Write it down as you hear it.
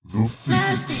Shake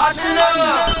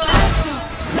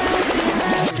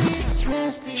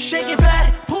it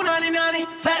fat, punani nani,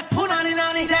 fat punani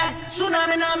nani, that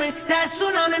tsunami nami, that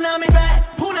tsunami nami,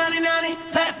 fat punani nani,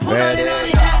 fat punani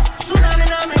nani, that tsunami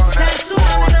nami, that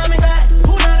tsunami nami, fat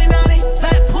punani nani,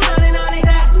 fat punani nani,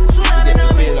 that tsunami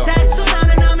nami, that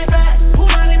tsunami nami, fat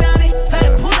punani nani,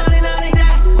 fat punani nani,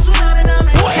 that tsunami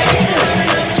nami.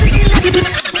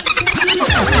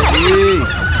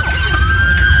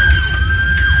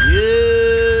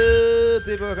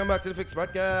 People, welcome back to the Fix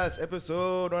Podcast,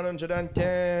 episode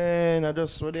 110. I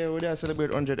just we there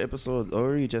celebrate 100 episodes. Oh,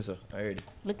 reach us already.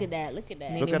 Look at that. Look at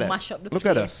Mash up the Look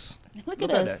place. at us. Look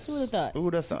at us. Who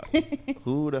would have thought?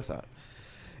 Who would have thought?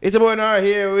 It's a boy Nara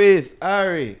here with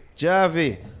Ari,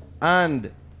 Javi, and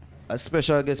a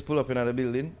special guest pull up in the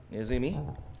building. You see me?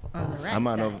 On the right A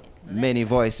man side. of many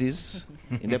voices.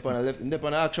 In the on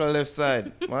the actual left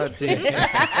side. What thing?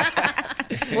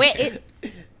 Wait, it.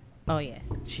 Oh yes.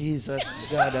 Jesus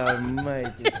God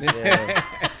Almighty. Yeah.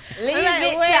 Leave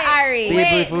it to Ari.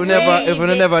 People, if we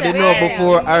never did know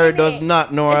before, Ari does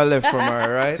not know our left from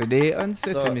her, right? Today on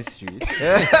Sesame Street.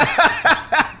 Yeah.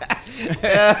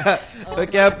 We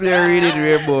can't play Read It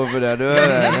Rainbow for that,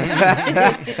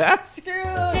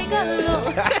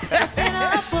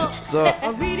 So,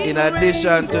 in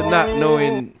addition to not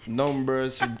knowing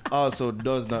numbers, she also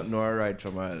does not know her right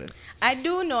from her left. I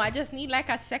do know. I just need like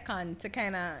a second to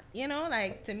kind of,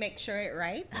 like to make sure it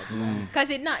right. Because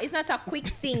it's not a quick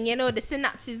thing. The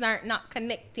synapses are not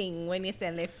connecting when you say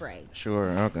left, right. Sure,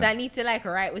 okay. So I need to like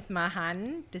write with my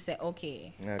hand to say,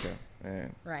 okay, Okay. Yeah.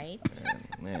 right.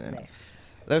 Yeah.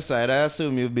 Left. Left side, I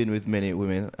assume you've been with many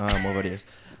women over there.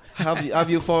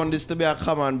 Have you found this to be a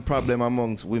common problem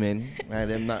amongst women, and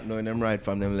them not knowing them right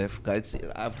from them left? Cause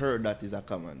I've heard that is a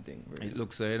common thing. Right? It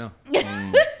looks so,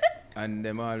 And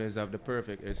them always have the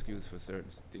perfect excuse for certain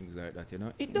things like that,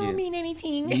 It don't mean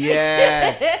anything.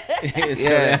 Yeah.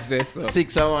 Yeah. 6 and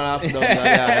 1/2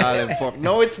 dozen. All them fuck.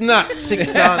 No, it's not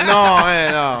 6 and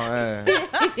no.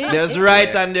 There's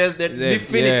right and there's the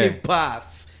definitive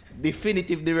path.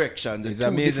 Definitive direction. It's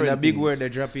amazing that big word they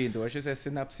drop into. What you say,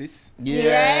 synopsis?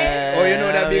 Yeah. Oh, you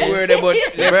know that big word about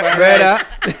brother.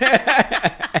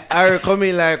 I come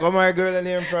in like, my girl in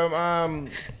here from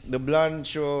the blonde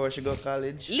show where she go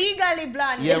college. Legally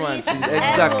blonde. Yeah, man. She's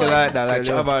exactly like that. Like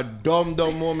she have a dumb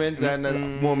moments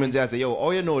and moments I say, yo,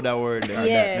 oh, you know that word.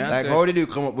 Yeah. Like, how did you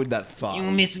come up with that thought? You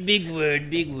miss big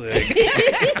word.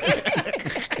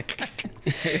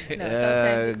 No,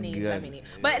 sometimes it needs a minute.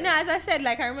 But no, as I said,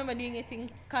 like I remember doing it in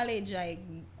college, like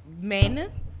men,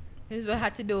 we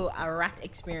had to do a rat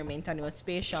experiment and it was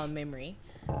spatial memory.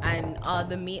 And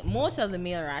most of the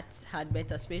male rats had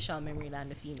better spatial memory than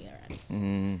the female rats.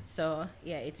 So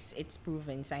yeah, it's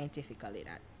proven scientifically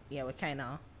that we kind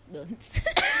of don't.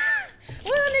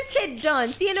 We only said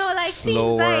dance, like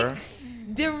Slower. things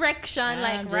like direction, I'm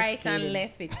like just right kidding. and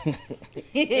left.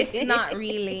 It's not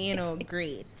really,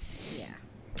 great. Yeah.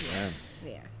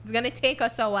 It's gonna take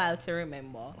us a while to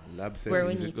remember. Lab says Where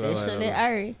we it's need go Especially on.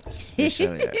 Ari.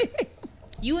 Especially, yeah.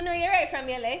 You know you're right from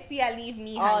your left. Yeah, leave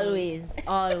me hanging.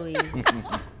 Always.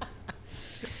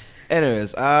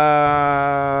 Anyways,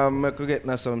 I could get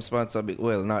now some sponsor big.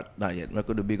 Well, not yet. I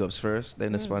could do big ups first,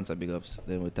 then the sponsor big ups,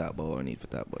 then we talk about what I need for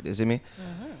talk about. You see me?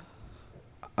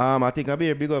 I think I'll be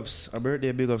a big ups, a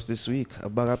birthday big ups this week. A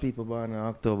bag of people born in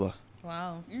October.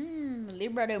 Wow.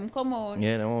 Libra them come on.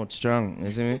 Yeah, they want strong.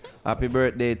 You see me? Happy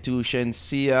birthday to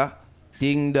Shensia,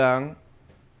 Ding Dong,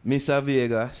 Mr.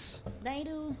 Vegas, They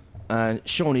do. and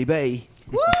Shawnee Bay.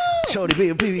 Woo! Shawnee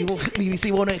Bay,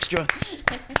 BBC One Extra.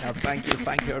 Thank you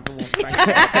everyone.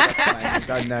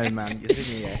 Thank you, man. You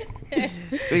see me,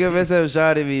 Big up yourself,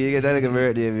 Shawnee B. You get that like a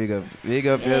birthday, big up. Big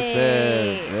up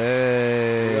yourself.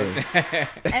 Hey.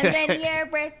 And then your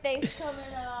birthday's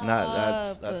coming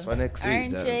up. That's for next week.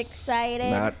 Aren't you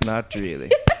excited? Not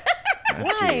really. Not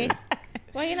Why? really.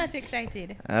 Why are you not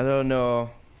excited? I don't know.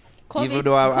 COVID, Even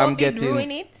though I'm COVID getting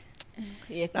ruin it.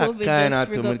 Yeah, I COVID kind just of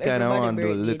frick up want to do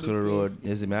a everybody's little birthday road. this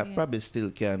You see me? I probably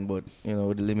still can, but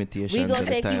with the limitations. We gonna and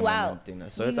the take time you and out. everything.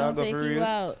 So We it gonna all go take for you real.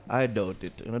 out. I doubt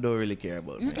it. I don't really care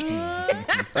about me.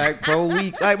 Like for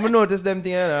weeks, like I notice them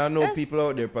thing, and I know That's- people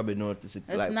out there probably notice it.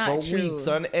 that's Like not for true. weeks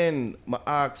on end, my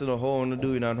ask how I'm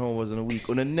doing and how was in a week,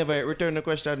 and I never return the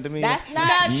question to me. That's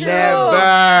not true. Never.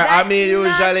 I mean,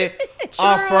 usually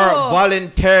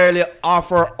voluntarily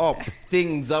offer up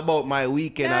things about my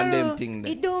weekend and them things.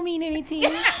 It don't mean anything. Yo,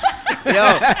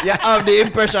 you have the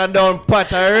impression down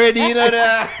pat already, you know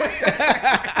that?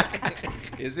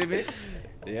 You see me?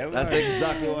 Yeah, That's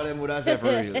exactly what I would have said for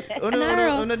real.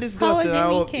 Naro, No how disgusting. was your I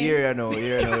hope weekend? here, you know.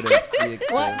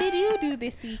 What did you do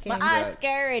this weekend? But ask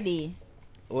already.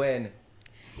 When?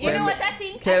 You know what I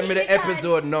think? Tell I me think the because-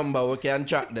 episode number. We can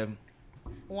track them.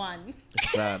 1.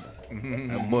 Sad. I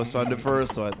must on the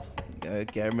first one. I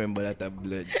can't remember that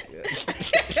blood.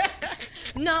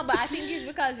 No, but I think it's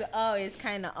because we always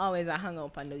hung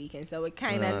up on the weekend, so we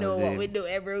kind of know what we do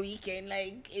every weekend.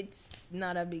 Like it's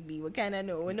not a big deal. We kind of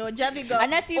know. We know Javi got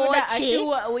And not even that. Ochi.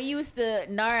 Actually, we used to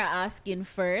Nara asking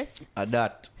first.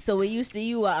 That. So we used to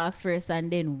you ask first, and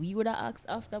then we would have asked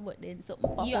after. But then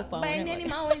something pop Yeah, up. but then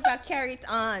him always carry it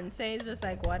on, so it's just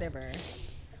like whatever.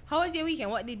 How was your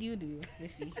weekend? What did you do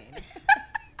this weekend?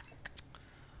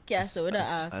 Yeah, so we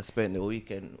ask. I spent the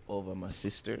weekend over my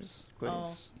sister's place.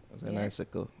 Oh, It was a nice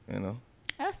echo, you know.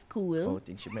 That's I cool. would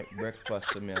think she make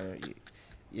breakfast to me.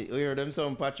 You hear them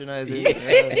sound patronizing?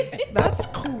 That's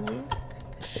cool.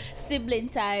 Sibling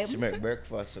time. She make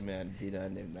breakfast to me and dinner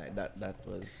and them like that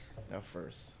was her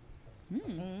first.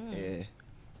 Yeah.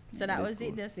 So that Really was it,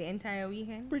 cool. just the entire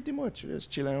weekend? Pretty much. Just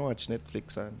chill and watch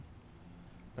Netflix and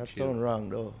that Chill. sound wrong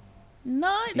though.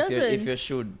 No, it doesn't. If you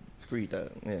should treat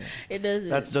her, yeah. It doesn't.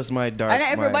 That's just my dark. and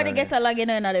everybody mind, get along in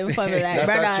another family, like That's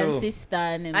brother not and true. sister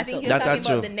and them I think stuff. you're That- talking that's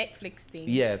about the true. Netflix thing.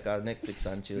 Yeah, because Netflix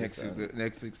and chill.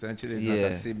 Netflix and chill is Yeah. not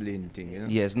a sibling thing, you know?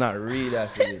 Yeah, it's not really a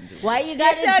sibling thing. Why you You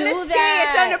gotta see on do the stay, that?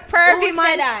 it's on the pervy Who man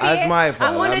said that? stay. That's my fault.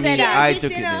 I'm gonna I mean, change I it,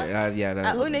 took you it know? there. Yeah, that.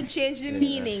 I'm gonna change the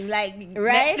meaning, like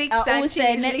Right? Netflix Who and chill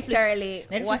said is Netflix? literally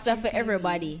Netflix watching are for TV.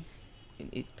 everybody.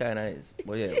 It kind of is.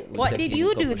 But yeah. we What take did in you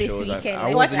a couple do this shows. weekend?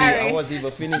 I What's wasn't even- Ari? I wasn't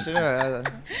even finished. You know,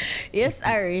 Yes,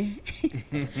 Ari.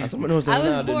 someone knows I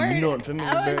was not bored. for me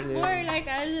I was birthday. bored. Like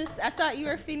I thought you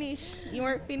were finished. You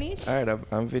weren't finished. All right,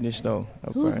 I'm finished now.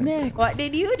 I'm Who's fine. next? What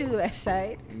did you do,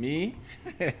 Leftside? Me?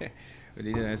 We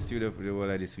did a studio for the whole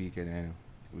of this weekend,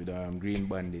 you know, with Green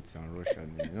Bandits and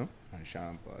Russian, you know, and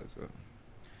Sean Paul, so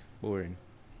boring,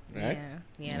 right?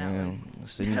 Yeah, that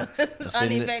was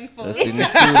uneventful. That's in the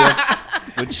studio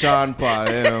with Sean Paul,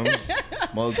 you know,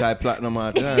 multi-platinum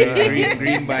artist.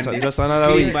 Green Bandits. Just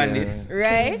another Green week. Bandits.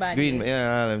 Right? Green,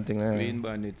 yeah, all them things. Yeah, Green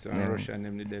Bandits and Yeah. Russian,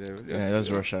 them did it. yeah, that's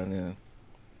Russian,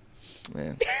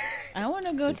 yeah. I want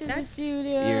to go to the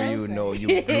studio. Here you know, you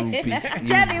groupie, you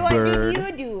Javi, what bird.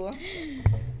 did you do?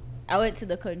 I went to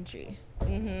the country.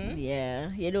 Mm-hmm.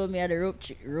 Yeah, you know me, I'm the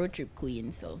road trip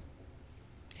queen, so.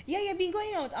 Yeah, you've been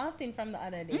going out often from the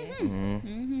other day.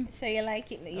 Mm-hmm. So you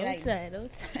like it? You like Outside.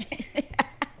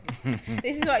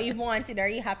 this is what you've wanted. Are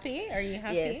you happy? Are you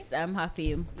happy? Yes, I'm happy.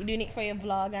 You doing it for your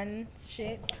vlog and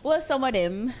shit? Well, some of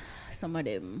them.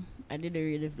 I didn't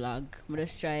really vlog. I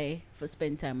just try to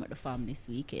spend time with the family this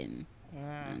weekend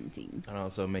and thing. And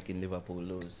also making Liverpool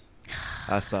lose.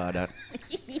 I saw that.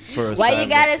 First Why time, you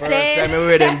gotta first say- time I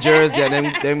wear them jersey and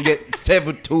them get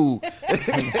 7-2.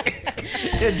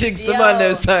 You jinx the Yo. man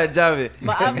them side, Javi.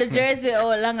 But after jersey, how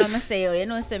long I'ma say, oh, you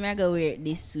know, say me I go wear it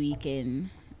this weekend.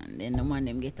 And then the man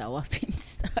them get a whopping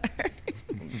star.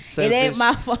 It ain't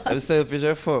my fault. I'm selfish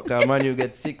as fuck. Man, you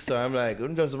get sick, so I'm like, I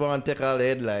just want to take all the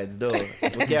headlines, though.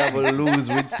 We can't lose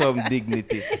with some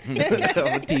dignity.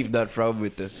 I'm thief that from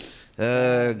with it.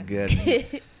 Oh,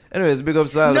 God. Anyways, big up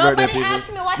to all the birthday Nobody people.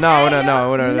 asked me what No.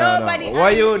 Nobody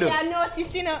What you do? I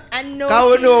noticed, you know, I noticed. How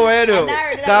we know what you do? And I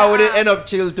already Because we done end up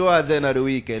chill towards the end of the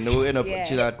weekend. We end up Yeah.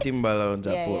 chill at Timber Lounge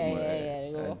at Yeah, Portmore. they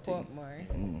go and up thing.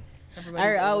 Portmore.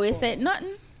 I always say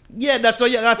nothing. Yeah, that's why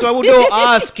we don't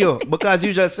ask you. Because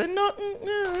you just say nothing.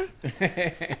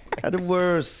 Are the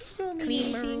worst.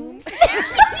 Clean my room.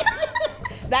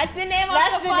 That's the name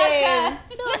That's of the the name.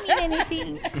 podcast. Don't mean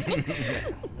anything.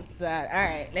 Sad. All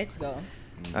right, let's go.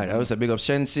 Alright, I was a big up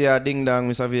Shensia, Ding Dong,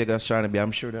 Mr. Vegas, Sean B.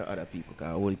 I'm sure there are other people, because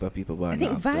a whole heap of people born I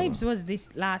think after, Vibes man. was this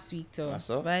last week too. Ah,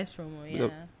 so? Vibes promo, Big yeah.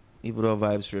 up. Even though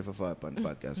Vibes 3 for 5 on the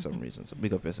podcast some reason, so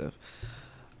big up yourself.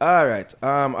 Alright,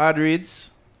 ad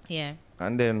reads, Yeah.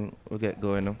 and then we'll get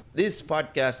going now. This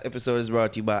podcast episode is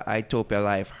brought to you by Itopia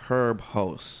Life Herb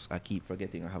House. I keep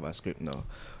forgetting I have a script now.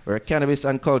 Where cannabis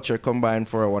and culture combine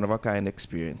for a one-of-a-kind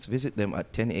experience. Visit them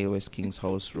at 10A West Kings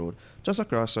House Road, just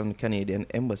across from the Canadian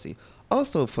Embassy.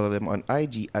 Also follow them on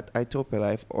IG at Itopia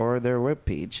Life or their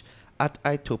webpage at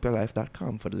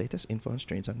itopialife.com for the latest info on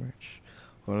strains and merch.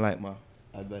 Unlike my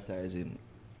advertising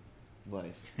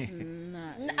voice. I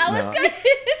was No.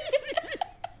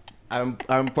 gonna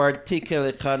I'm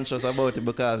particularly conscious about it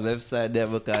because Leftside there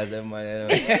because them man,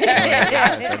 you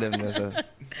know. So them there, so,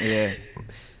 yeah.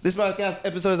 This podcast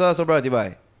episode is also brought to you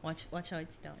by Watch how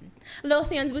it's done.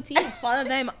 Lothian's Boutique. Follow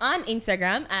them on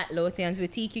Instagram at Lothian's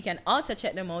Boutique. You can also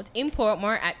check them out in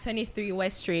Portmore at 23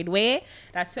 West Tradeway.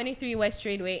 That's 23 West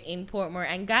Tradeway in Portmore.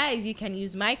 And guys, you can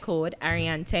use my code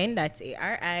Ariane10. That's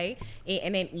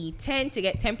ARIANNE 10 to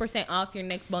get 10% off your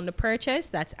next bundle purchase.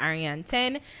 That's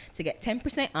Ariane10 to get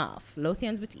 10% off.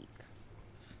 Lothian's Boutique.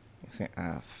 Say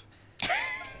half.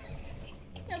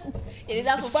 You did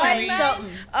have to find something.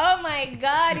 Oh my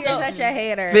God, you're such a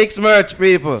hater. Fix merch,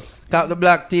 people. Cop the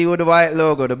black tee with the white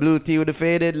logo, the blue tee with the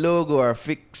faded logo, our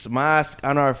fix mask,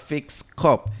 and our fix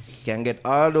cup. You can get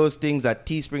all those things at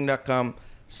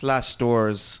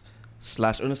teespring.com/stores/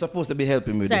 I'm supposed to be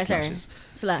helping me with the slashes.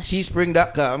 Slash.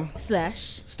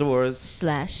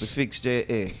 Teespring.com/stores/ the fix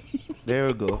JA. There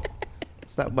we go.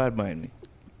 Stop bad mind me.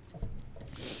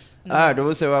 Alright,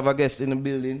 we say we have a guest in the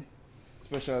building.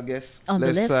 Special guest. On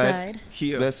the left side.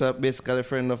 Here. That's basically a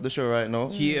friend of the show right now.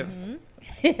 Here.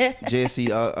 JC,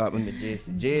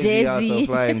 JC also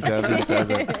flying for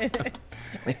visitors.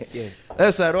 Yeah.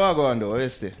 Left side, what go on though?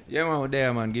 Where's the? Yeah, man, we're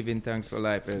there, man, giving thanks for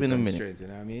life. It's been a minute. Straight, you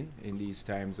know what I mean? In these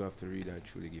times, we have to really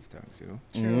truly give thanks, you know?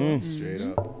 Mm. Straight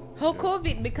up. How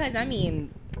COVID, because I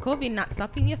mean, COVID not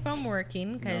stopping you from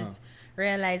working, because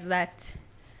realize that,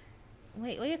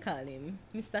 wait, what you call him?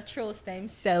 Mr. Trosta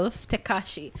himself,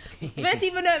 Tekashi. You don't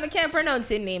even know, I can't pronounce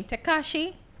his name.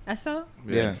 Tekashi? I saw?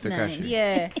 Yeah. Tekashi.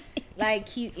 Yeah. Like,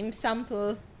 him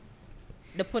sample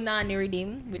the Punani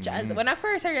Rhythm, which when I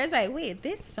first heard it, I was like, wait,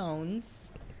 this sounds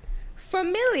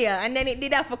familiar. And then it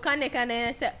did that for Connect, and then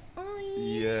I said, oh,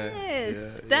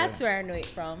 yes. That's where I know it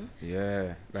from.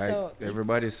 Yeah. Like, So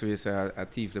everybody swears a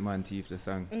thief the man, thief the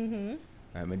song. Mm-hmm.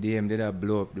 My DM did that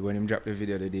blow up when him dropped the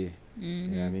video the day. You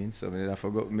know what I mean? So I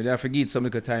forget some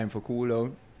little time for cool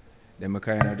down. Then I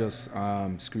kind of just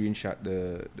screenshot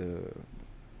the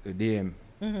DM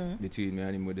between me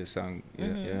and him with the song. You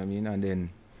know what I mean? And then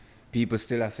people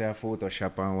still say a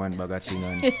Photoshop on one bag of thing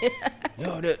and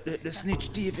yo, the snitch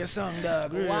thief your song,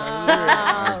 dog.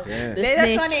 Wow. Yeah. They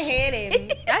just want to hate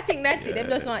him. I think that's it. They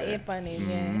just want to ape on him,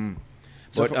 yeah.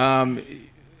 But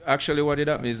actually what it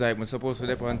happened is like we're supposed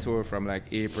to be on tour from like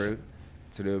April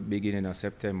to the beginning of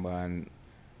September, and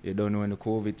you don't know when the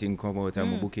COVID thing come out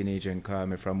and my booking agent called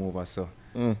me from over, so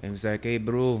and he was like, hey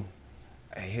bro,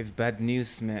 I have bad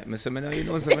news, man. I said, you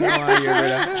know something I don't want to hear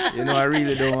that. You know, I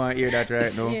really don't want to hear that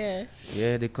right now.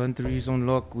 Yeah, the country is on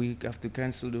lock. We have to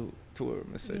cancel the tour.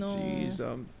 I said,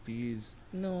 jeez, please.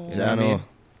 No. You know what I mean?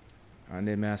 And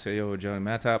then I said, yo, John,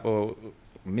 I talk about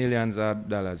millions of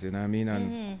dollars, you know what I mean?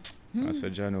 And I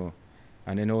said, John,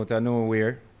 and then out of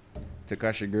nowhere,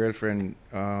 Tekashi girlfriend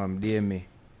DM me.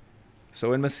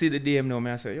 So when I see the DM now,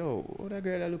 I say, yo, oh, that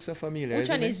girl that looks so familiar. Which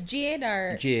one is Jade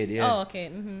or? Jade, yeah. Oh,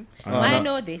 okay. I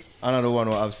know this. Another one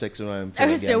who have sex with him.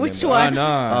 Which one?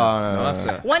 No,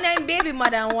 sir. One I'm baby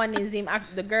mother and one is him,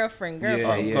 the girlfriend.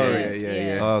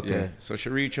 Yeah. Okay. So she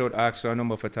reached out, asked for a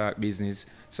number for talk business.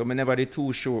 So I never did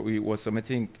too sure who it was. So I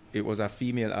think it was a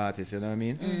female artist, you know what I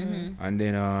mean? And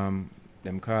then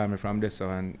them called me from this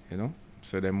and, you know.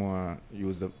 So them want to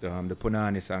use the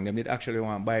Punani song. Them did actually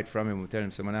want to buy it from him. Tell him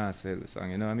someone else sell the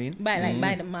song. You know what I mean?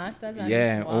 Buy the masters.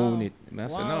 And own it. I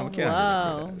said, no, I can't.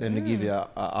 Wow. Then they give you a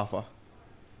offer.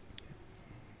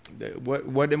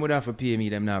 What them would have to pay me,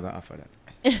 them not gonna offer that.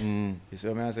 You see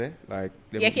what I say? Like,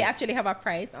 you can actually have a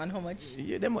price on how much.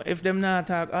 Yeah, if them not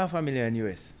talk $500,000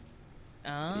 US.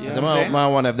 Oh. You know The what I'm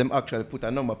man one of them actually put a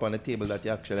number upon the table that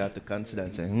you actually have to consider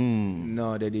and say,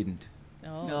 No, they didn't.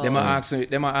 Oh. They might ask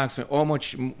me how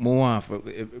much more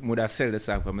would I sell the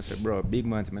song for. I said, bro, big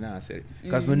money I not sell it.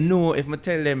 Because I know if I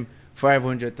tell them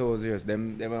 500,000 years,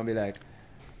 them will be like,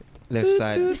 left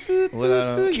side.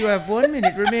 Well, you have 1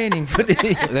 minute remaining for this.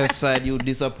 left side, you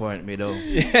disappoint me though.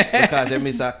 Because there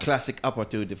is a classic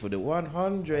opportunity for the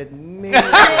 100 million.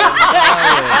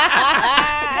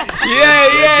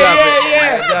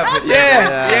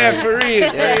 Yeah, for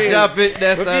real. Drop it,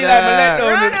 that's But all feel like I let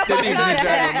down the business. I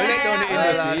let down the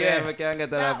industry. Yeah, we can't get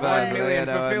that 1 million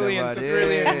for billion for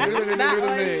trillion.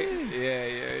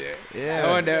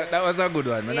 Yeah. That was a good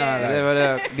one.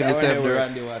 Man. Give yourself the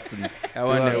Randy Watson. I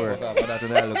want that work.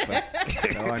 That look for.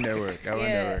 I want that work.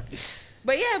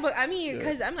 But yeah, but I mean,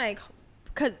 because I'm like,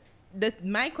 because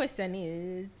my question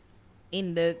is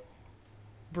in the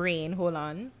brain. Hold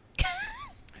on.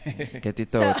 Get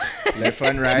it out. Left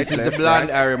and right. This is the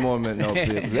blonde Harry moment now,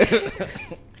 people.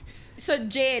 So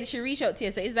Jade, she reached out to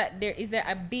you. So is there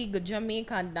a big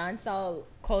Jamaican dancehall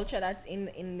culture that's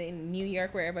in New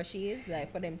York, wherever she is,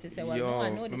 like for them to say, well, no, I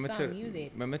know this song, use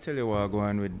it. Let me tell you what I'm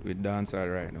going with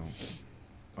dancehall right now.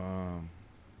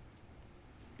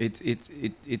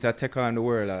 It a take on the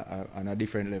world on a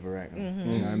different level right now.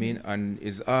 You know what I mean? And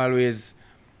it's always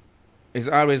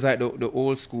like the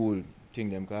old school thing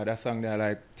them, because that song they're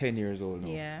like 10 years old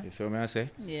now. Yeah. You see what I say?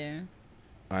 Yeah.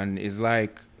 And it's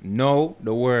like now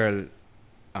the world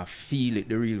I feel it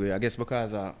the real way. I guess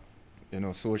because of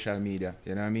social media,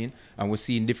 you know what I mean? And we're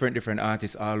seeing different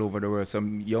artists all over the world.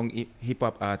 Some young hip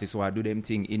hop artists who are do them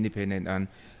thing independent and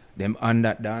them on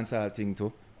that dancehall thing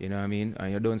too. You know what I mean?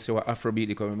 And you don't see what Afrobeat,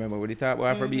 because remember when they talk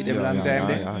about Afrobeat them long time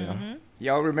there?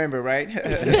 Y'all remember, right? All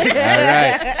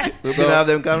right. We can have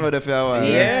them convert for a while.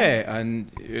 Yeah,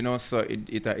 and you know, so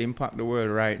it impact the world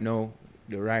right now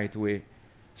the right way.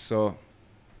 So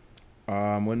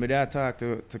when me there talk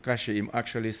to Kashi, him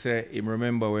actually say him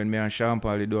remember when me and Sean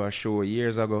Paul do a show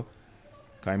years ago.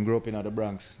 Cause him grew up in the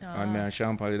Bronx, and me and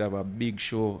Sean Paul did have a big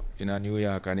show in New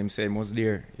York, and him say him was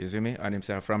there. You see me? And him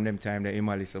say from them time that him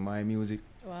a listen to my music.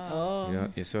 Wow. You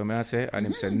know, you see what I say? And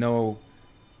him say now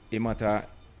him at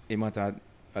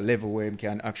a level where him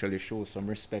can actually show some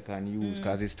respect and use,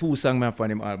 because it's 2 songs man for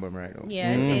him album right now.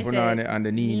 Yeah, and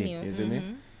the Nini, you see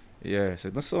me? Yeah, so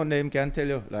my son him can tell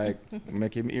you, like,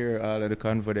 make him hear all of the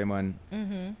convo them,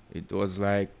 and it was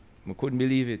like, I couldn't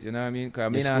believe it, you know what I mean?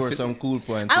 Cause He scored some cool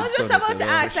points. I was just about to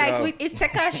ask, like, Sure. is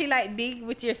Tekashi like big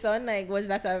with your son? Like, was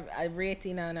that a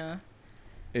rating and a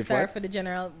star for the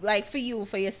general? Like, for you,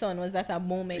 for your son, was that a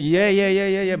moment?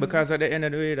 Yeah. Because at the end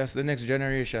of the day, that's the next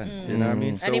generation. You know what I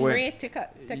mean? And him rate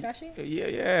Tekashi?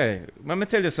 Yeah. Let me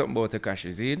tell you something about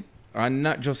Tekashi, see? And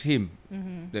not just him,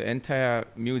 the entire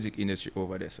music industry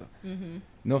over there. So,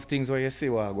 enough things where you see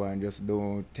what go and just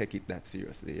don't take it that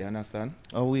seriously. You understand?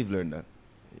 Oh, we've learned that.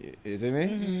 You see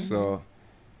me? So,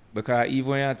 because even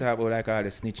when you talk about like all the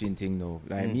snitching thing now,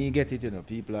 like me get it, you know,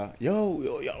 people are, yo,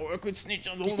 work with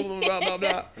snitching, blah, blah,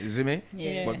 blah. You see me?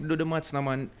 Yeah. But do the maths now,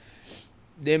 man.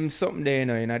 Them something there, you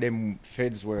know, in them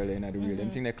feds world, you know, the real,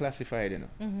 them thing they classified, you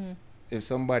know. If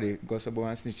somebody goes about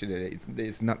and snitch there,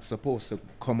 it's not supposed to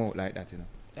come out like that, you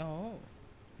know. Oh.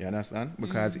 You understand?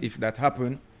 Because if that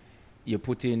happen, you're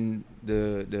putting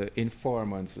the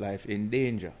informant's life in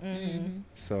danger.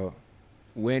 So,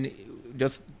 when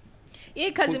just yeah,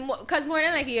 because more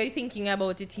than likely you're thinking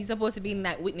about it, he's supposed to be in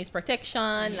like witness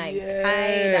protection, like hide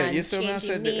and you see when I change his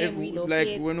said name, relocate.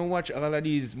 like when you watch all of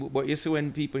these, but you see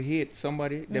when people hate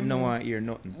somebody, them don't want to hear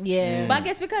nothing. Yeah. But I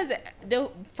guess because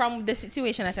from the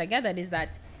situation that I gathered is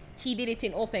that he did it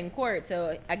in open court,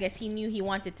 so I guess he knew he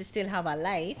wanted to still have a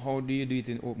life. How do you do it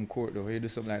in open court though? How you do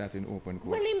something like that in open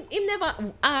court? Well, him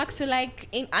never asked for like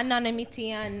in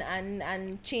anonymity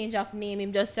and change of name.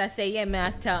 Him just say, yeah, me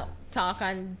I talk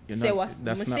and say what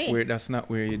that's not say. where that's not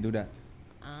where you do that.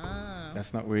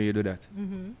 That's not where you do that.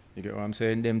 You get what I'm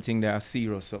saying? Them things that are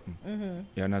serious something.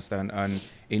 You understand? And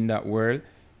in that world,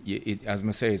 it as I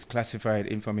say, it's classified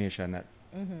information that.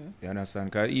 You understand?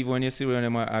 Because even when you see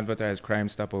when they advertise Crime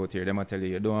Stop out here, they might tell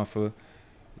you don't have to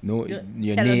know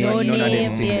your tell us name, your none of them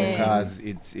name, things,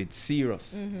 because it's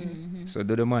serious. So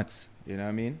do the maths. You know what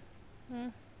I mean?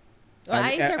 Well,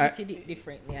 I interpreted it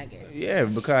differently, I guess. Yeah,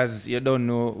 because you don't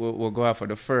know, we'll go for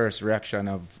the first reaction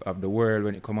of the world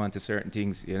when it come on to certain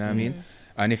things. You know what I mean?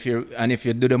 And if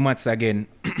you do the maths again,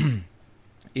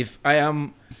 if I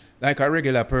am like a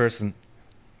regular person,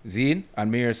 Zine,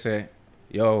 and me say,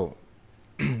 yo,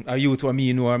 a youth what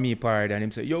me know or me part, and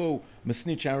him say, yo, me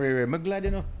snitch and rare, me glad,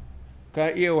 you know.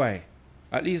 Cause here why?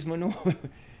 At least me know.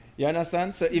 You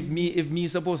understand? So if me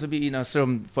supposed to be in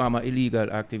some form of illegal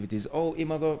activities,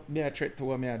 him a go be a threat to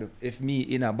what me I do. If me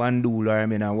in a bandul or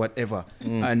I'm in a whatever,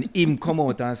 and him come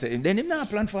out and say, then him not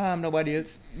plan for harm nobody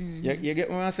else. You get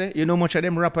what I say? You know much of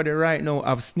them rapper there right now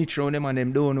have snitch on them and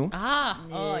them don't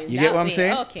know. You get what I'm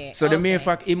saying? Okay. So the mere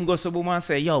fact him go to boom and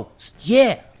say, yo,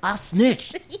 Yeah, I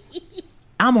snitched.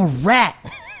 I'm a rat.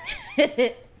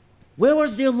 Where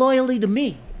was their loyalty to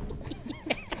me?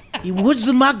 He was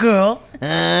with my girl.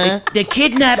 They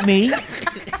kidnapped me.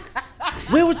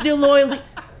 Where was their loyalty?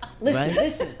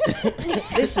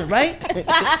 Listen, right?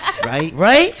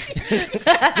 Right?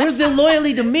 Where's their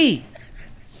loyalty to me?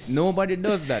 nobody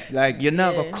does that. Like, you're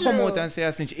not going to come out and say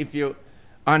a snitch if you're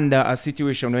under a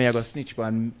situation where you're going to snitch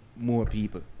on more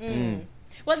people.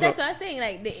 Well, that's what I'm saying.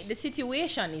 Like, the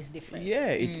situation is different. Yeah,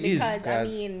 it is. Because, I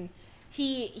mean,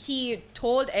 he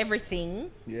told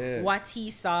everything, what he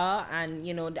saw and,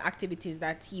 you know, the activities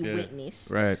that he witnessed.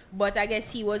 Right. But I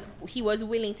guess he was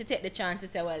willing to take the chance to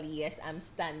say, well, yes, I'm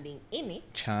standing in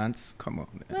it. Chance? Come on,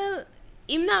 man. Well,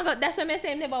 him not got, that's what I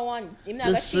say, him never want. Him not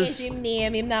got change him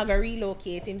name, him not got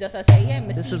relocate him, just to say, yeah,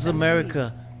 this is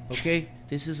America, okay?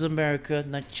 This is America,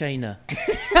 not China.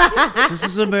 This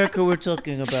is America we're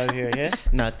talking about here, yeah?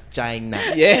 Not China.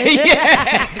 Yeah.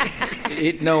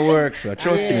 It no works, so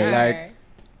trust me. Like,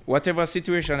 whatever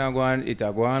situation I go on, it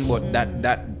I go on, but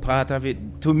that part of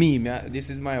it, to me, this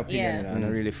is my opinion, and it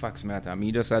really fucks me at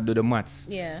me. Just I do the maths.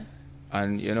 Yeah.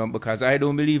 And, you know, because I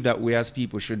don't believe that we as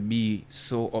people should be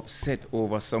so upset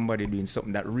over somebody doing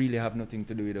something that really have nothing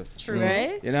to do with us. True.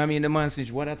 Right? You know what I mean? The man says,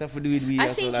 what that have to do with we? I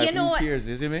think, like, you know who what? cares?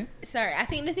 You see me? Sorry, I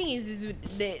think the thing is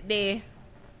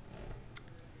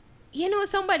you know,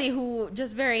 somebody who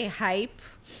just very hype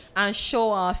and show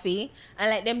offy and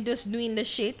like them just doing the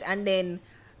shit, and then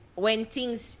when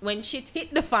shit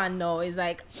hit the fan now, it's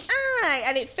like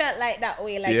and it felt like that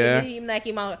way, like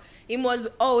him was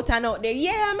out and out there.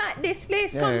 Yeah, I'm at this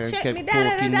place. Come check me.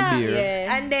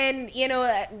 Yeah. And then you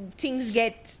know things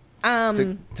get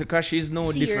Tekashi's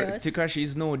no different. serious.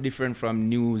 Tekashi's no different from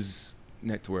news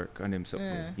network and himself.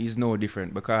 He's no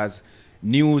different because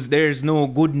news. There's no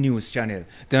good news channel.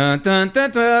 Dun, dun,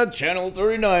 dun, dun, Channel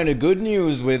 39, a good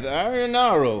news with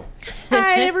Arenaro.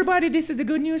 Hi everybody, this is the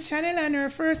good news channel, and our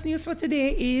first news for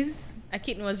today is a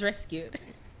kitten was rescued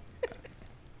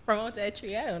from out of a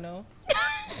tree. I don't know.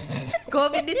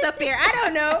 COVID disappear. I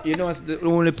don't know. You know, the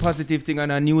only positive thing on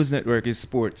a news network is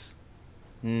sports.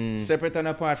 Separate and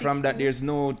apart from that, there's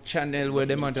no channel where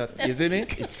them are that. You see me?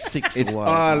 It's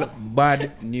all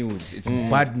bad news. It's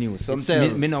bad news.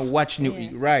 Me not watch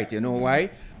news. Right, you know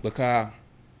why? Because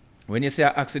when you see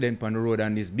an accident on the road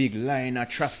and this big line of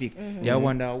traffic, you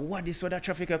wonder what is where that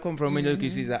traffic come from. When you look, you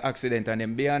see the accident, and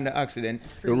then beyond the accident,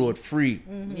 the road free.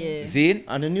 Yeah. See?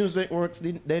 And the news networks,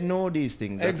 they know these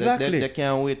things. Exactly. They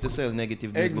can't wait to sell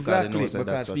negative news Exactly, because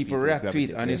because people react to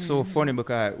it, and it's so funny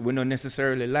because we don't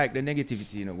necessarily like the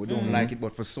negativity, you know, we don't like it,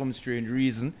 but for some strange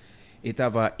reason, it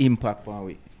have an impact on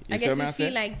we. I guess you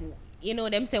feel like, you know,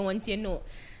 them say once you know,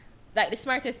 like the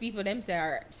smartest people, them say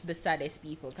are the saddest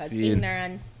people, because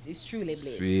ignorance is truly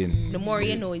bliss. The more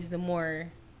you know is the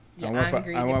more you're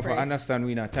angry, I want to understand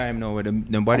we in a time now where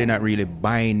nobody not really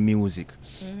buying music,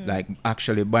 like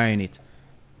actually buying it.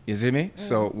 You see me?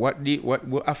 So what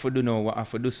have to do now? What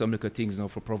have to do some little things now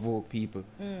for provoke people.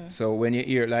 So when you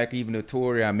hear like even the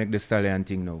Tory and Meg the Stallion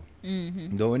thing now,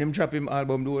 don't when him drop him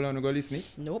album, do you want to go listen it?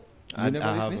 Nope. I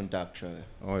haven't actually.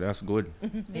 Oh, that's good.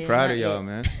 Yeah, Proud of y'all,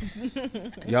 man.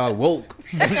 Y'all woke.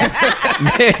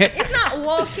 It's not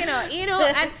woke, you know,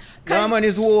 and Yeah, man,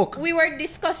 is woke. we were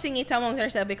discussing it amongst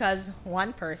ourselves because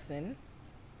one person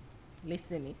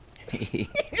listening.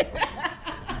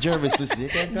 Jervis listening.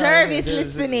 Jervis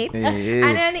listening.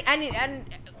 And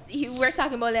we're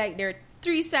talking about like there are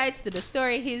three sides to the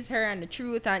story: his, her, and the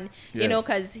truth. And you know,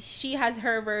 because she has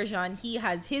her version, he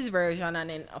has his version, and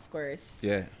then of course,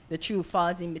 the truth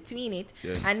falls in between it.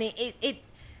 And it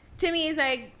to me is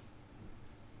like,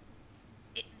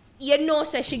 you know,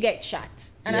 says she gets shot.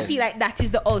 And I feel like that is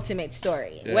the ultimate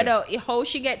story. Whether how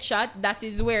she gets shot, that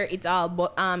is where it all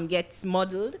gets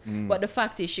muddled. But the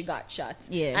fact is, she got shot.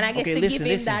 Yeah. And I guess to give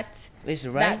him that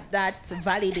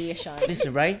validation.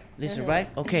 Listen, right?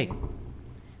 Okay.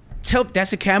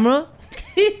 That's a camera.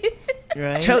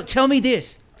 Right. Tell me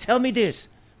this.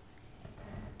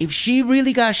 If she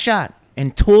really got shot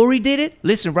and Tory did it,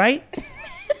 listen, right?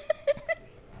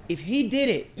 If he did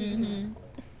it,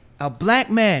 a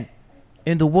black man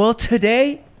in the world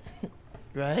today,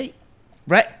 Right?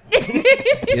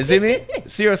 You see me?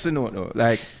 Seriously, no.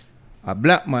 Like a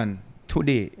black man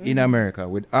today in America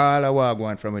with all the war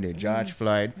going from there, George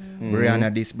Floyd,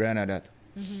 Brianna this, Brianna that,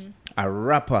 a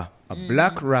rapper, a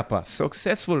black rapper,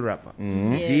 successful rapper,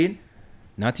 see?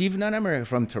 Not even in America,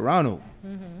 from Toronto,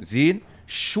 see?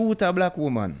 Shoot a black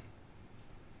woman.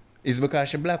 Is because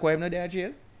she black, why not there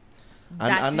jail?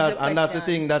 And that's the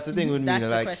thing with me.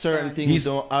 That's Like certain things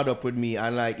don't add up with me.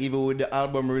 And like even with the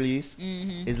album release,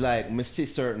 it's like me see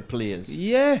certain players.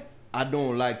 Yeah. I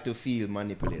don't like to feel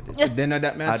manipulated. Then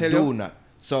that man I tell do you. not.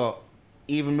 So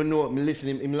even me know me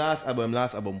listen him last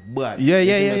album, but Yeah.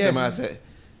 I say,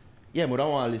 yeah, but I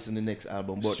want to listen to the next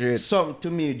album. But Straight. some to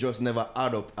me just never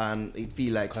add up, and it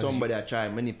feel like somebody I try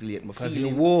and manipulate my Because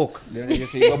feelings. you woke. Then you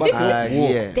say, go back to woke.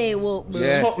 Yeah. Stay woke, bro.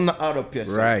 Yeah. Something not add up here.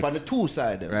 So Right. on the two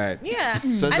side. Right. Yeah. So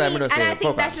it's I like mean, me and just say, I think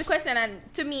fuck that's off. the question.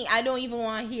 And to me, I don't even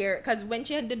want to hear, because when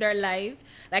she did her live,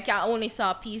 like I only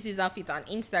saw pieces of it on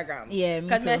Instagram. Yeah, me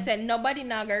Because I too. said nobody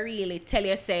now gonna really tell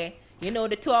you, say, you know,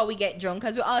 the two of we get drunk,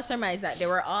 because we all surmise that they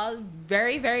were all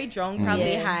very, very drunk,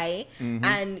 probably Yeah. high,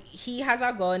 and he has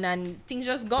a gun, and things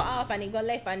just go off and he go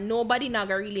left, and nobody now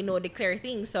gonna really know the clear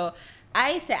thing. So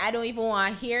I say I don't even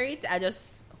want to hear it. I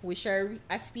just wish her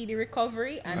a speedy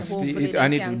recovery, and hopefully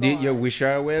they can go You on. wish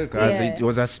her well, because Yeah. it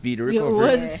was a speedy It recovery.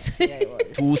 was. Yeah, it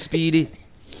was. Too speedy.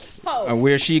 How? And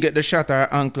where she get the shot, her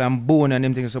ankle and bone and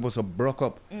them things supposed to broke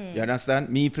up. You understand?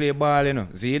 Me play ball, you know,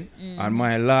 see it? And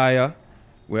my lawyer,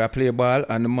 where I play ball,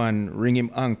 and the man ring him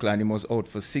ankle and he was out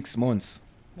for 6 months.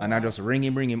 And I just ring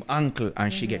him ankle,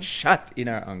 and she get shot in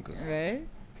her ankle. Right?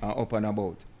 And up and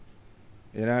about.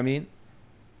 You know what I mean?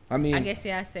 I mean, I guess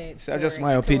I said. it's just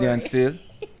my opinion still.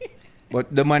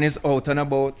 But the man is out and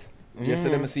about.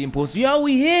 Yesterday I see him post, yo,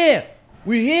 we here.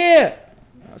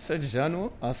 I said,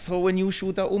 Jano, I saw when you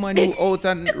shoot a woman, you out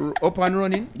and up and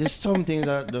running. There's some things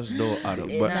that just don't add up.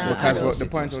 Yeah, But nah. Because I what the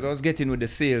point what I was getting with the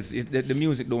sales, the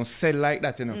music don't sell like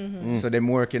that, you know. So them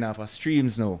working off of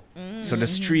streams now. So the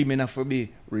streaming have to be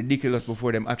ridiculous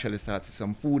before them actually start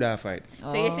some food off it.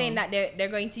 So you're saying that they're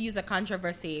going to use a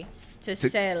controversy to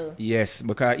sell. Yes,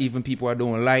 because even people who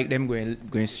don't like them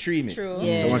going stream it. True.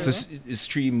 Yeah. So once a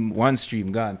stream, one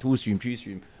stream gone, two stream, three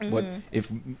stream. But if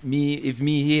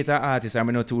me hate an artist, I'm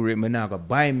not too rich, I'm not gonna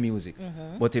buy music.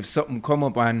 But if something come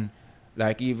up and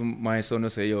like even my son will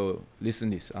say, yo,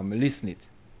 listen this, I'm listen it.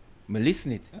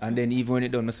 And then even when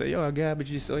it done, I say, yo,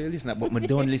 garbage this, so you listen it. But I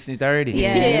don't listen it already.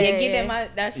 Yeah, you give them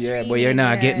that stream. Yeah, but you're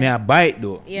not get me a bite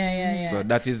though. Yeah. So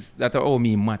that's how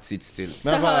me mats it still.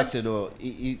 So how ask you though,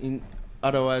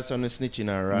 otherwise on the snitching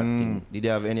and rat thing, did they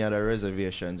have any other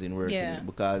reservations in working? Yeah.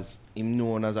 Because him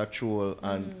known as a troll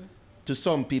and to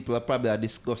some people probably a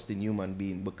disgusting human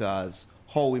being because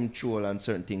how him troll and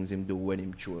certain things him do when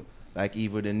him troll. Like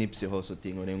even the Nipsey Hussle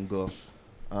thing when him go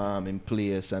in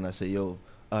place and I say, yo,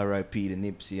 R.I.P. the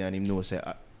Nipsey, and him know say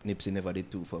Nipsey never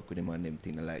did too fuck with him and them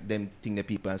thing. Like them thing the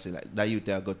people and say like that youth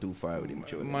have got too far with him.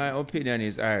 Troll. My opinion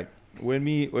is, alright, when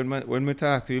me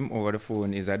talk to him over the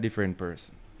phone, is a different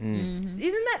person. Isn't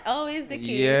that always the case?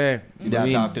 Yeah. You I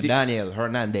mean, talk to Daniel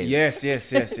Hernandez. Yes.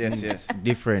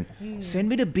 Different. Send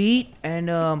me the beat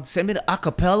and send me the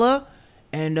acapella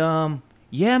and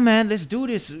yeah, man, let's do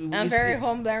this. I'm very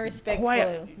humble and respectful.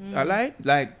 Quiet. I like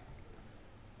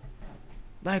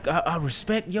I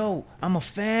respect, yo. I'm a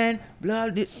fan. Blah.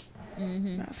 I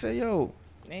say, yo.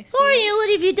 Who are you? What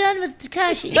have you done with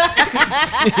Tekashi?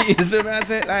 You see what I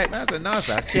said? Like, I said, no,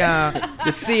 sir.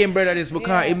 The same brother is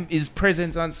because his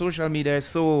presence on social media is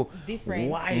so different.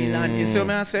 wild. And you see what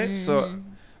I said? So,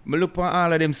 I look for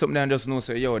all of them something and just know,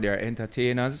 say, yo, they're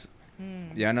entertainers.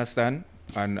 You understand?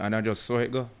 And I just saw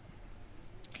it go.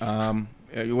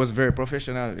 It was very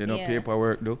professional,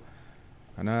 paperwork though.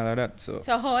 And all of that. So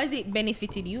how has it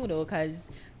benefited you though? Because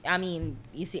I mean,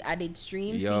 you see added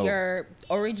streams to Yo. your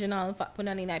original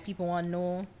Punani Night. People want to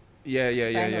know. Yeah,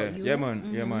 you.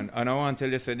 man. And I want to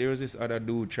tell you, say, there was this other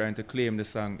dude trying to claim the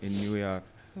song in New York.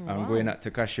 I'm going at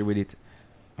Tekashi with it.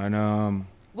 And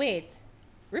Wait,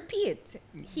 repeat.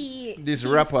 this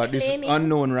rapper, this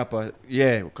unknown rapper,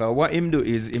 because what him do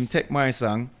is him take my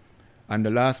song and the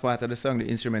last part of the song, the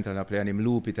instrumental I play, and him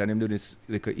loop it and him do this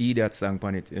like an idiot song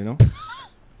on it, you know?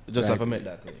 Just like, have to make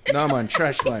that. No man,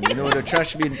 trash man. You know the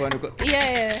trash bin pan.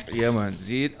 Yeah. Yeah man,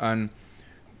 see it. And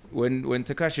when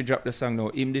Tekashi dropped the song now,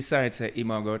 him decides that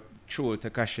him a go troll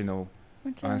Tekashi now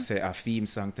and say a theme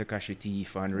song Tekashi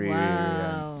Thief and Ray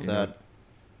Wow. and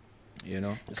you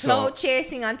know. Cloud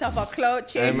chasing on top of cloud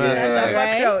chasing man, on so top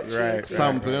like- of cloud Right. chasing.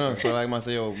 Sample, you know. So like I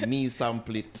say, yo, me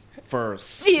sample it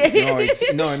first.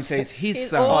 No, him says his His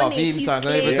song. own Oh, theme he's song. So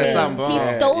if claiming. it's a sample. He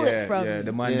oh. stole it from Yeah, you.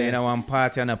 the man Yeah. then I one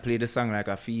party and I play the song like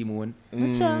a theme one.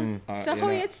 So how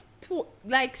you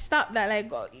stop that? Like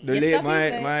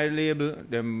The my label,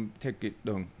 them take it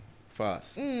down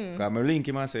fast. Cause I link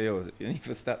him and say, yo, you need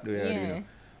to stop doing that, you know.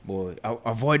 Boy,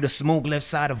 avoid the smoke, left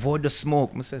side, avoid the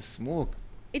smoke. I say, smoke.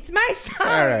 It's my song.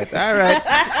 Alright.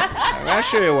 I'll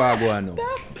show you what I go on now.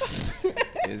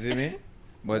 You see me?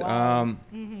 But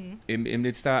him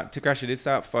did start, Tekashi did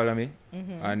start follow me.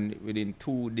 And within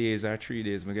 2 days or 3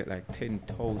 days, I get like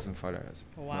 10,000 followers.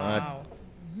 Wow.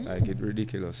 Like it's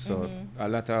ridiculous. So a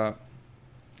lot of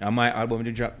and my album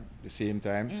did drop the same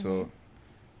time. So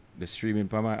the streaming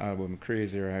for my album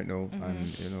crazy right now,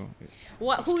 and you know.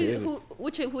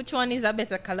 Which one is a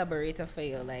better collaborator for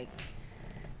you, like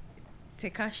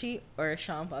Tekashi or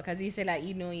Sean Paul? Because you say like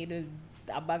you do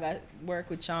a bag of work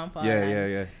with Sean Paul.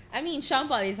 Yeah. I mean, Sean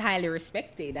Paul is highly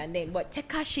respected, but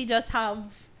Tekashi just have.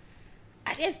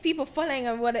 I guess people following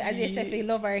him, as you said, they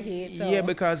love or hate. So. Yeah,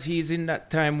 because he's in that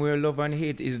time where love and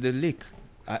hate is the lick.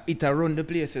 It around the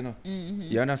place, you know.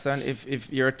 You understand?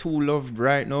 If you're too loved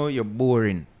right now, you're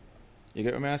boring. You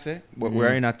get what I say? But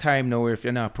we're in a time now where if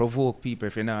you're not provoke people,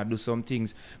 if you're not do some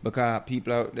things, because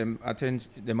people are, them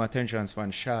attention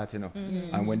span short, you know.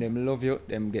 And when them love you,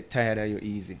 them get tired of you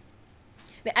easy.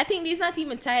 I think these not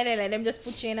even tired of them just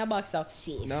put you in a box of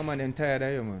safe. No man, them tired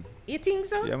of you, man. You think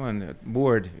so? Yeah man,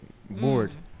 bored,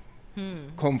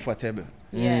 comfortable.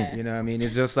 Yeah. You know what I mean?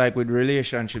 It's just like with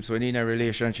relationships. When you're in a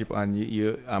relationship and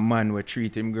you a man will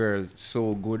treat him girl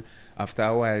so good, after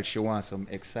a while she wants some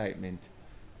excitement.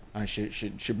 And she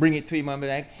bring it to him and be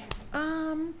like,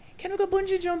 can we go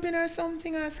bungee jumping or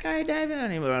something or skydiving?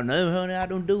 And he'll be like, no honey, I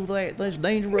don't do that. That's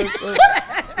dangerous.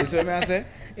 You see what I say?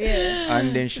 Yeah.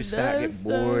 And then she start get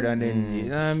bored and then, you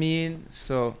know what I mean?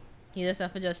 So You just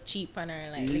have to just cheap on her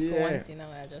like lick once, you know.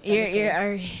 Just You're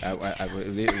Ari. Hold on.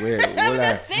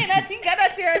 say that thing got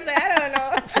tears. I don't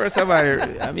know. First of all,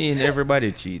 I mean,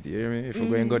 everybody cheat. You hear me? If we're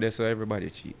going to go there, so everybody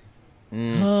cheat.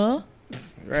 Huh?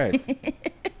 Right.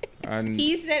 And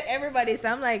He said everybody, so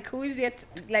I'm like, who is yet?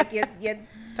 Like you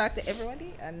talk to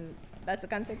everybody, and that's the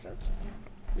consensus.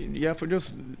 you have to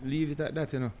just leave it at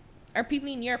that, you know. Are people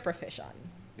in your profession?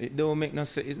 It don't make no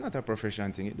sense. It's not a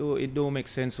profession thing. It don't make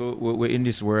sense. So we're in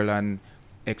this world and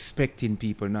expecting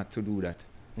people not to do that.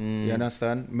 You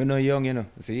understand? Me not young, you know.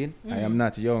 See? I am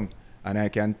not young. And I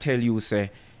can tell you, say,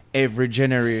 every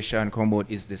generation come out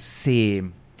is the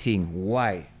same thing.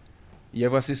 Why? You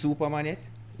ever see Superman yet?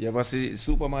 You ever see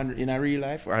Superman in a real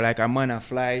life? Or like a man of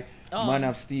fly, man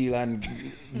of steel, and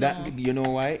that, you know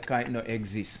why? Can't not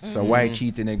exist. So why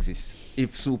cheating exists?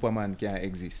 If Superman can't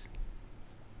exist.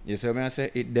 You see what I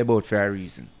say? It about for a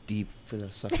reason. Deep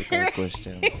philosophical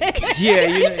questions. Yeah,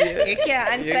 You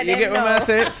can't answer them. you get what now. I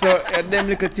say? So them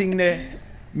little thing there,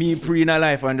 me pre in a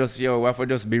life and just, we have to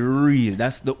just be real.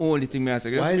 That's the only thing I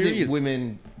say. Just Why be is it real.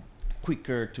 women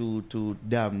quicker to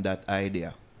damn that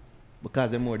idea? Because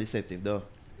they're more deceptive, though.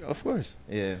 Of course.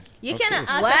 Yeah. You Of cannot course.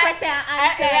 ask What? a question and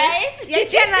answer. Right? You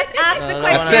cannot ask a no,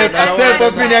 question. A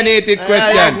self-opinionated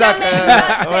question.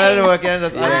 Exactly. Well, we can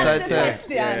just Ask answer the it.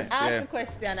 question. Yeah, Ask yeah. the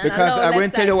question. and Because allow I'm going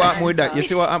to tell you what Leftside happened with that. answer. You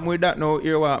see what happened with that now?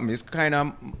 Here what happened. It's kind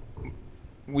of,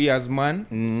 we as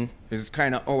man, it's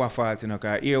kind of our fault, you know,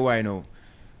 because here why now?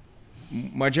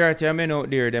 Majority of men out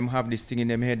there, them have this thing in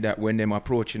them head that when them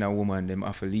approaching a woman, them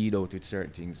have to lead out with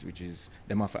certain things, which is,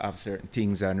 them have to have certain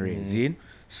things and raise, see?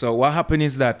 So what happened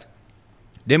is that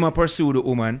them a pursue the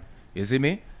woman, you see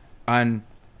me? And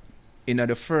in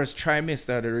the first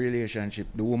trimester of the relationship,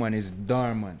 the woman is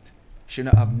dormant. She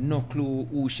not have no clue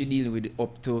who she dealing with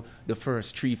up to the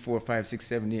first 3, 4, 5, 6,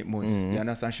 7, 8 months. You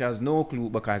understand? She has no clue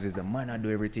because it's the man that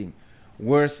do everything.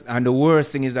 The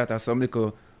worst thing is that some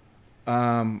little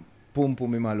pum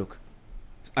pum in my look.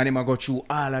 And him a go through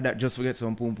all of that just to get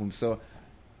some pum pum. So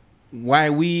why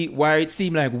it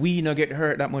seem like we not get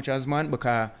hurt that much as man?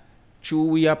 Because through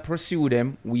we are pursue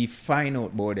them, we find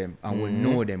out about them and we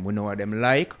know them. We know what them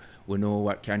like. We know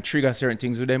what can trigger certain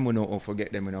things with them. We know how to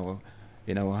get them in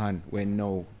our hand. When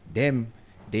now them,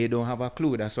 they don't have a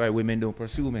clue. That's why women don't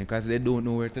pursue men, because they don't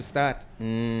know where to start.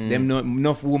 Them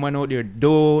enough women out there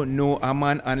don't know a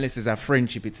man unless it's a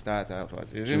friendship it starts out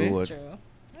with. You see me? True. True.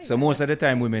 So most of the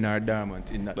time women are dormant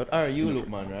in that. But are you look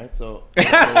man, right? So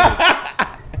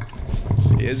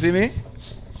You see me?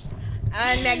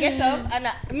 And I get up and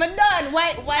I'm done.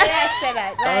 Why I say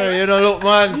that? Like, you don't look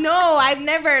man. no, I've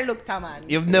never looked a man.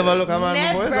 You've never looked a man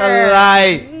Never. before? It's a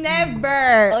lie.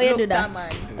 Never. Oh, you do looked a that.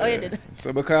 man. Oh, you do that.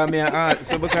 So because me an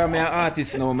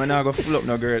artist now, I'm not gonna full up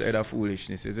no girl at a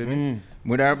foolishness, you see me?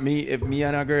 If me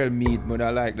and a girl meet, I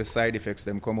like the side effects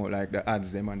them come out, like the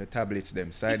ads them and the tablets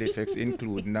them. Side effects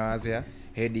include nausea,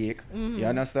 headache. You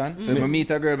understand? So if I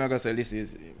meet a girl, I'm gonna say, this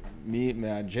is me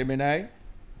a Gemini.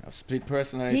 I've split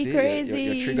personality. He crazy.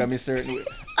 You trigger me certain way.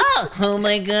 Oh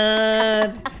my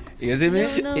god. You see me?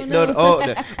 No.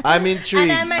 I'm intrigued.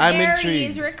 And I'm I'm an intrigued.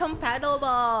 Aries, we're compatible.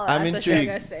 I'm That's what you're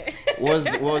intrigued. gonna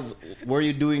say. Were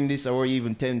you doing this, or were you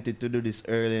even tempted to do this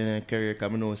early in your career?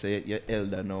 Because I know say you're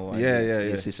elder now. and Yeah.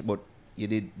 your sister, but you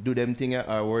did do them thing,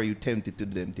 or were you tempted to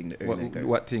do them thing the early in your career?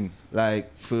 What thing?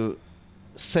 Like for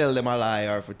sell them a lie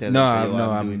or for tell them say,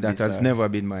 I'm doing that this, has or- never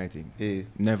been my thing. Yeah.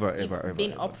 Never, You've ever.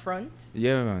 been ever. upfront.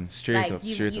 Yeah, man. Straight Like, up.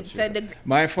 so the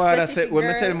My father specific said, when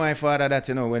I tell girl- my father that,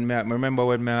 when I remember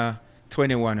when I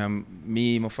 21,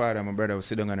 me, my father, and my brother was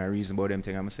sitting down and reason about them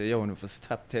thing. I'm say, yo, if you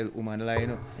stop tell woman lie,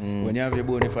 when you have your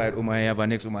bona fide woman, you have a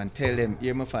next woman, tell them,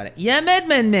 yeah, my father, yeah,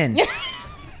 madman, man.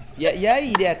 yeah,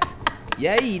 idiot.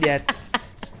 Yeah, idiot.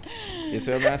 You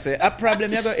see what I say? A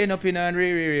problem, you're going to end up in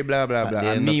a blah, blah, At blah. the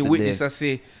And end me of the witness, day. I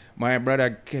say, my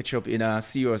brother catch up in a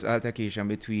serious altercation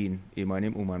between him and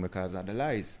him woman because of the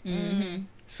lies.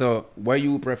 So, what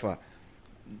you prefer?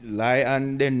 Lie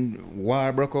and then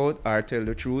war broke out, or tell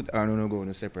the truth and no go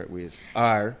in separate ways?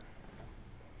 Or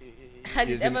Has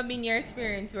it Isn't ever been your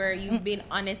experience where you've been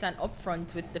honest and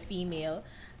upfront with the female,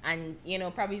 and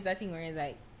probably it's that thing where it's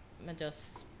like, I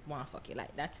just want to fuck you,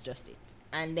 like that's just it,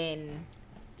 and then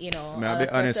May I all be of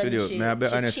a honest sudden with you? she, May I be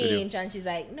she honest with you? change and she's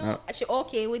like, no, she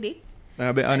okay with it.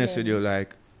 I'll be honest then- with you,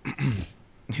 like,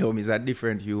 me's a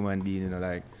different human being,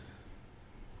 like,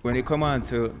 when it come on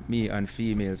to me and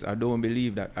females, I don't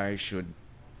believe that I should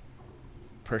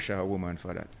pressure a woman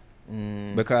for that.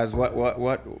 Because what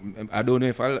I don't know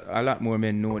if a lot more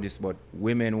men know this, but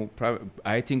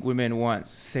I think women want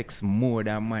sex more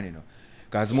than man,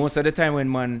 Because most of the time when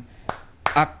man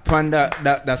act on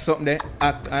that something they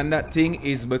act on that thing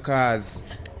is because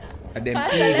them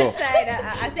Pastor ego. Leftside,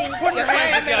 I think your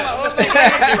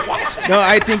No,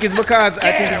 I think it's because of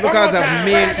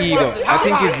male ego. I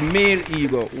think it's male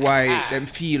ego why them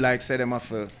feel like say them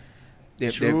have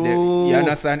True. you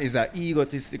understand? It's an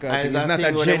egotistical thing. It's not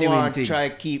a genuine thing. Try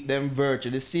keep them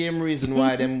virtue. The same reason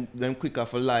why them quicker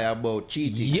for lie about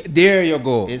cheating. Yeah, there you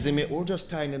go. Is it me? Or just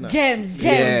tying the knots? Gems.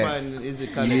 Is it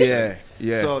Yeah,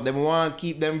 yeah. So them want to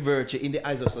keep them virtue in the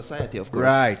eyes of society, of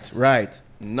course. Right.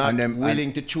 Not And them-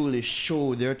 willing to truly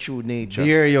show their true nature.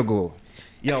 There you go.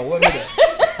 Yo, what is that?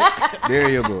 There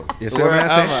you go. You see Where what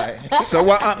I'm am saying? So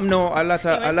what happened now? A lot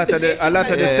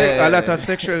of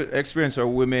sexual experience that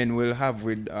women will have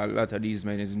with a lot of these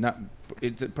men is not.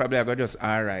 It's probably I got just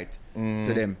alright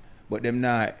to them, but them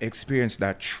not experience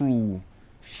that true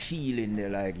feeling. They're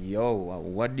like, yo,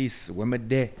 what this? When me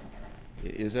there?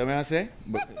 You see what I'm saying?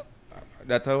 But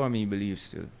that's how I believe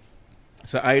still.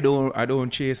 So I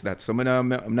don't chase that. So I'm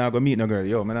not gonna meet no girl.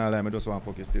 Yo, I'm not like I just want to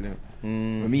fuck you still. I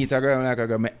meet a girl, I'm like a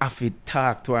girl, I have to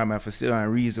talk to her, I have to sit down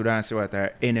and reason with her and see what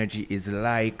her energy is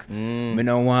like. I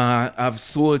don't want to have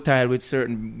soul tie with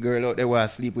certain girl out there who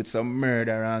sleep with some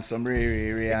murder and some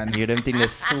ray and You don't think the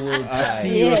soul a tie?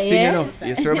 serious thing, Yeah. you know.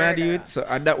 You see what I do? So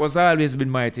that was always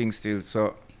been my thing still.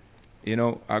 So, you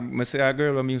know, I say a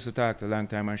girl I used to talk to a long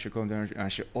time and she come down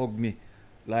and she hug me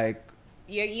like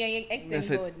Your ex I is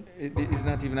said, good. it's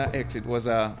not even an ex, it was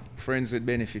a friends with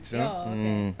benefits, you know? Oh,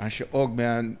 okay. And she hugged me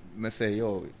and I say,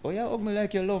 yo, oh yeah, hug me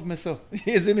like you love me so.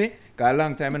 You see me? Cause a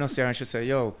long time I don't see her and she say,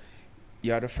 yo,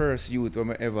 you're the first youth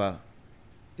I'm ever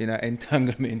in an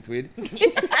entanglement with.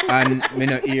 And me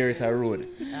not hear it a road.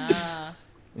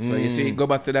 So you see, go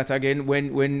back to that again.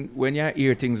 When you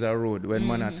hear things a road, when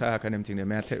man attack and them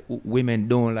things, I tell you, women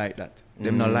don't like that.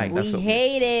 Them not like that. We something.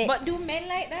 hate it. But do men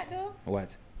like that though? What?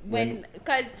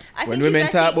 Because I when think women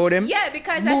it's talk that about them? Yeah,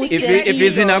 because I Boost think If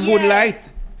it's in a good Yeah. light.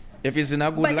 If it's in a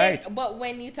good But light. but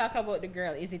when you talk about the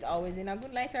girl, is it always in a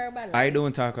good light or a bad light? I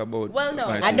don't talk about. Well, no,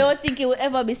 like, I don't think it will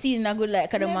ever be seen in a good light.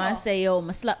 Because the man Never. say, yo,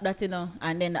 I slap that, you know.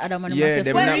 And then the other man Yeah, must say,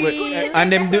 them Well, not it with- could-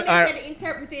 and them that's do what they are- said the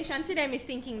interpretation to them is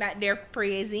thinking that they're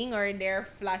praising or they're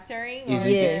flattering or Is it?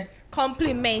 they're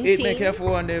complimenting. It make you have to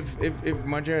wonder if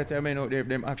majority of men out there, if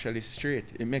them actually straight.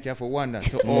 It make you have to wonder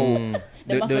to how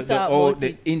Them have to the talk how about the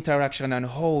it. interaction and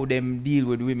how them deal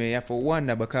with women. You have to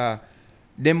wonder because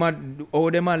them how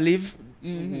them a live.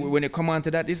 When it come on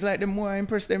to that, it's like them more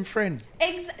impress them friend.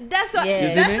 That's what Yeah. You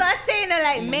see that's me? what I'm saying.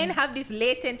 Like men have this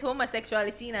latent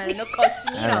homosexuality and no cuss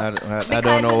me. I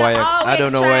don't know why. I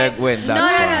don't know why I went that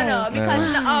far. No.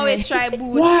 Because you always try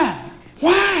boost.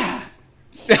 Why?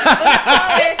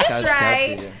 Always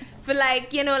try yeah. for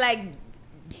like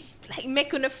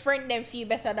making a friend them feel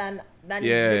better than Yeah, the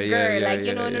yeah, girl. yeah, like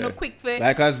yeah, no yeah. quick for.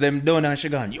 Like as them done and she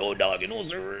gone, yo dog, you know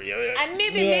sir. Yeah. And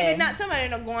maybe Yeah. not somebody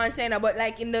not go on saying that, but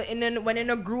like in the when in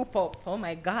a group up, oh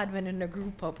my God, when in a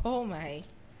group up, oh my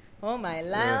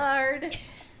lord.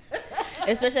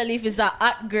 especially if it's a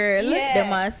hot girl, Yeah. the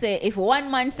man say, if one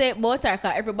man say about her,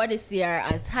 cause everybody see her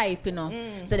as hype, you know.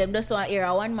 So them just want to hear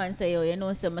a one man say, yo, you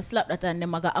know, say, I slap that and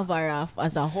them I got have her off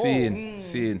as a whole.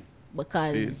 Scene.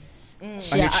 Because she And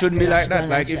a it hot shouldn't be girl, like she that. gonna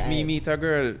Like she if me hype. meet a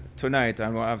girl tonight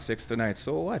and we have sex tonight,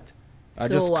 so what? I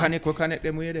So just what? connect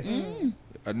them with it.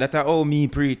 That's how me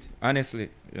preach, honestly,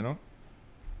 you know.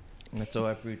 That's how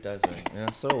I preach as well.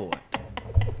 Yeah, so what?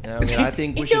 Yeah, I mean, I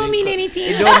think we It should don't mean encour- anything.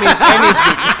 It don't mean anything.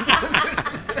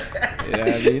 You know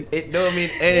what I mean? It don't mean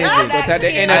anything. But at the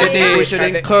end of I the think day, we should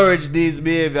at the- encourage these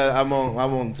behavior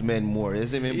amongst men more. You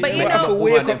see me? But you We have know- to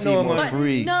Wake wake up up now, more man.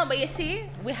 free. No, but you see,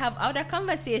 we have other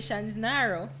conversations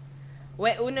now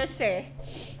where uno say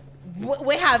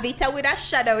we have it with a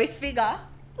shadowy figure.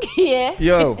 yeah.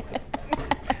 Yo,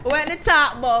 When the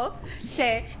talk about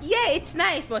say, yeah, it's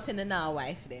nice, but in the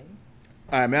wife them.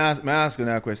 alright, me ask you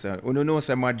a question. You know,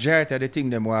 some majority of the thing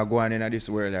them are going in this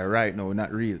world right now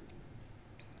not real.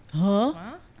 Huh?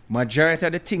 Majority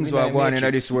of the things We we are like going in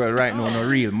Matrix. this world right now not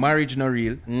real. Marriage not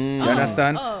real. You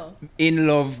understand? Oh. In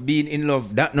love, being in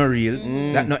love, that not real.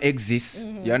 That not exists.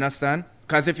 You understand?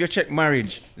 Because if you check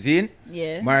marriage, Zine,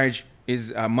 Yeah. marriage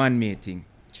is a man-made thing.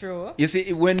 True. You see,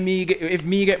 if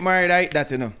me get married like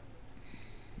that, you know,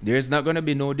 there's not gonna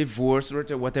be no divorce or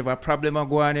whatever problem I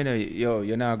go on, you know, yo,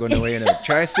 you're not gonna you know.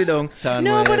 Try sit down.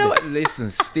 No, But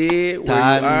listen, stay where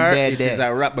Tan you are. dead It there. is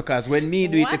a wrap because when me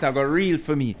do it, What? it go real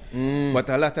for me. But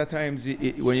a lot of times,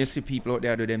 when you see people out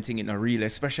there do them thing, it not real.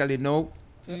 Especially now,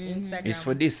 Instagram. It's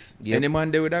for this. Yep. Any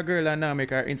man there with a girl and now make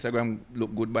her Instagram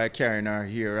look good by carrying her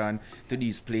here and to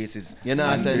these places. You know,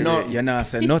 I And said no. You know, I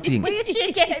said nothing. But you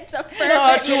should get it so perfect.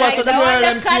 No, true. I said the girl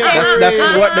them feel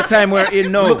That's what the time we're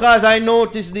in now. Because I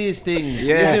notice these things.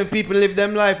 Yeah. You see, people live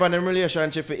them life and them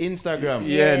relationship for Instagram.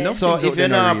 Yeah, Yeah. no. So if you're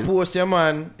not real. post your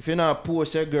man, if you're not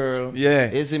post your girl,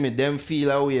 Yeah. you see me, them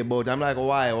feel a way about. I'm like,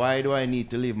 why? Why do I need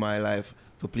to live my life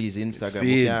for please Instagram?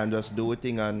 See. We can just do a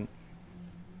thing and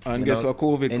And you guess know, what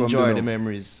COVID come enjoy you the know?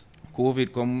 memories.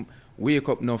 COVID come wake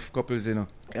up enough couples, you know.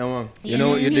 Yeah, man. You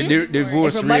know, the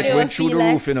divorce Everybody rate will went through feel the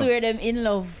like roof, you know. swear them in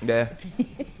love. Yeah.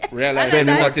 Realize them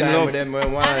not in love. Them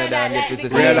when one of them like, get to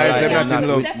because say, Realize like, them not in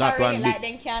love. Not one separate, like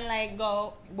big. they can like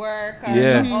go work or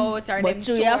Yeah. out or But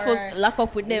them you have tour. to lock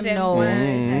up with them now.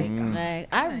 Like,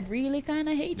 I really kind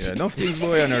of hate Yeah, you. enough things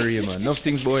boy on a real, man. Enough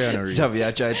things boy on a real. Javi,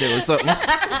 I try to tell you something.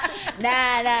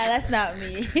 Nah, that's not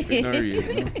me. It's not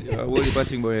real. What you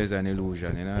think boy is an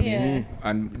illusion, you know what I mean?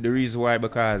 And the reason why,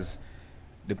 because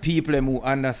the people them who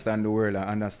understand the world and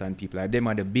understand people, like them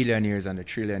are the billionaires and the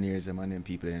trillionaires, them and them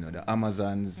people, you know, the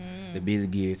Amazons, the Bill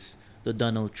Gates, The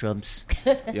Donald Trumps.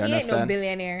 you He ain't no understand?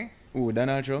 billionaire. Oh,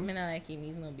 Donald I Trump? mean, I like him.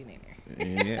 He's no billionaire.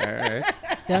 Yeah, alright.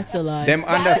 That's a lie. Them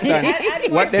understand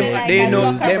what them like they a know.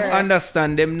 Zuckerberg. Them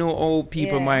understand. Them know how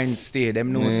people Yeah. mind stay.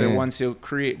 Them know say Yeah. once you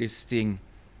create this thing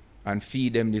and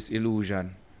feed them this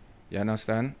illusion, you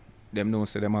understand? Them know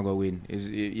say them a go win.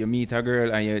 You meet a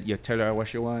girl and you tell her what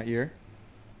she want here.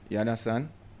 You understand?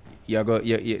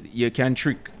 You can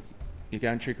trick. You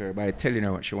can trick her by telling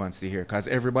her what she wants to hear. Cause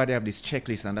everybody have this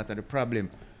checklist and that's the problem.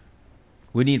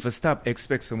 We need to stop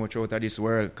expect so much out of this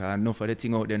world, cause enough of the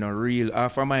thing out there not real.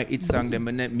 After my hit song, them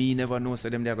me never know so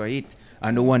them they go hit.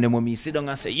 And the one them when me sit down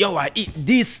and say, yo, I hit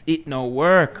this, it no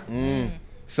work.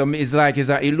 So it's like it's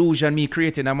an illusion me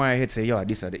creating in my head say, yo,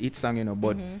 this is the hit song, you know,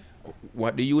 but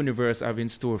what the universe have in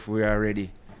store for we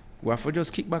already. We have to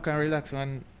just kick back and relax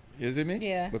and you see me?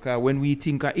 Yeah. Because when we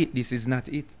think of it, this is not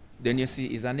it. Then you see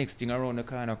it's the next thing around the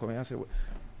corner coming. I say,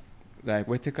 like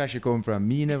where Tekashi come from?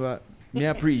 Me never me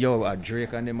a a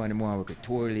Drake and them and them work with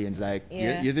tour lanes like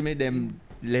Yeah. you see me them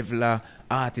leveler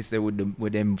artists there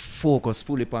with them focus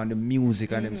fully upon the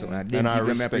music and them something like them And I people me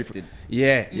respect prefer- it.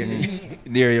 Yeah,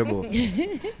 there you go.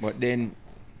 But then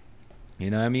you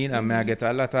know what I mean? I mean I get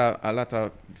a lot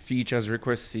of features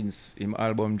requests since him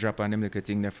album drop and them little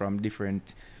thing there from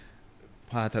different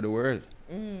part of the world.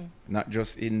 Not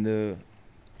just in the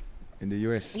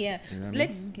US. Yeah, You know what I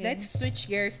mean? let's switch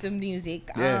gears to music.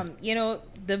 Yeah. You know,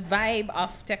 the vibe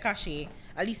of Tekashi,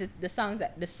 at least the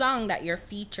song that you're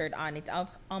featured on, it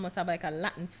almost have like a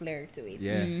Latin flair to it.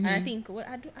 Yeah. And I think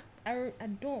I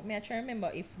try to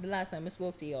remember if the last time I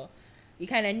spoke to you, you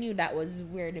kind of knew that was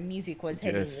where the music was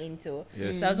heading Yes. into.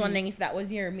 Yes. So I was wondering if that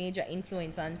was your major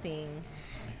influence on saying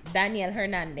Daniel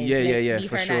Hernandez. Yeah, Let's Be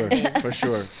for sure, Hernandez.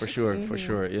 for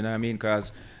sure. You know what I mean?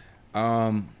 Because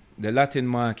the Latin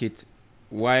market,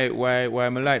 why I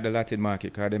like the Latin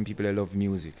market? Because them people they love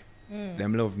music.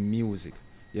 Them love music.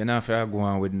 You're not fair go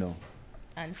on with no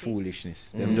And foolishness.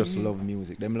 Them just love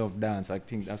music. Them love dance. I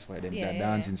think that's why them Yeah, they're yeah,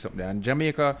 dancing something. And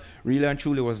Jamaica really and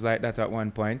truly was like that at one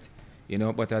point. You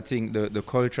know, but I think the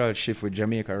cultural shift with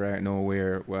Jamaica right now,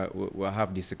 where we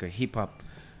have this like a hip hop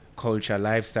culture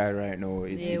lifestyle right now.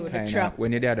 Yeah, with the kinda, trap.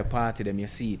 when you're there at the party, them you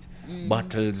see it,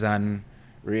 battles and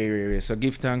ray. So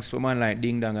give thanks for man like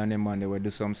Ding Dong and them man. They will do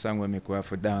some song where make we have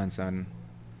for dance and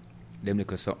them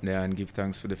look something there and give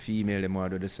thanks for the female. Them will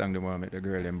do the song them will make the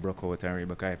girl them broke out and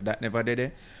because if that never did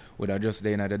it, would have just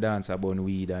there in the dance about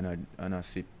weed and a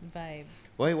sip. vibe.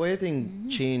 Why you think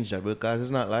changed that? Because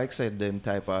it's not like said them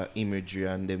type of imagery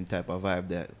and them type of vibe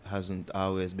that hasn't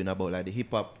always been about like the hip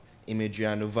hop imagery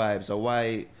and the vibes. So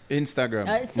why Instagram.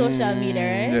 It's social media,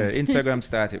 right? Yeah, Instagram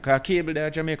started. Because cable there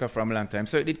Jamaica from a long time.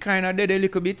 So it kind of did a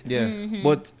little bit. Yeah.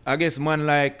 But I guess man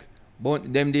like,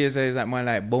 them days is like man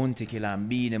like Bounty Killer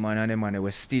and Beanie Man and them man, they were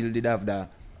still did have the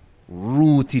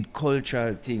rooted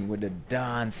cultural thing with the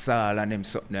dance hall and them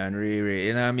something and Ray,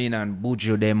 you know what I mean? And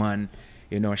Bujo them and,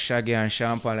 you know, Shaggy and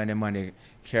Sean Paul and them man, they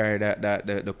carry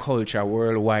the culture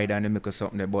worldwide and they make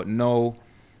something there. But now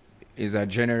is a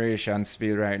generation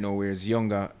spill right now where it's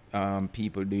younger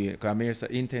people do it. Because I'm so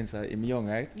intense, I'm young,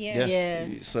 right? Yeah.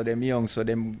 So them young, so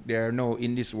them they are now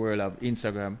in this world of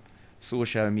Instagram,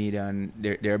 social media, and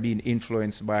they're being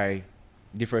influenced by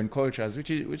different cultures, which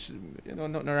you know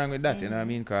nothing wrong with that. You know what I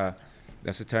mean? Cause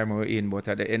that's the time we're in. But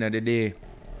at the end of the day,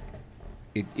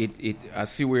 it I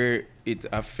see where it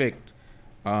affect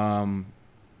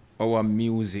our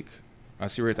music. I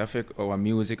see where it affect our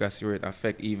music. I see where it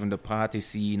affect even the party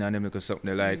scene and them because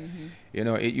something like, you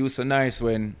know, it used to nice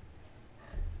when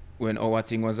when our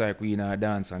thing was like we in a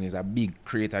dance and there's a big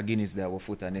crate of Guinness there with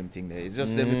foot and them thing there. It's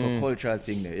just them little cultural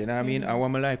thing there. You know what I mean? And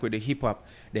what I like with the hip hop,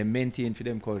 they maintain for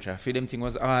them culture. For them thing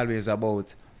was always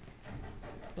about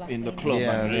in the club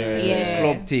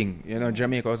club thing. You know,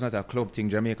 Jamaica was not a club thing.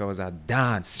 Jamaica was a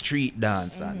dance, street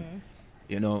dance and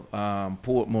you know,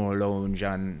 Portmore Lounge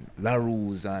and La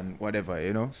Ruse and whatever,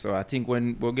 you know. So I think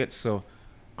when we get so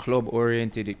club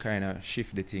oriented, it kind of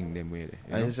shift the thing them way.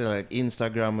 I just say like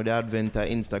Instagram, with the advent of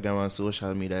Instagram and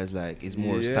social media is like it's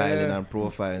more styling and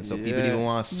profiling, so people even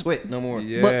want to sweat no more.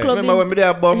 Yeah. But Remember when me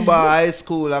there at Bomba High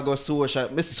School, I go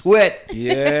social, me sweat.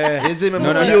 Yeah. You see me,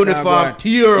 No, my that uniform not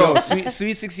tear Yo, up.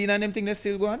 Sweet 16 and them thing they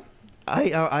still going?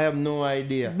 I have no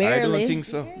idea. Barely. I don't think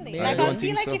so. Like, I I don't feel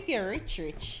think like so. if you're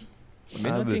rich. I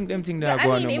don't think them thing But that I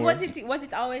going mean, no more. was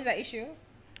it always an issue?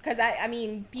 Because I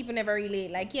mean, people never really,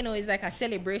 like, you know, it's like a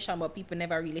celebration, but people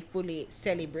never really fully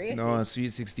celebrate No, it.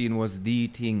 Sweet 16 was the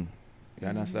thing. You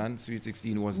understand? Sweet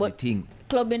 16 was But the thing.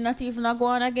 Clubbing not even a go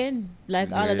on again.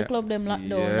 Like all of the Yeah. club them locked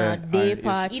down, Yeah. day And it's-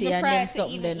 party Even and prior them to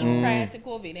something. even then. prior to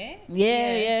COVID, eh?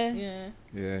 Yeah.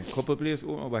 Yeah, couple places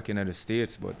back in the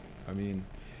States, but I mean,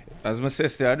 as my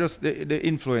sister, I just the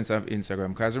influence of Instagram.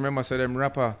 Because remember, so them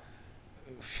rapper,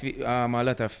 a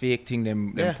lot of fake thing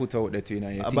them put out there, you know.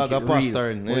 You A think bag it of real,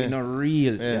 posturing, but yeah. it's not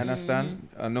real. Yeah. You understand?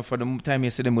 And for the time you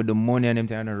see them with the money and them,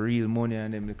 they are not real money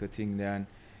and them little thing there. And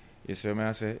you see what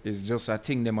I say? It's just a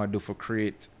thing them I do for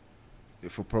create,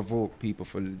 for provoke people,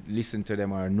 for listen to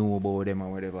them or know about them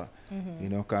or whatever. You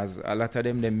know, because a lot of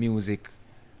them music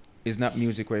is not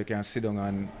music where you can sit down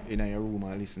and in your room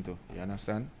and listen to. You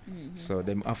understand? So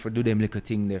them have to do them little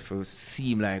thing there for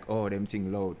seem like, oh, them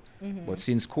thing loud. But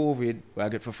since COVID, I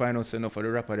get to find out so enough for the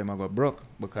rapper them I got broke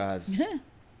because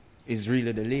it's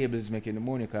really the labels making the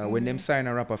money. Cause when them sign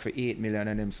a rapper for 8 million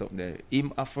and them something there,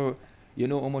 him have to, you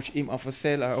know how much him have to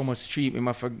sell or how much stream him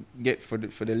have to get for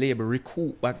the label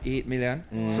recoup back 8 million.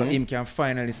 So him can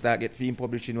finally start get film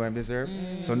publishing what him deserve.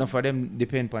 So enough of them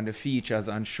depend on the features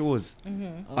and shows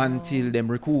until them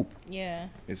recoup. Yeah.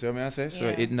 You see what I say? So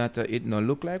Yeah. it not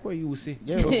look like what you see.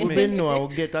 Yeah, but we been know I will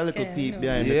get a little peep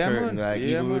behind the Yeah, curtain, man. like Yeah,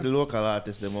 even with man. the local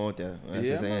artists them out there.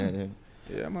 Yeah, man.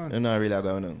 Yeah, man. They're not really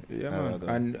going on. Yeah,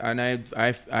 man. And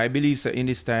I believe so in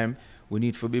this time we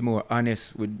need to be more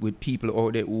honest with people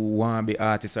out there who want to be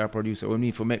artists or producers. We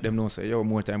need to make them know, say, yo,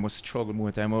 more time we struggle,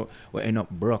 more time we end up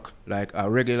broke. Like a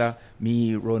regular,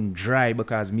 me run dry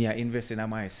because me I invest in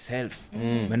myself.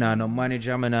 Me nah no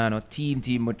manager, me nah no team,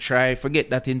 me try forget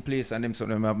that in place and them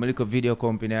something. I have my little video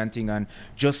company and thing and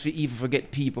just for even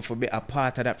forget people for be a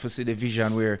part of that for see the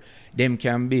vision where them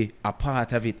can be a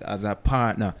part of it as a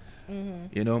partner.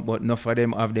 You know, but enough of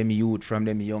them have them youth from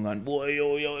them young and boy,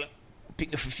 yo,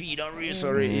 pick the feed and race.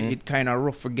 Sorry, it kind of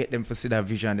rough forget them for see that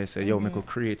vision. They say, yo, me could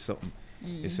create something.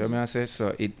 You see what I say?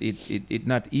 So it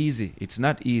not easy. It's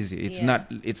not easy. It's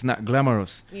not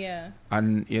glamorous. Yeah.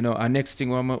 And you know, and next thing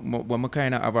what I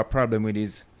kind of have a problem with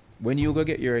is when you go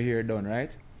get your hair done,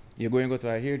 right? You're going to go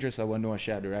to a hairdresser with no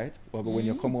shadow, right? Or when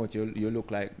you come out, you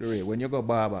look like the Ray. When you go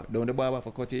barber, don't the barber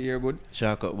for cut your hair good?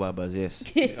 Shortcut barbers, yes.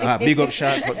 Big up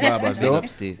shortcut barbers, Big though. up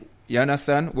Steve. You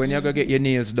understand? When you go get your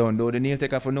nails done, though, the nail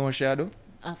taker for no shadow?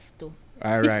 Have to.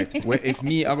 All right. Well, if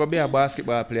me, I go be a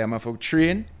basketball player, I'm for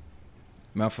train,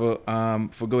 I'm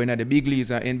for going at the big leagues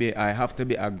and NBA, I have to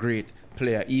be a great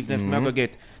player. Even if I go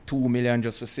get 2 million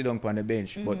just for sit down on the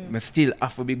bench, but I still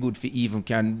have to be good for even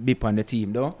can be on the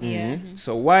team, though. Yeah.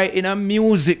 So why in a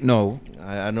music now?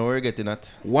 I know we're getting at.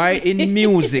 Why in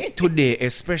music today,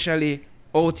 especially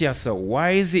out here, so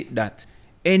why is it that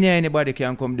anybody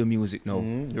can come do music now?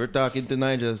 You're talking to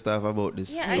Nigel stuff about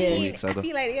this Yeah, 2 I mean, weeks I ago.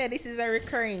 feel like, this is a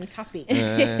recurring topic.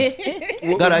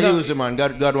 God, I use it, man.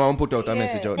 God want to put out a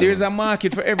message out there. There's a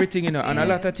market for everything, you know, and a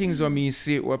lot of things when me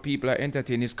see what people are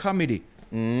entertaining is comedy.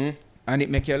 And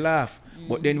it make you laugh.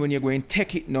 But then when you go and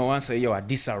take it now and say, yo,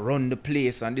 this around the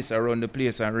place and this around the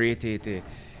place and rate it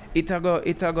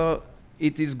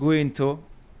is going to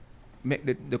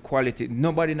make the quality.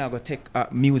 Nobody now going to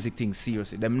take music thing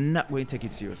seriously. Them not going to take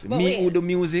it seriously. But me wait. who do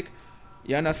music,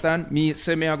 you understand? Me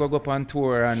say me I go up on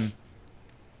tour and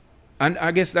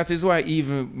I guess that is why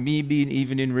even me being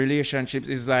even in relationships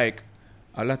is like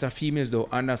a lot of females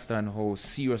don't understand how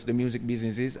serious the music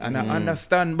business is. And I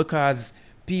understand because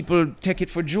people take it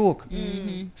for joke.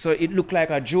 So it look like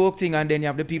a joke thing and then you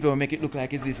have the people who make it look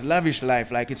like it's this lavish life,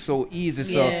 like it's so easy.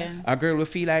 So Yeah. a girl will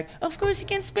feel like, of course you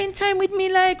can spend time with me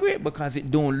like great because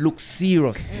it don't look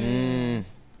serious.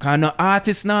 Cause no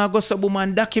artist now go sub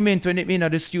and document when it in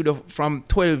at the studio from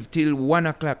 12 till 1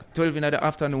 o'clock, 12 in the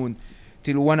afternoon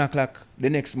till 1 o'clock the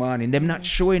next morning. Them not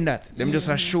showing that. Them just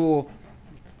a show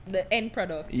the end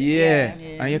product. Yeah.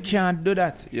 And you can't do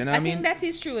that. You know what I mean? think that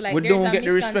is true. Like We there's don't a get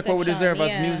the respect what we deserve as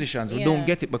misconception. musicians. We Yeah. don't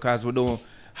get it because we don't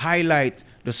highlight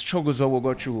the struggles that we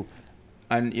go through.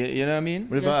 And you know what I mean?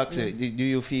 But if I ask you, do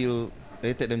you feel,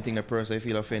 you take them thing the person, you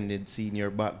feel offended seeing your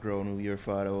background, who your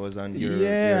father was, and your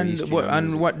history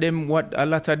what a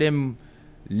lot of them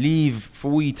leave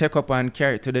for we take up and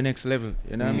carry it to the next level.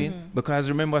 You know what I mean? Because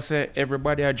remember, say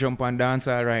everybody I jump and dance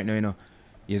all right now. You know,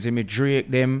 you see me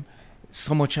Drake them.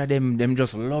 So much of them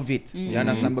just love it. You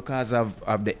understand, because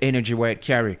of the energy where it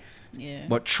carry. Yeah.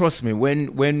 But trust me,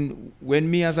 when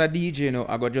me as a DJ, you know,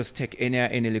 I go just take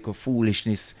any little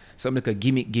foolishness, some little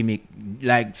gimmick,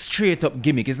 like straight up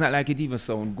gimmick. It's not like it even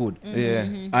sound good. Yeah.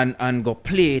 And go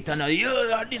play it and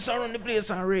this around the place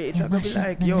and rate. I go be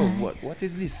like, yo, what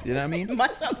is this? You know what I mean?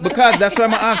 Because that's why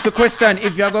I ask the question.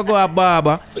 If you go a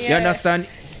barber, you understand.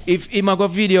 If him a go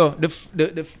video the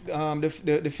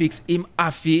fix, him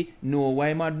afi know what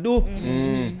him a do.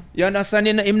 You understand?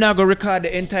 Him not go record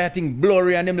the entire thing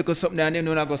blurry and them look something and then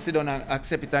not go sit down and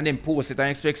accept it and then post it and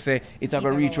expect say it a go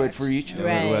reach where it for reach.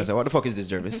 Right. What the fuck is this,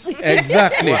 Jervis?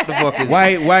 Exactly. What the fuck is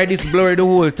why this blurry the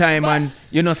whole time and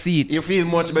you not see it? You feel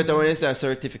much better when you see a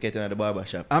certificate in the barber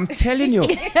shop. I'm telling you.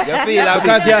 You feel a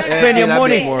Because bit- you spend your feel a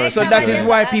money. bit more So that is secure.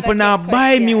 why people now buy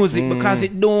question. music because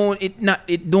it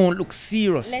don't look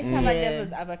serious. Let's have a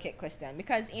devil's advocate question,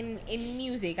 because in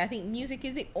music, I think music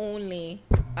is the only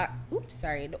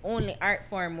the only art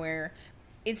form where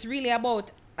it's really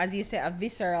about, as you say, a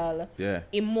visceral,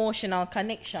 emotional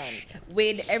connection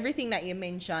with everything that you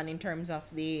mentioned in terms of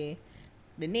the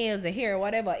nails, the hair,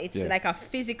 whatever. It's like a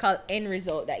physical end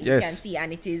result that you can see,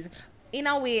 and it is in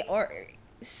a way, or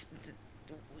it's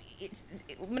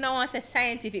I don't want to say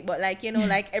scientific, but like, you know,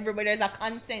 like everybody has a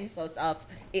consensus of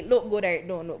it look good or it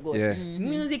don't look good. Yeah.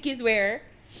 Music is where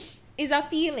is a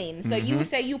feeling. So you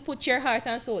say you put your heart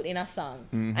and soul in a song,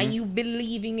 and you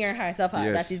believe in your heart of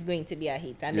heart that is going to be a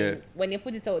hit. And then when you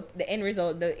put it out, the end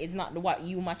result, it's not what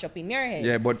you match up in your head.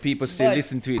 Yeah, but people still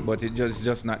listen to it, but it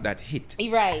just not that hit.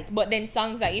 Right. But then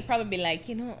songs that you probably like,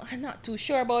 you know, I'm not too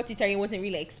sure about it, or you wasn't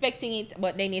really expecting it,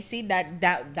 but then you see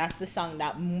that's the song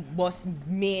that was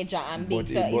major and big.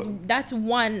 That's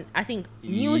one, I think,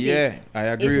 music. Yeah, I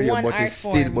agree with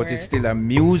you, but it's still a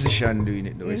musician doing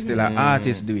it though. It's still an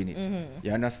artist doing it.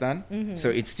 You understand? So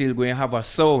it's still going to have a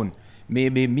sound.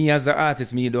 Maybe me as the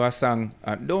artist, me do a song.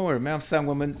 Don't worry, me have song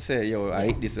when I say, yo, I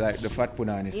hate this, like the Fat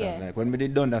Punani song. Like when me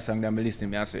did done that song, then I listen,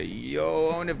 me I say,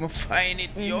 yo, I never find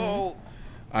it, yo.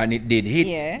 And it did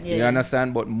hit. You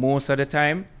understand? But most of the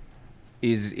time,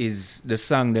 is the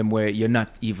song them where you're not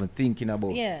even thinking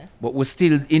about. But we're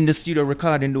still in the studio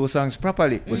recording those songs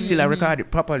properly. We still record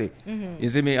it properly. You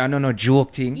see me? I don't know,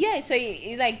 joke thing. Yeah, so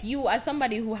like you as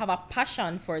somebody who have a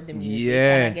passion for the music,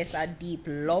 and I guess a deep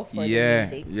love for the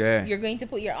music, you're going to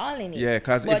put your all in it. Yeah,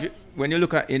 because when you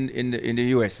look at in the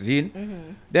US,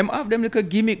 them have them little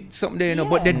gimmick something there, you know,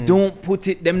 but they don't put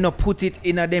it, them not put it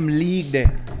in a them league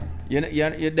there.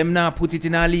 Them not put it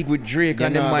in a league with Drake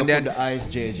and them man. Put the Ice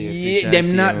JJ.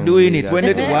 Them not doing it.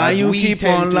 Why you keep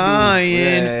on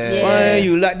lying? Why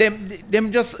you like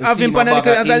them just having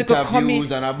as a little comic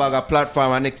and a bag of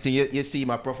platform, and next thing you see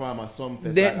my perform at some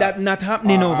festival. That not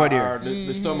happening over there.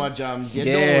 The summer jams. You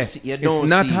it's don't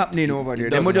not see happening over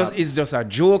there. It's just a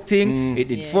joke thing. It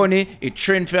did funny. It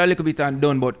trend for a little bit and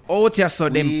done. But out here, so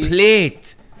them play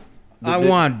it. I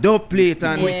want dub plate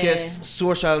and quickest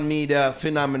social media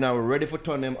phenomena. We're ready for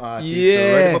turn them artists.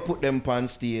 We're ready for put them on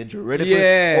stage. We're ready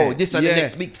for this is the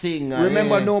next big thing.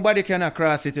 Remember, nobody can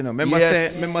cross it, you know. Remember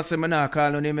say me not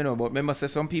call on him, you know, but remember say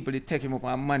some people they take him up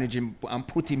and manage him and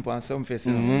put him on some fest,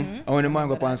 you know. And when the man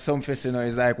go up on some fest, you know,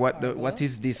 it's like what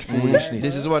is this foolishness?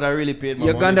 This is what I really paid my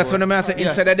money for. That's what I say.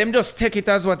 Instead of them just take it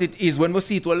as what it is. When we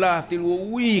see it, we laugh till we're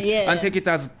weak and take it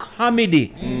as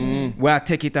comedy. Where I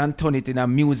take it and turn it in a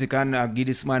music and give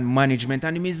this man management,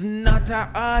 and him is not an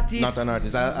artist. Not an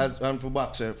artist. And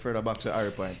for further back to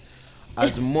Harry Point,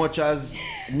 as much as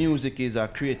music is a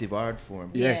creative art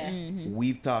form,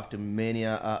 we've talked to many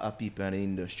people in the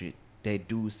industry. They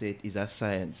do say it is a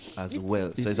science as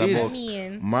well. So it's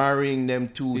about marrying them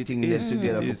two things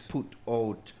together to put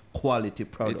out quality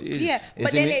products. Yeah,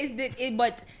 but then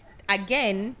but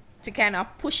again, to kind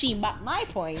of pushing back my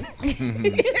point,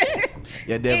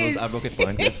 devil's advocate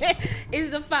point,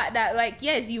 is the fact that, like,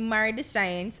 yes, you marry the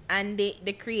science and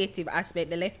the creative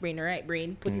aspect, the left brain, the right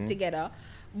brain, put it together,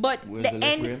 but where's the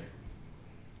end brain?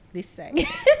 This side.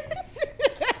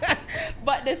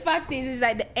 But the fact is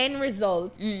like the end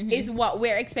result is what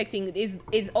we're expecting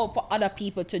is up for other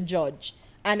people to judge.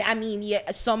 And I mean,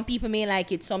 some people may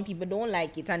like it, some people don't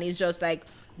like it, and it's just like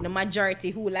the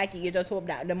majority who like it, you just hope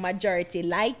that the majority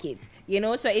like it. You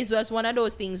know, so it's just one of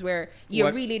those things where you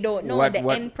really don't know. The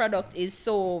end product is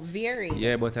so varied.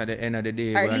 Yeah, but at the end of the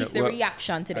day, or at least the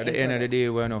reaction to the end At the end of the product. day,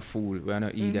 we're not fool. We're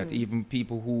not idiot. Even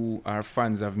people who are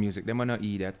fans of music, them are not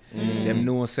idiot. Them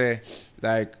know say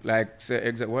say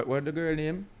what the girl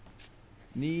name?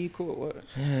 Nico. What?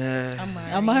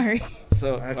 Amari.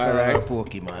 So I all call her right. a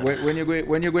Pokemon.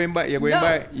 When you're going buy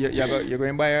you're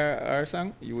going buy our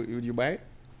song. Would you buy it?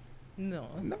 No.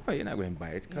 No, you're not going to buy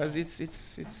it because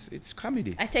it's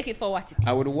comedy. I take it for what it is.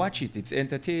 I would watch it. It's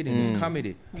entertaining. It's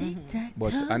comedy.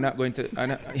 But I'm not going to.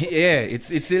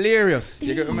 It's hilarious.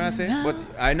 You get what I'm saying? But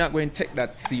I'm not going to take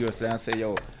that seriously and say,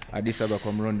 yo, this I go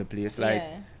come run the place. Like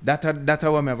that's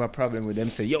how I have a problem with them.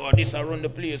 Say, yo, this I run the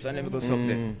place and then we go suck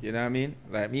them. You know what I mean?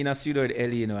 Like me in a studio with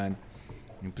Ellie, you know, and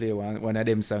play one of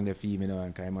them songs they feel, you know,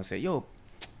 and kind of say, yo,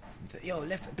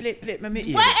 left play me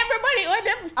ear. Why everybody on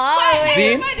them?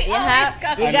 See? Everybody.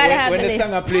 You gotta have when the the list.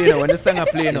 song are playing, when the song are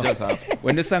playing,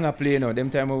 when the song are playing, them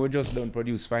time we just don't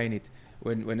produce fine it.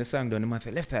 When the song done, the man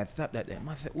say left side stop that there.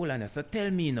 Man say hold on, so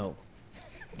tell me now.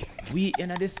 We in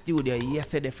the studio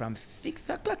yesterday from 6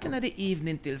 o'clock in the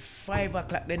evening till 5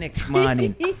 o'clock the next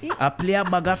morning. I play a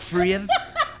bag of phrase.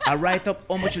 I write up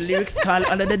how much lyrics call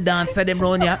all of the dancer them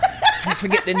round here.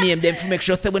 Forget the name them to make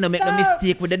sure so we don't make no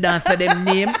mistake with the dancer them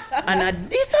name. And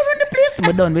this around the place.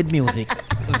 We're done with music.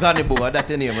 Zanny Boy, that's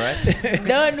the name, right?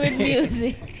 Done with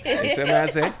music. You see what I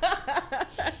say?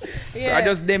 So I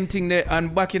just them thing there,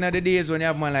 and back in the days when you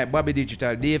have man like Bobby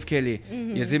Digital, Dave Kelly,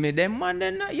 you see me, them man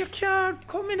then you can't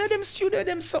come in at them studio,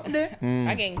 them something there.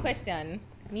 Again, question.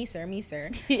 Me sir.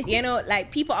 You know, like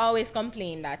people always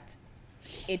complain that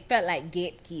it felt like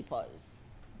gatekeepers.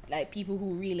 Like people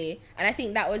who really, and I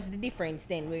think that was the difference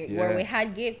then, where we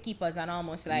had gatekeepers and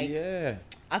almost like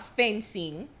a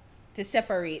fencing to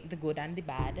separate the good and the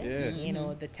bad, you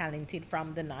know, the talented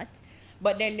from the not.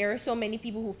 But then there are so many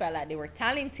people who felt like they were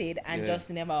talented and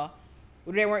just never,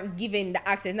 they weren't given the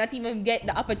access, not even get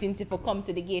the opportunity to come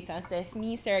to the gate and say,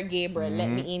 me, Sir Gabriel, let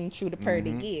me in through the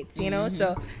pearly gates, you know?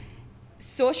 So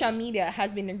social media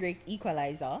has been a great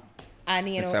equalizer. And,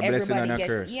 you know,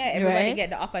 everybody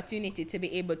get the opportunity to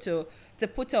be able to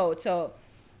put out. So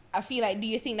I feel like, do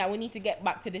you think that we need to get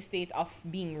back to the state of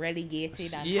being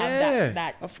relegated and have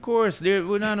that? Of course, there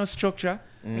we not no structure,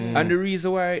 and the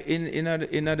reason why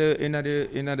in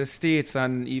other states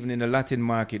and even in the Latin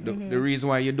market, the reason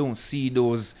why you don't see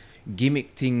those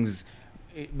gimmick things,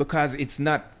 because it's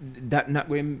not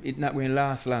going to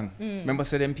last long. Remember,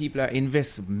 so them people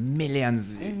invest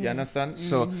millions. You understand?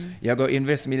 So you go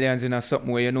invest millions in something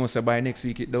where you know so by next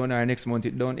week it done or next month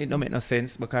it done. It don't make no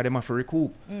sense because them have to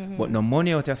recoup. But no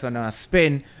money out there so now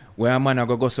spend where a man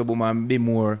go so boom and be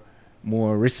more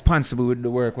responsible with the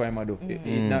work where I do.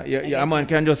 A man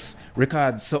can just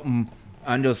record something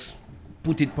and just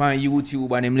put it on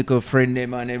YouTube and them little friend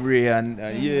them and every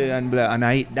and blah and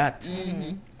I hate that.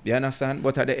 You understand?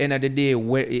 But at the end of the day,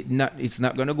 where it's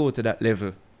not gonna go to that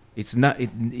level. It's not.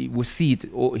 We see it.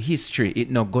 History.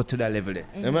 It not go to that level there.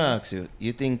 Let me ask you.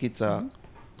 You think it's a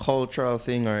cultural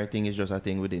thing, or I think it's just a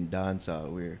thing within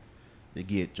dancehall where the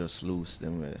gate just loose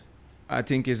them? I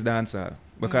think it's dancehall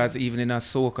because even in a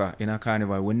soca, in a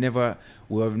carnival,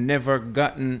 we have never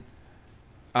gotten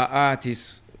an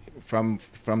artist from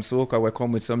soca where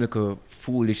come with some little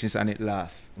foolishness and it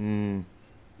lasts.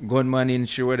 Gunman in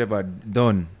show whatever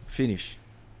done finish,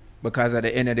 because at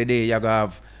the end of the day you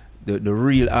have the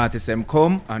real artists them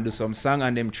come and do some song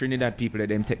and them Trinidad people that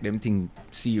them take them thing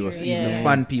serious. Even the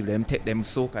fan people them take them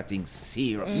soca thing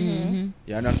serious.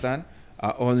 You understand?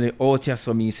 Only out here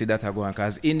so me see that I go on,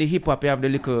 because in the hip hop you have the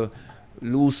little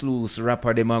loose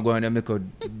rapper them are going to make a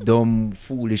dumb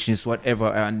foolishness whatever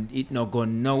and it not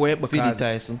going nowhere because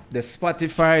the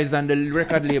Spotify's and the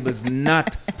record labels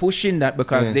not pushing that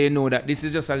because they know that this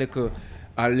is just a little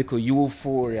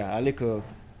euphoria, a little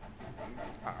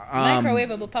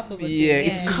microwavable poppable thing.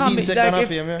 It's comedy. Like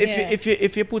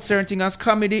if you put certain things as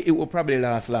comedy, it will probably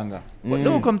last longer. But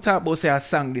don't come talk about say I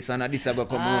sang this and this about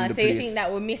come on the so place. You think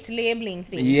that we're mislabeling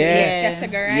things?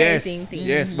 Categorizing things.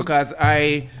 Yes, because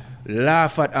I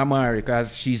laugh at Amari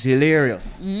because she's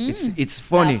hilarious. It's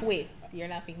funny. You're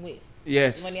laughing with.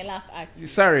 Yes. When you laugh at.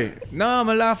 Sorry. No,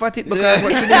 I laugh at it because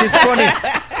what she did is funny.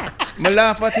 I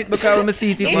laugh at it because when I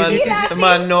see it.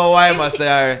 Man, no, why must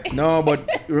I? No,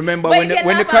 but remember when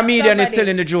the comedian is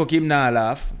telling the joke, him not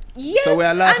laugh. Yes, so we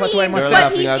are laughing at why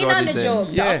but he's in on the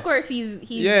joke. So of course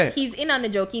he's in on the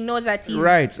joke. He knows that he's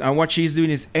right, and what she's doing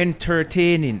is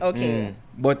entertaining. Okay.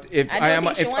 But if I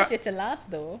am, she wants you to laugh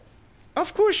though.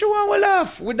 Of course, she want to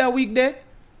laugh with that wig there,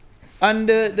 and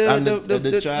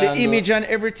the image and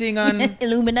everything and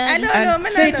Illuminati. I don't know.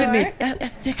 Say it with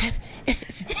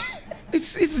me.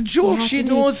 It's a joke. have She to do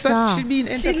knows it that soft. she's being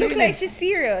She entertaining. look like she's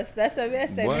serious. That's what I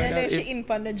said. Why I know not? she in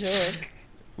on the joke.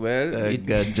 Well,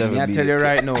 God, Java me I be tell the you cat.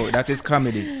 right now, that is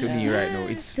comedy to me right now.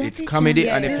 It's That is comedy, comedy.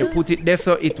 and if you put it there,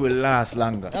 so it will last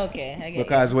longer. Okay, I get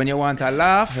Because when you want to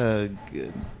laugh, Good.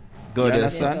 you Go there.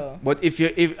 understand? so. But if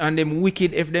and them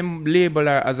wicked, if them label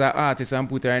her as an artist and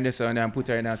put her in the sun and put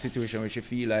her in a situation where she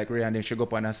feel like Ray, and then she go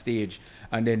up on a stage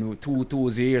and then 2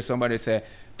 2s you hear somebody say,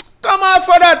 "Come on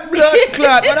for that blood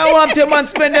clot, but I want them and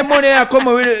spend the money and come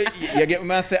with it." You get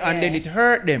me? I say, and then it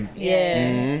hurt them.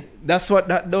 Yeah. That's what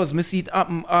that does. Me see it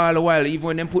happen all the while. Even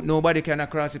when them put nobody can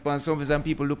cross it on some and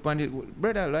people look on it,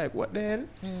 brother, like what the hell?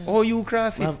 Oh, you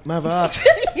cross it? My vibes.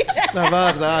 My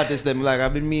vibes artists them like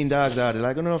I've been mean dogs artists.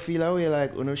 Like I don't feel that way.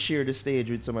 Like when share the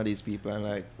stage with some of these people and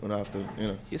like when have to, you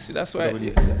know. You see, that's why.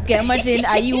 Okay, imagine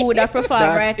you would have performed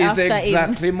That right is after him.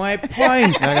 exactly my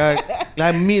point.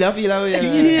 Like me, I feel that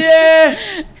way. Yeah.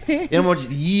 You know how much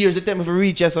years it take me to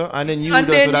reach you, so and then you And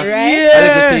just then, with that right? a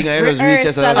little thing and it was reach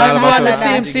you, so Rehearsal all And of and on us the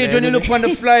all are same stage when you look on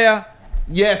the flyer.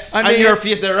 Yes, And and then your you-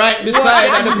 face there right beside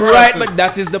and the Right, person. but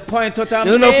that is the point what I'm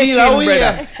You don't making, feel that way,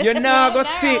 brother. You're not gonna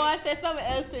see. I say something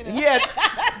else. You know. Yeah,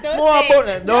 Don't more say about it.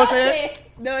 that. Don't say it.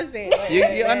 Don't say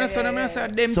it. You understand what I'm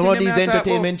saying? Them Some thing of them these I talk about,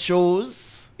 entertainment shows.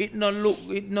 it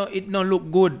not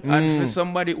look good. And for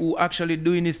somebody who actually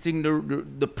doing this thing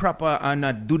the proper and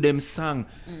not do them song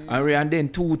and then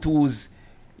 2 2s.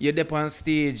 You're up on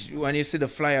stage when you see the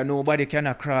flyer, nobody can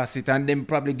cross it, and then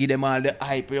probably give them all the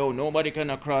hype. Yo, nobody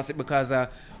can cross it because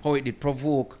how it did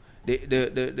provoke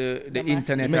the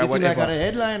internet Make or it seem like whatever. a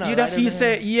headliner. You'd have to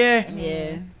say, yeah.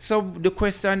 Yeah. So the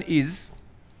question is,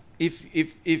 if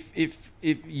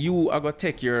you are gonna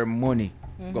take your money,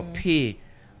 go pay,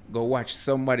 go watch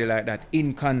somebody like that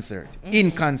in concert,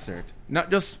 not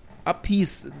just a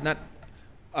piece, not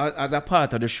as a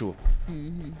part of the show.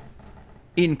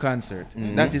 In concert,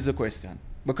 that is the question.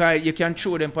 Because you can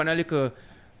show them on a little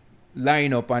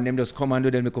line up and them just come and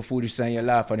do them little foolish and you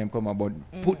laugh and them come out.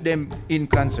 But put them in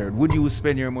concert, would you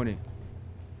spend your money?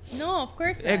 No, of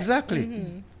course not.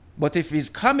 Exactly. But if it's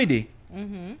comedy,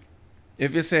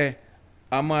 if you say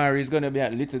Amari is gonna be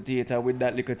at Little Theatre with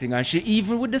that little thing, and she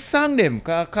even with the song them,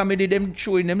 cause comedy them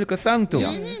showing them little song too,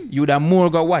 you'd have more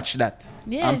go watch that.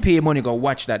 Yeah. And pay money go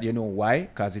watch that. You know why?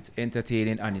 Because it's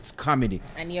entertaining and it's comedy.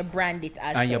 And you brand it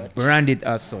as And you such. brand it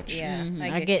as such. Yeah,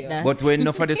 I get you. that. But when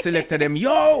enough of the selector them,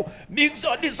 yo, mix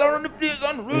up this around the place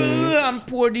and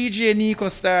poor DJ Nico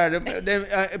star,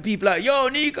 them people like, yo,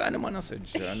 Nico, and the man I said,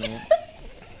 sure, no.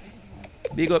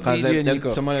 Big up DJ Nico.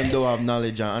 Some of them don't have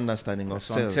knowledge and understanding of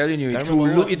So self. I'm telling you, I it's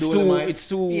remember too, once it's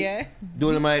too. Yeah.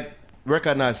 Dolomite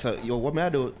recognize, so, yo, what may I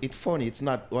do? It's funny. It's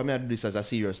not, what may I do this as a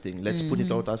serious thing? Let's put it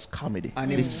out as comedy.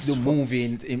 And This it's the movie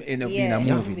in a Yeah.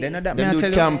 movie. Yeah. Then that me I them tell do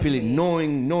you. camp it,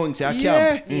 knowing say I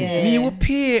Yeah. camp. Yeah. Me will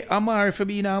pay Amari for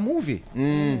being a movie.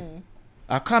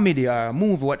 A comedy or a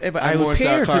movie, whatever. I will pay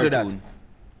her to do that.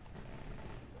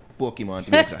 Pokemon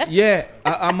to be exact. Yeah,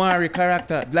 a Amari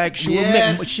character. Like she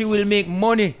Yes. will make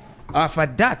money off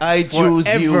of that. I choose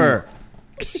you. forever.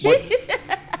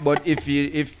 But if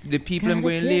the people Gotta I'm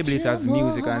going to get label it you as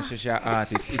music more. and she's an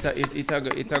artist,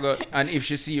 it go, and if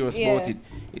she's serious about it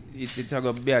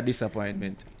go be a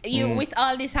disappointment. You with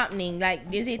all this happening, like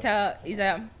is a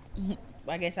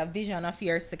I guess a vision of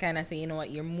yours to kind of say, you know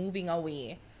what, you're moving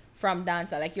away from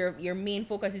dancehall. Like your main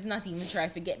focus is not even try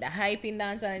to get the hype in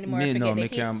dancehall anymore, Me forget no, the me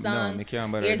hit can't- song. no, me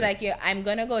can't bother It's that. like I'm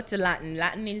gonna go to Latin.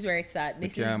 Latin is where it's at.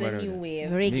 This is can't the bother new that.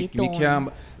 wave. Me Reggaeton. can't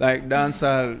like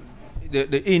dancehall,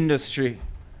 the industry.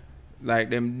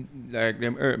 Like them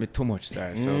hurt me too much,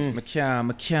 sir. So me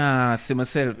can't see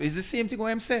myself. It's the same thing what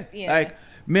I'm saying. Yeah. Like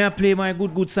me I play my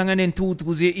good song and then 2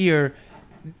 2s you hear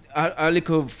a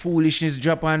little foolishness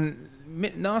drop on.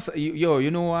 No, sir,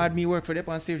 you know I had me work for them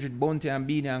on stage with Bounty and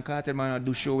Beanie and Cartel man. I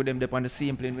do show with them on the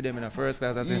same plane with them in the first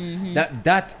class. I say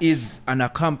that is an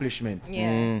accomplishment.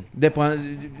 Yeah.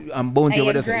 I'm Bounty And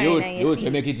over you there. grind and you Youth, see.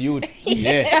 you make it youth.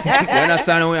 Yeah. You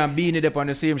understand when I'm Beanie them on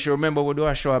the same show. Remember we do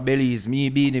a show at Bellies,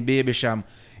 me, Beanie, Baby Sham.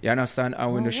 You understand?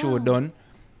 And when the show done,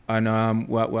 and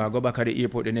we go back at the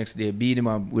airport the next day, Beanie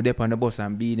man, we dip on the bus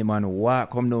and Beanie man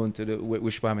come down to the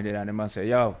which family and the man say,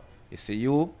 yo, you see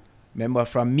you? Remember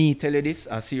from me tell you this,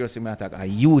 a serious matter,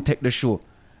 and you take the show.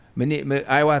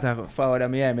 I want to forward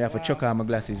me I have to chuck on my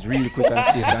glasses really quick and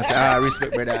stay and say,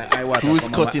 respect brother, I want Who's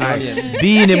to come cutting on. onions?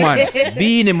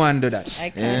 Beanie man do that.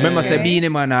 can't Remember say relate.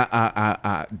 Beanie man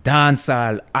a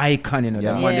dancehall icon, you know,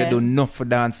 Yeah. the man Yeah. they do enough for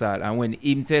dancehall. And when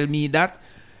him tell me that,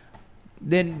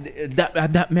 then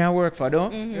that me I work for, though.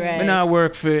 Right. Me not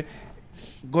work for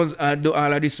go do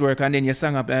all of this work and then you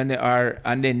sing up and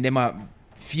then them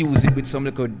fuse it with some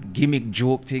little gimmick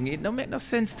joke thing. It don't make no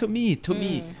sense to me.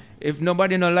 Me, if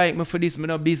nobody no like me for this, me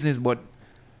no business. But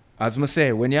as me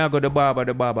say, when you go to the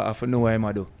barber have to know what him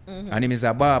a do. And him is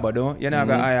a barber, don't? You're not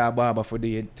gonna hire a barber for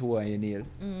the tour your nail.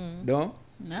 Don't?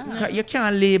 No. You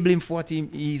can't label him for what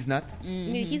he's not.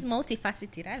 Maybe he's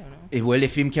multifaceted. I don't know. Well,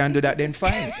 if him can do that, then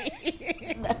fine.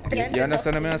 You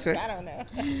understand what I say? I don't know.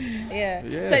 Yeah.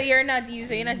 Yeah. So you're not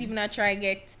even not trying to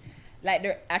get like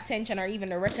the attention or even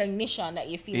the recognition that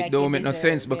you feel like It don't you make no deserve.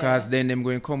 sense because then them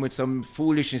going to come with some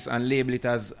foolishness and label it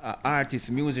as an artist,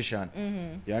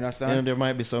 musician. You understand? You know, there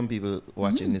might be some people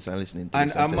watching this and listening to And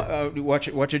this. And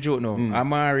say, watch a joke now.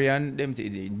 Amari and them,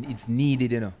 it's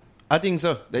needed, you know. I think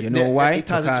so. You know why? It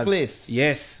has its place.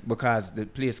 Yes, because the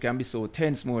place can be so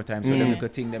tense more times. So them make a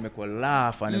thing, them make a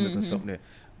laugh and them make a something.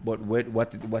 But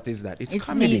what is that? It's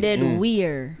comedy. needed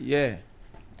weird. Yeah.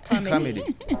 It's comedy.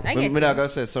 I get But it. like I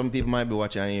said, some people might be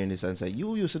watching and hearing this and say,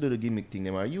 you used to do the gimmick thing,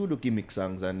 them, or you do gimmick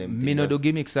songs and them. Me thing, no yeah. do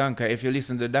gimmick song, 'cause if you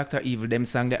listen to Dr. Evil, them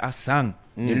sang they a song.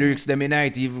 The lyrics them in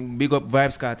it, even big up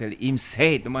Vibes Cartel. Him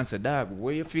say it. The man said, dog,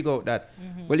 where you figure out that?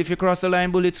 Well, if you cross the line,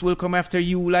 bullets will come after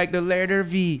you like the letter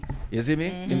V. You see me?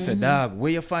 Him said, dog,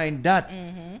 where you find that?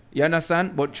 You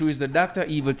understand? But through the Dr.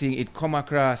 Evil thing, it come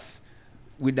across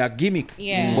with that gimmick.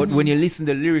 Yeah. But when you listen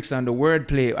to the lyrics and the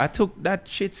wordplay, I took that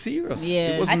shit serious.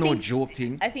 Yeah. It wasn't I no think- joke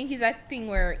thing. I think it's that thing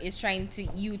where it's trying to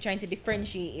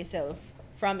differentiate yourself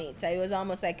from it. So it was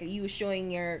almost like you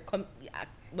showing your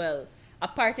a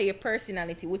part of your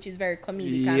personality, which is very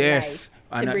comedic and Yes.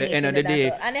 light, And to at bring the it end in of the day-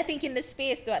 dance. And I think in the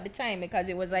space too at the time, because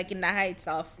it was like in the heights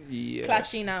of Yeah.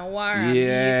 clashing and war and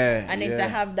Yeah, beef, and then yeah, to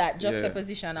have that yeah.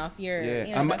 juxtaposition of your Yeah,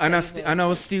 you know, Dr. and I Evil.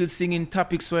 was still singing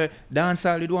topics where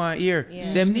dancehall did want hear.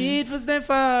 Yeah. Them need for step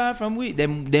far from we.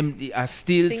 Them I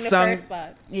still Sing the sang. first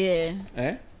part. Yeah.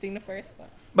 Eh? Sing the first part.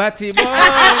 Batty boy,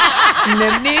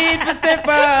 them need for step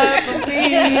far from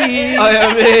me.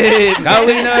 I mean, Cause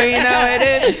we know you know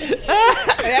it.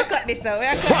 We have cut this out. We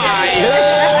have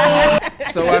cut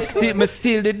this out. So me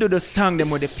still did do the song them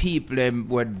with the people them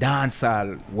were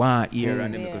dancehall want hear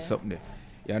and them Yeah. because something.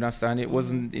 You understand?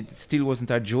 It still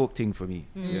wasn't a joke thing for me.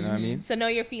 You know what I mean? So now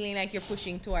you're feeling like you're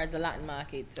pushing towards the Latin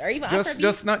markets or even Just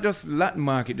Afrobeat? not just Latin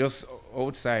market, just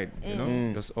outside. You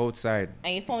know, just outside.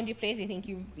 And you found your place. You think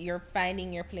you're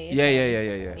finding your place. Yeah.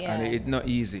 Yeah. And it's not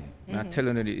easy. I'm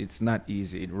telling you, it's not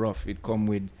easy. It's rough. It come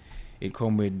with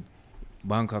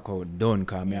bank account done.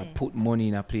 Cause me I put money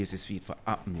in a place's feet for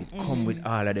happen. It come with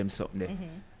all of them something there.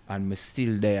 And me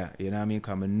still there. You know what I mean?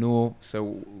 Cause me know. So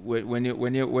when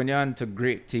you're onto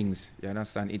great things, you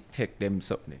understand? It take them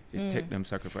something. It take them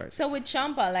sacrifice. So with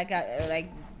Champa, like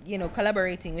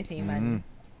collaborating with him, and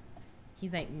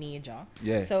he's like major.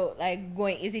 Yeah. So like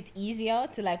is it easier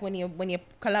to like when you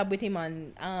collab with him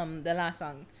on the last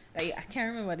song? Like, I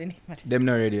can't remember the name of it. Them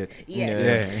not ready yet.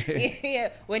 Yes. Yeah. Yeah.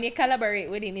 When you collaborate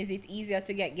with him, is it easier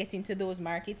to get into those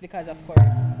markets because of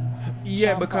course?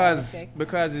 Yeah, Champa effect.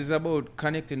 because it's about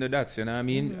connecting the dots, you know what I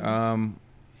mean?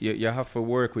 You have to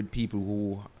work with people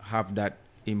who have that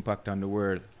impact on the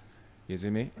world. You see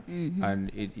me? And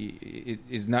it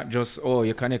is not just,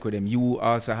 you connect with them. You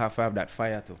also have to have that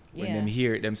fire too. When Yeah. them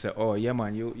hear it, them say, oh, yeah,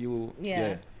 man, you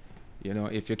Yeah. You know,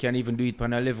 if you can even do it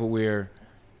on a level where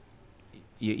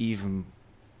you even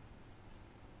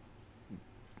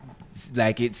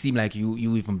like it seem like you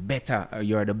even better,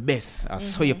 you're the best. I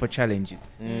saw you for challenge it.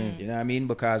 You know what I mean?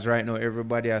 Because right now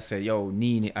everybody I say, yo,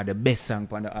 Nene are the best song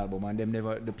on the album, and them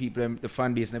never, the people, the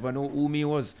fan base never know who me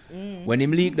was. When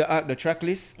him leak the track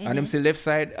list and them say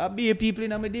Leftside, I be people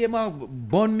in my day, man,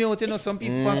 bun me out, you know, some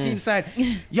people on film side.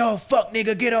 Yo, fuck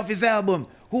nigga, get off his album.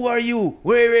 Who are you?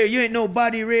 Ray, you ain't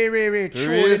nobody, Ray.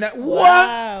 True. What?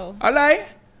 Wow. I lie?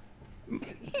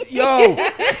 Yo,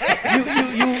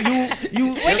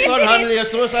 you. your son handle your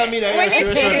social media, when your you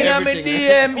social see this- In my everything.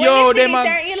 DM, When yo, you see them this, a-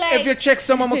 aren't you like- if you check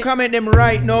some of my comment them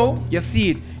right now, you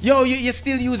see it. Yo, you're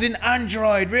still using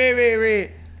Android,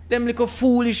 Ray. Them little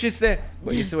foolishness there.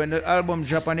 But you see when the album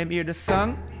drop and them hear the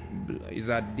song, is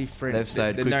a different. Left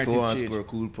side, the quick narrative for and change. score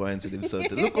cool points with himself.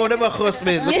 Look how them are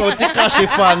husband. Look how Tekashi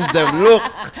fans them. Look.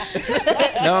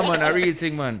 No man, a real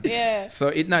thing, man. Yeah. So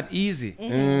it's not easy.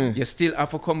 You still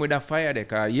have to come with that fire there,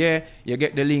 cause yeah, you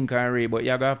get the link and Ray, but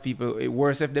you got people. It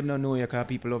worse if them don't know you, cause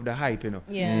people of the hype, you know.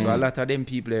 Yeah. So a lot of them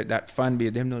people that fan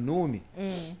base, them don't know me.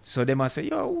 So they must say,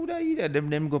 yo, who that is that?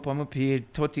 Them go on my page,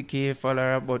 30K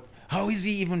follower, but how is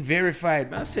he even verified?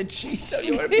 Man, I said, jeez,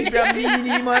 you're a big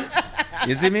meanie, man.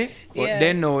 You see me? But Yeah.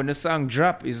 then now when the song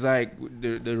drop, it's like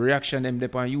the reaction them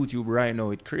up on YouTube right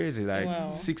now, it's crazy. Like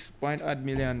Wow. 6.8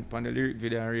 million on the lyric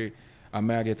video and Ray. I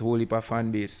might get whole heap of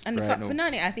fan base And the right Fat now.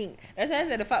 Punani, I think that's why I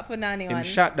said the Fat Punani one. Him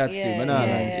shot that still, man.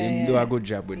 Him do a good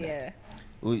job with that. Yeah.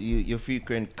 Your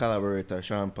frequent collaborator,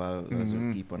 Sean Paul, as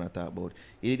we keep on talk about.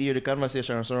 You hear the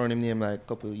conversation surrounding him name like a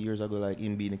couple of years ago, like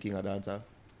him being the king of dancehall?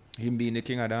 Him being the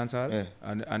king of dancehall? Yeah.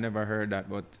 I never heard that,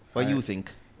 but... What you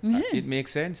think? It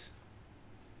makes sense.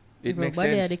 It makes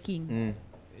Everybody sense. are the king.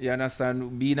 You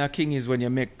understand? Being a king is when you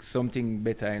make something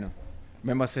better, you know.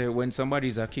 Remember, say, when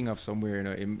somebody's a king of somewhere, you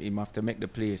know, him have to make the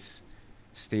place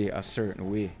stay a certain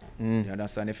way. You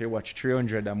understand? If you watch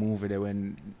 300, a movie there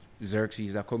when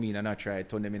Xerxes are come in and I try to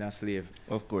turn them in a slave.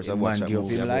 Of course, I Him watch man that give up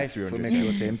movie him about life 300. to make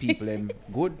sure same people them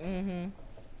good.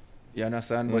 You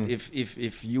understand? But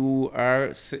if you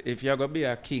are gonna be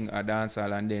a king, a dancer,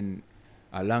 and then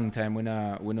a long time we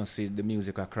not see the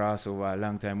music a crossover, a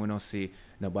long time we not see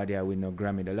nobody win no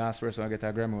Grammy. The last person I get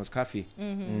a Grammy was Coffee.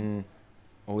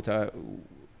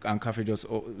 And Coffee just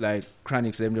like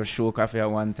Chronics them just show Coffee at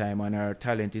one time and her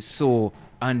talent is so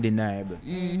undeniable.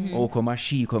 How come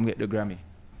she come get the Grammy?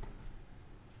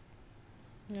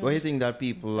 What do you think that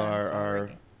people are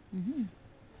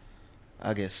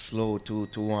I guess slow to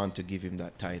want to give him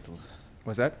that title?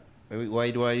 What's that? Why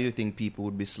do you think people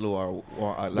would be slow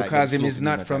or like because them him slow is to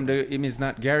not give from him that him is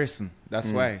not Garrison.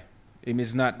 That's why. Him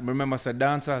is not. Remember, so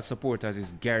dancehall supporters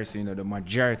is Garrison. You know, the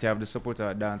majority of the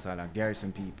supporters of dancehall are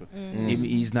Garrison people.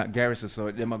 He's not Garrison, so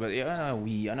them are go. Yeah,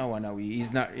 I know wanna we.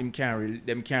 He's not. Them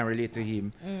can't relate to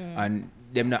him, and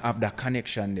them not have that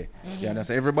connection there. You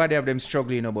understand? Everybody have them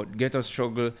struggling, you know, but ghetto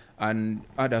struggle and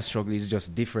other struggle is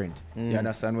just different. You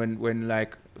understand? When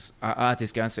like an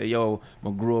artist can say, "Yo, I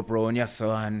grew up around your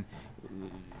son."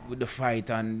 With the fight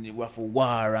and for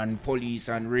war and police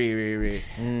and ray.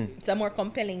 It's a more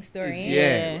compelling story.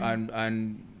 Yeah.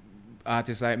 And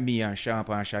artists like me and Shamp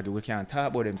and Shaggy, we can't talk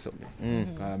about them something.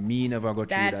 Because me never got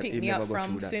through Dad that. picked Him me never up got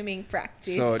from through that. swimming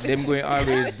practice. So them going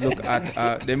always look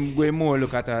at them more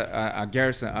look at a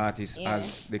Garrison artist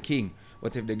as the king.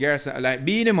 But if the Garrison like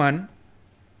Beanie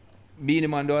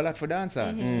Man do a lot for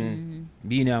dancehall.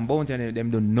 Beanie and Bounty and them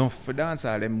do enough for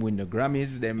dancehall. Them win the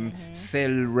Grammys, them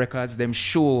sell records, them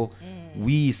show.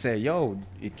 We say, yo,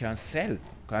 it can sell.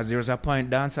 Because there's a point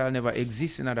dancehall never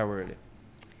exists in other world.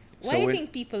 Why do you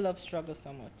think people love struggle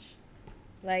so much?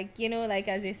 Like, you know, like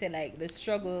as they said, like the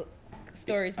struggle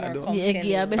story is more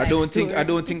compelling. I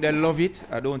don't think they love it.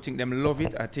 I don't think them love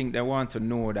it. I think they want to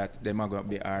know that them are going to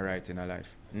be alright in their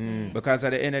life. Because at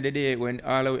the end of the day, when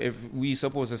if we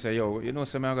supposed to say, yo, you know,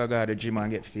 some guy go to the gym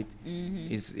and get fit,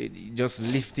 just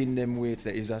lifting them weights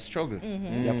is a struggle.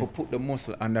 You have to put the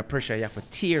muscle under pressure. You have to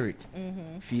tear it.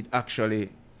 If it actually,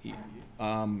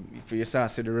 if you start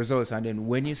to see the results, and then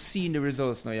when you see the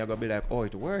results, now you're going to be like, oh,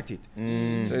 it's worth it.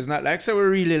 So it's not like, so we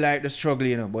really like the struggle,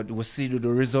 you know, but we see the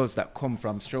results that come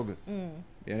from struggle.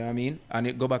 You know what I mean? And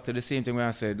it go back to the same thing where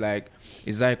I said, like,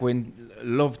 it's like when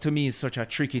love to me is such a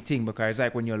tricky thing, because it's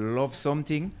like when you love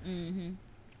something,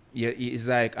 it's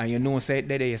like, and you know, say it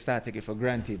there, you start take it for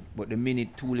granted. But the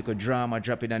minute too little drama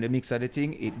drop it and the mix of the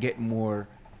thing, it get more,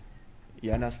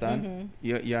 you understand?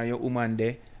 You're your woman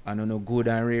there, and you know, good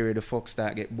and rare, the fuck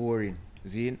start get boring.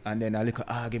 See? And then a little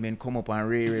argument come up and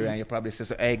rare, and you probably say,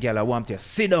 so, hey, girl, I want you to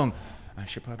sit down. And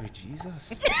she probably,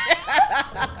 Jesus.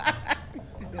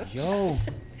 Yo,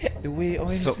 the way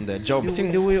something that jumps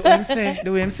the way I'm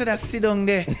say that sit down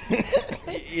there.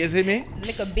 You see me?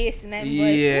 Like a bass in that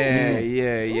voice.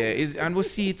 Yeah. And we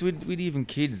see it with even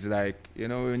kids, like, you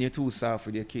know, when you're too soft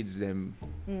with your kids, them,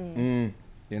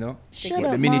 you know. Shut but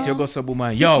up, the minute Mom. you go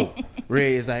someone, yo,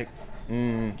 Ray is like,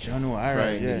 John, all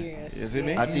right, yeah. Serious. You see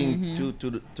me? I think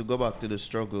to go back to the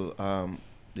struggle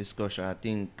discussion, I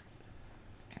think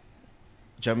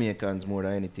Jamaicans more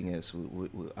than anything else we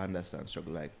understand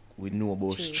struggle. Like we know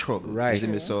about struggle, right?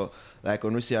 Isn't it? So like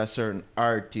when we see a certain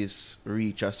artist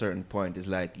reach a certain point, it's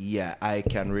like, yeah, I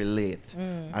can relate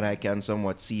and I can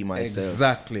somewhat see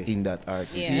myself in that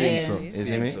artist.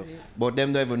 Isn't it? But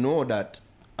them don't even know that.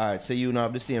 Alright, so you don't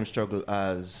have the same struggle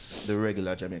as the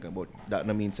regular Jamaican, but that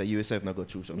no means that you yourself not go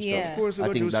through some stuff. Of course,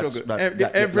 I think that's struggle.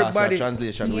 that Everybody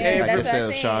translation with Yeah, like that's what I'm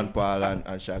yourself, saying. Sean Paul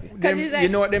and Shaggy. Like, you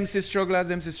know what them see strugglers?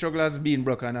 Them see strugglers being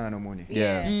broke and no money.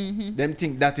 Yeah. Them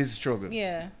think that is struggle.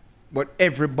 Yeah. But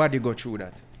everybody go through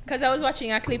that. Because I was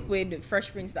watching a clip with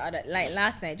Fresh Prince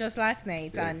last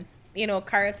night, and you know,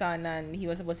 Carlton, and he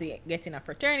was supposed to get in a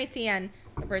fraternity, and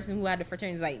the person who had the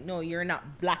fraternity is like, no, you're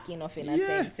not black enough in a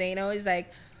sense. So, you know, it's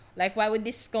like, Like, why would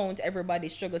discount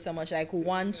everybody's struggle so much? Like,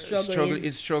 one struggle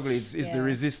is... It's the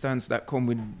resistance that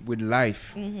come with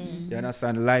life. You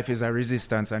understand? Life is a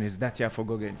resistance, and it's that you have to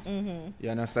go against. You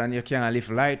understand? You can't live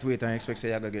lightweight and expect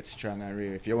you're going to get strong and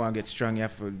rare. If you want to get strong, you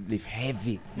have to live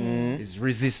heavy. It's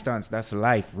resistance. That's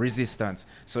life. Resistance.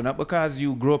 So not because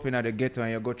you grew up in the ghetto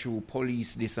and you go through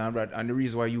police, this and that, and the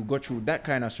reason why you go through that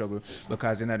kind of struggle,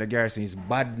 because in the garrison is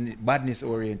badness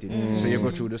oriented. So you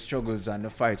go through the struggles and the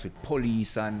fights with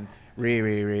police and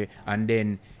ray, and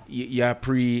then you're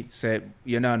say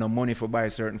you know no money for buy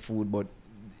certain food, but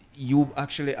you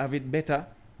actually have it better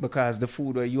because the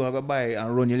food where you have to buy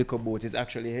and run your little boat is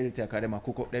actually healthier because them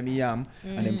cook up them yam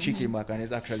and them chicken back, and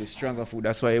it's actually stronger food.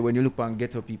 That's why when you look on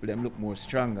ghetto people, them look more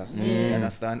stronger. You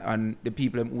understand? And the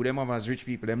people who them have as rich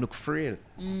people, them look frail.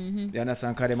 You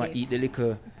understand? Because them eat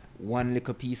one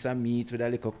little piece of meat with a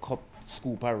little cup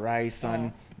scoop of rice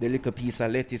and the little piece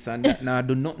of lettuce, and that now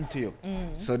do nothing to you.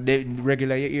 So they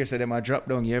regular your ear, so them a drop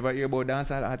down. You ever hear about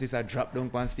dancehall artists a drop down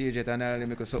on stage and all them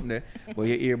make something there? But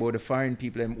you hear about the foreign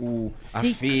people them who are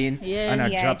faint and are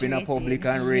drop in a public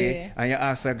and ray, and you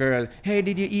ask a girl, hey,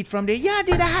 did you eat from there? Yeah,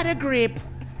 did I had a grape?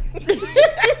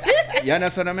 You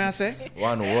understand what I say?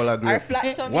 One whole of grape.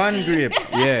 One grape,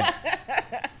 yeah.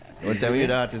 One time with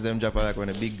the artists them drop like when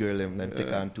a big girl them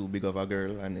take on too big of a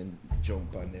girl and then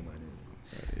jump on them.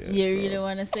 You really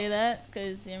want to say that?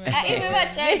 Because you remember. An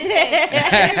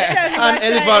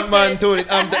elephant man told it.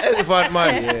 I'm the elephant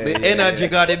man. The energy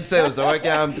got himself, so I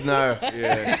can't deny.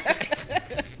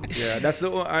 Yeah, that's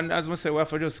the and as I say, we have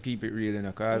to just keep it real,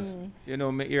 because you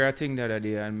know, me hear a thing the other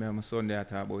day, and my son there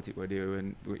talk about it,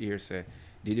 when we hear say,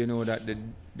 did you know that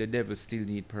the devil still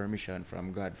need permission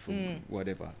from God for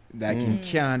whatever? Like he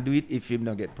can't do it if he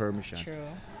not get permission. True.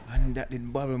 And that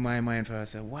didn't bubble my mind for I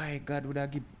said, why God would I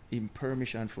give him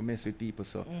permission for mess with people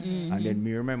so? And then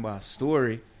me remember a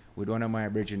story with one of my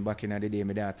brethren back in the day.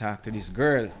 Me there talk to this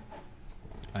girl,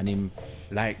 and him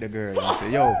like the girl and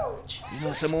say, yo, you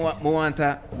know, so I want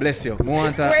to bless you.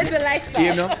 Where's the lifestyle?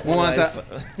 You know, I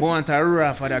want to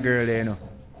rough for that girl there, you know.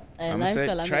 And I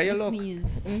said, try your luck.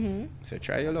 Say,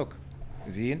 try your luck.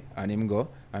 See? And him go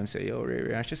and say, yo,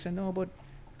 Ray. And she said, no, but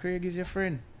Craig is your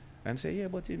friend. I'm say, yeah,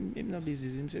 but him not busy.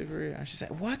 Him say, Ray. And she said,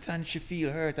 what? And she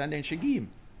feel hurt, and then she give him.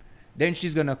 Then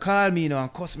she's gonna call me, you know,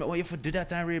 and cuss me. Oh, you for do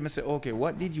that, and Ray? I say, okay,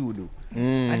 what did you do?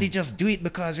 And they just do it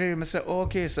because Ray. I say,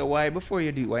 okay, so why before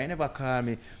you do it, why you never call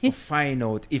me to find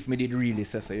out if me did really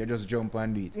say so? You just jump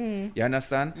and do it. You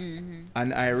understand?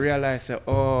 And I realized, say,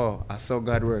 oh, I saw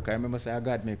God work. I remember say,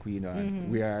 God make we, you know, and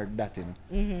we are that, you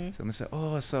know. So I say,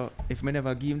 oh, so if me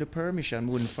never give him the permission, I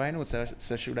wouldn't find out.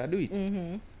 So should I do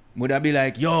it? Would I be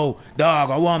like, yo,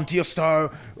 dog, I want to your star.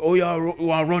 Oh, you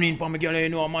are running for my girl, you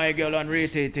know, my girl, and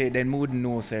rate. Then I wouldn't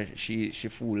know, say, she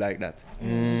fool like that.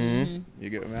 You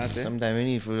get what I say? Sometimes you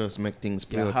need to just make things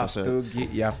play you have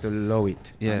to love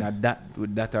it. Yeah. And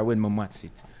that I when my match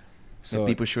it. So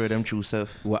people show them true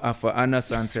self. We have to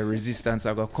understand, say, resistance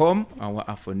are going to come, and we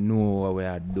have to know what we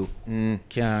are do.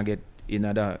 Can't get in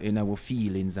our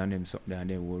feelings and them something, and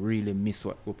then we really miss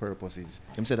what our purpose is.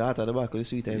 Them say the heart of the back, the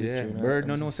sweet. Yeah, bird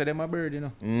no say them a bird, you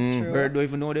know. True. Bird don't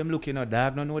even know them look, you know.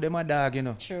 Dog no know them a dog, you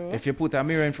know. True. If you put a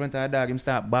mirror in front of a dog, him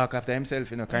start bark after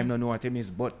himself, you know. Cause him don't know what him is,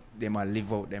 but them a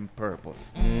live out them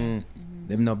purpose. Them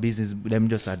no business, them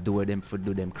just a do them for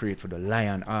do them create for the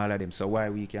lion, all of them. So why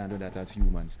we can't do that as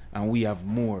humans? And we have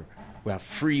more. We have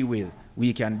free will.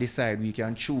 We can decide, we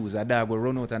can choose. A dog will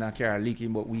run out and a car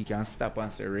leaking, but we can stop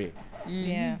and say, Ray.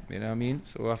 Yeah. You know what I mean?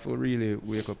 So I have to really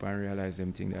wake up and realize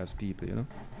them things as people, you know?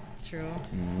 True.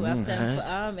 We have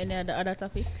time for any other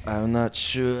topic? I'm not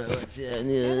sure. Let's go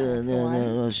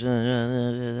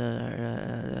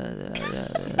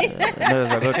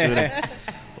through that.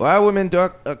 Why women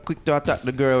quick to attack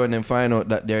the girl when they find out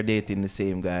that they're dating the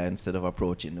same guy instead of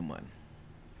approaching the man?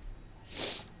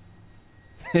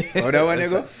 How that one you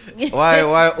go? Why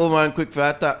woman quick to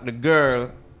attack the girl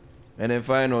and then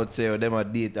find out say them a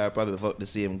date or probably fuck the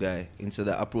same guy instead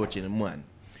of approaching the man?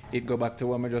 It go back to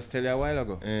what I just tell you a while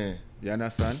ago. You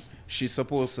understand? She's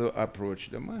supposed to approach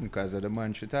the man because of the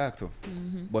man she talk to.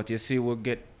 But you see, we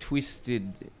get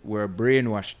twisted, we're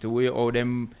brainwashed to way how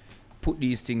them put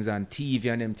these things on TV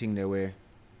and them thing the way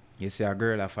you see a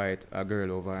girl a fight a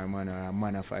girl over a man, or a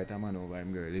man a fight a man over a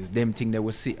girl. It's them thing that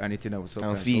we see and it, you know,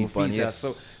 so fees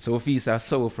are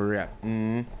so for react.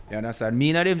 You understand?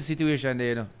 Me in a them situation there,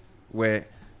 you know, where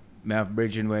me have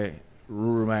bridging where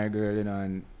rule my girl, you know,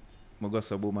 and I go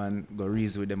sub woman go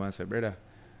reason with them and say, brother,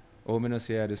 oh, me no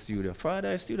say at the studio.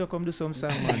 Father, studio come do some song,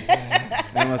 man.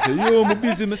 And I say, yo, me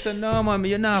busy. Me say, no, man,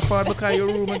 you're not far because your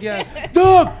room again.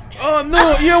 Dog! Oh,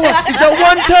 no, you know what? It's a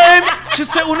one time. She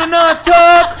said, "Uno not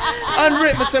talk." And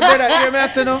Rick, I said, "Brother, hear me?" I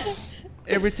said, "No.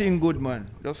 Everything good, man.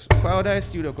 Just follow the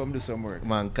studio, come do some work."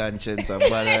 Man, conscience and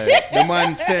bad. The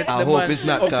man said, I hope it's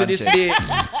not up to this conscience.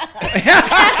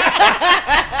 day.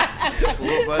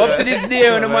 Up to this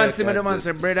day, when the man see me, the man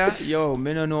said, "Brother, yo,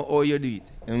 me don't know how you do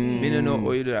it. Me don't know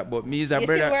how you do that. But me is a You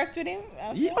brother." still worked with him?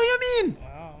 Yeah, what you mean?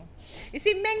 Wow. You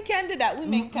see, men can do that.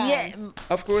 Women can. Yeah,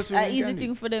 Of course, we easy can do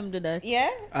thing it. for them to do that. Yeah?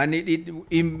 And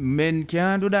men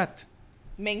can't do that.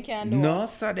 Men can do No, it.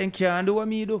 sir, them can't do what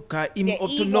me do. Cause him The up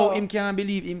to ego. now, him can't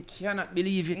believe. Him cannot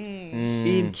believe it.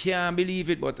 Him can't believe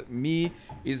it. But me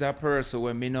is a person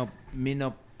where me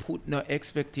no put no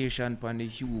expectation upon the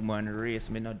human race.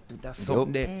 Me not do that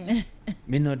something there.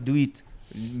 Me not do it.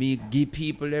 Me give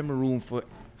people them room for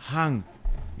hang.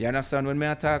 You understand? When me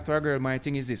I talk to a girl, my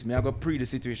thing is this. Me I go pre the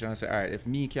situation and say, all right, if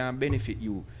me can benefit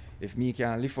you, if me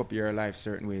can lift up your life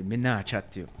certain way, me not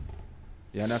chat to you.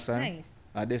 You understand? Nice.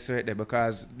 That's right there,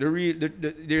 because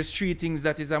there's three things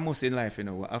that is a must in life, you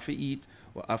know. We have to eat,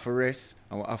 we have to rest,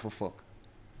 and we have to fuck.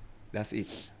 That's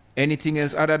it. Anything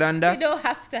else other than We that? don't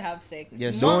have to have sex.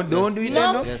 Yes, Don't do it then,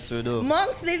 no. Monks, Yes, we do.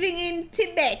 monks living in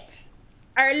Tibet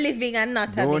are living and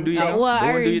not Don't having do it sex. now. What Don't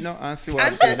are do you- it now and see what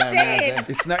I'm happens. just saying.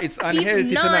 It's Keep unhealthy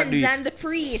to not nuns do it. and the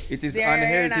priests. It is they're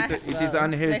unhealthy not- to- it is well,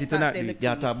 unhealthy let's to not say do the it. You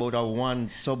talk priests. about a one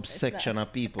subsection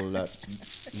of people that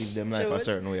live them life a Choose.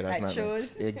 certain way. That's That not choose.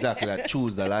 exactly that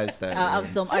choose the lifestyle. I have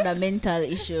some other mental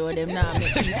issue where them not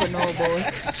make people know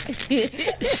about.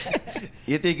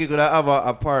 You think you could have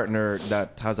a partner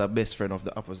that has a best friend of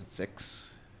the opposite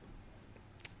sex?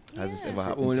 Has this ever That's the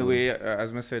happened only to way, you?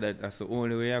 as I said, that's the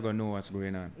only way you're going to know what's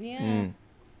going on. Yeah.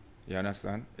 You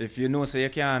understand? If you know, so you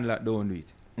can't, like, don't do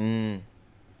it.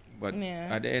 But Yeah.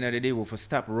 at the end of the day, we'll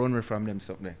stop running from them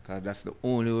something. Because that's the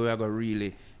only way we're going to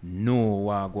really know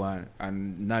what going on.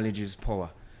 And knowledge is power.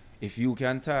 If you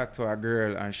can talk to a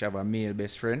girl and she have a male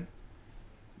best friend,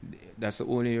 that's the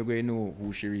only way you're going to know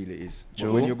who she really is. But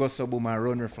True. when you go sub and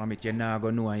run from it, you're not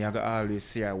going to know, and you're going to always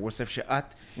say her. What if she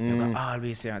hot? You're going to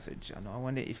always say her. I said, John, I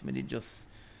wonder if me did just...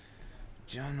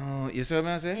 John, you see what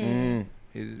I'm saying?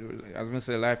 As I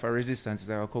say, life of resistance is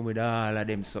like, I come with all of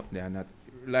them something. And that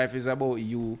life is about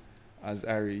you as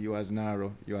Ari, you as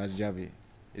Naro, you as Javi.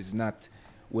 It's not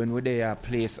when we're there,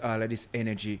 place all of this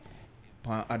energy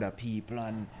upon other people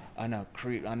and I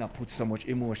create and I put so much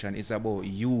emotion. It's about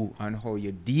you and how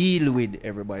you deal with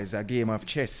everybody. It's a game of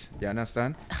chess. You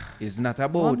understand? It's not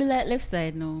Won't about. be like left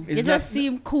side now. It's You just not-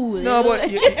 seem cool. No, you know?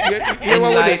 but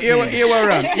you were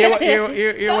wrong.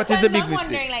 What is the big I'm mistake?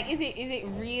 wondering, like, is it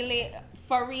really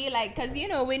for real? Like, because, you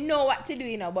know, we know what to do,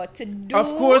 you know, but to do... Of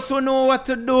course we know what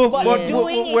to do, But but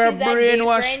doing it we're is a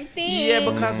brainwashed. different thing.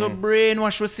 Yeah, because we're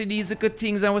brainwashed. We see these little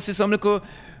things and we see some little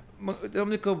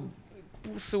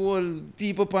pussy old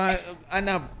people and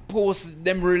I post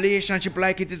them relationship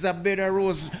like it is a bed of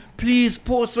rose. Please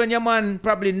post when your man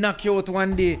probably knock you out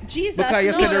one day Jesus, because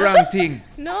you no. said the wrong thing.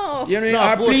 No. You know,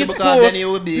 No, or post it please because post. then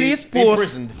you will be Please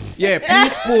post. imprisoned. Yeah,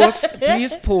 please post.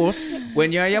 Please post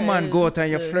when you and your man go out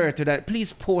and you flirt to that.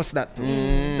 Please post that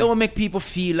too. Don't make people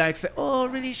feel like say, oh,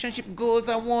 relationship goals.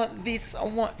 I want this. I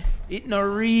want it. Not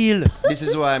real. This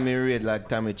is why I read like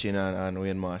Tommy Chin and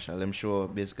Wayne Marshall. Them show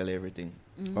basically everything.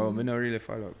 Oh, me not really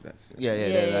follow up that. Yeah,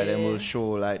 Yeah, them yeah. will show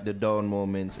like the down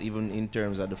moments, even in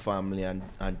terms of the family and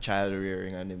child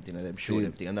rearing and them thing. And them show See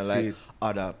them it. thing, and I See like it.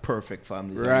 other perfect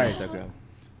families Right. on Instagram.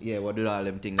 Yeah, what do all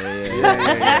them things?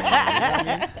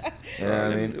 Yeah. So, You know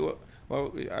what I mean?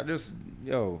 Well, I just,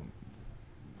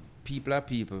 people are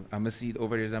people. I'm going to see it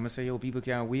over there. I'm going to say, people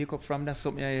can't wake up from that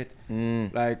something yet.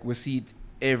 Like, we see it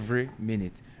every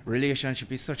minute.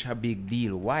 Relationship is such a big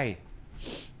deal. Why?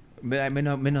 I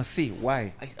not see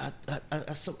why.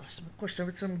 I some question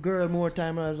with some girl more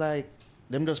time. I was like,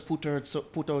 them just put out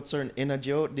certain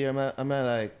energy out there. I'm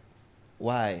like,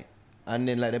 why? And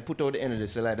then like they put out the energy.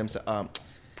 So like them say,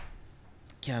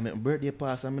 can't make my birthday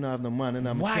pass. I'm not have no man, and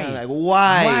I'm Why? kinda like,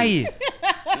 why?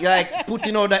 Why? Like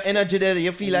putting out that energy there,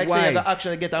 you feel like say you can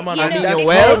actually get a man You and know, mean That's you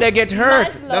because how well. they get hurt.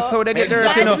 Maslow- That's how they get hurt.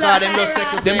 Exactly, You know? no, cause them just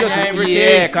second Them just, everything.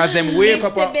 yeah, because them wake Needs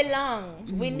up. to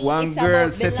belong. We need One it's girl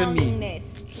about said to me- belongingness.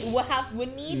 We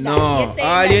need No, that. You're saying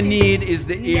all that you is- need is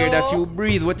the air that No. you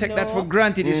breathe. We take that No. for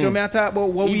granted. You see me I talk about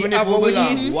what Even we if have, we what we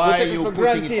belong, need. why we are take it you for putting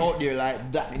granted. it out there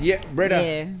like that? Yeah, brother.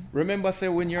 Yeah. Remember, say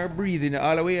when you're breathing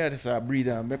all the way, I just breathe.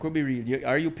 Make we be real.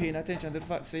 Are you paying attention to the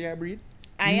fact say you breathe?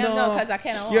 I am now because I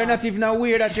cannot. You're not even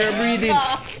aware that you're breathing.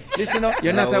 Listen up,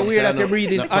 you're not No, aware that no, you're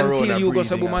breathing no until corona you go breathing,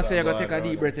 some woman say you go gotta take a on,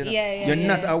 deep breath. You know? Yeah, You're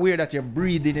not yeah. aware that you're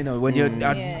breathing. You know, when you're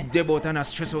Yeah. about and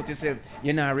stress out yourself,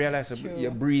 you not realize True.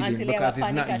 you're breathing Until you have because a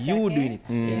it's not panic you attack, doing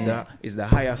it. It's the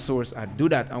higher source. I do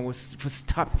that, and we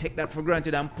stop take that for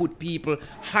granted and put people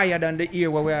higher than the air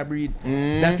where we are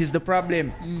breathing. That is the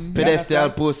problem.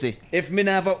 Pedestal pussy. If me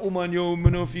not have a woman, me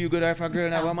no feel good. If a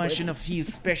girl have a man, she no feel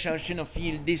special. She no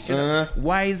feel this. She no.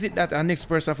 Why is it that a next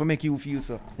person for make you feel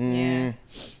so? Yeah.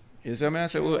 You see what I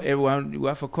say? Oh, everyone, you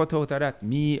have to cut out of that.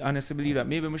 Me honestly believe that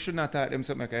maybe we should not talk them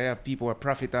something like I have people who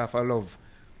profit off of love.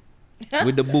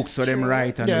 With the books so them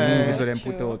write and the movies so them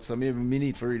put out. So maybe me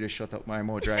need to really shut up my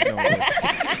mouth right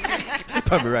now.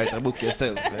 Probably write a book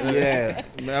yourself. Yeah.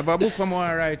 I have a book from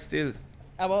one write still.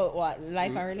 About what?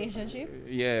 Life and relationship?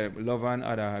 Yeah, love and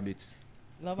other habits.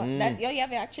 Love and that's you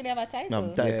actually have a title.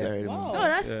 I'm tight Yeah. already. Wow. Oh,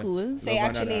 that's Yeah. cool. So you Love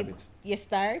and other actually habits. you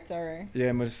start or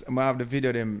Yeah, I have the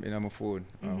video them in my phone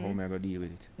and how me I go deal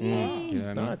with it. You know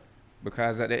what I mean?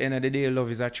 Because at the end of the day,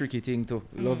 love is a tricky thing too.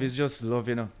 Love is just love,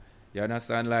 you know. You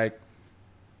understand? Like,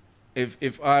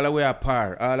 if all the way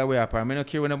apart, I don't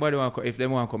care when nobody want to, if they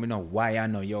want to come, you know, why I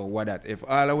know, yo, what that. If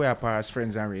all the way apart as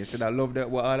friends and race, so that love that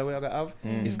what all the way I have,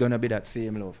 it's going to be that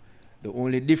same love. The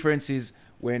only difference is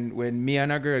when me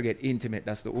and a girl get intimate,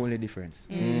 that's the only difference.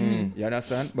 You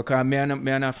understand? Because me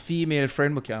and a female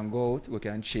friend, we can go out, we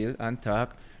can chill and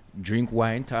talk, drink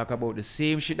wine, talk about the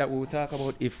same shit that we would talk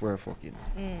about if we're fucking.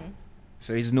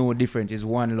 So it's no different, it's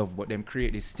one love, but them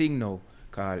create this thing now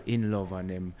called in love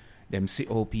and them see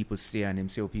how people stay and them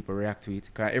see how people react to it.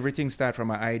 Because everything starts from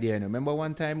an idea. You know? Remember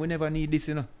one time we never need this,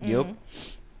 you know? Yup.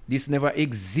 This never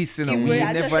exists, you know. We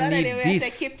never need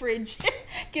this.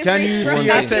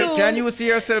 Can you see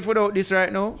yourself without this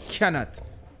right now? Cannot.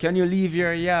 Can you leave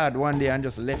your yard one day and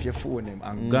just left your phone them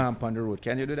and gone on the road?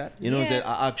 Can you do that? You know,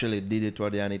 I actually did it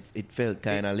one day and it felt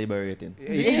kind of liberating.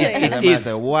 It is.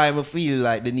 Why I feel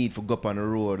like the need for go up on the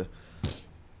road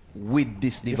with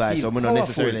this device, so I'm not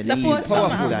necessarily need Suppose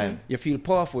this time. You feel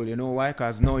powerful, you know why?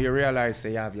 Because now you realize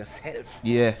say you have yourself.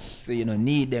 Yeah. So you don't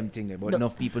need them things, but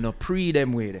enough people not pre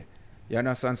them with it. You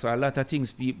understand? So a lot of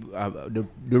things, people,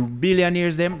 the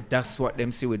billionaires, them, that's what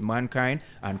them see with mankind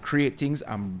and create things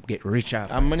and get rich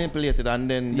after. I'm manipulated and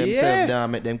then themselves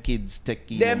down make them kids take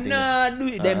key. Them not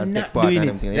doing it. Them not doing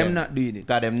it. Them not doing it.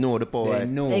 Because them know the power. They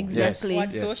know. Exactly.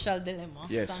 what Yes. social dilemma?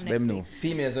 Yes, them know.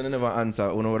 Females don't never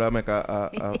answer. You know what I make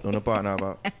a partner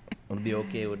about. Be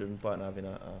okay with the partner having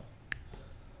a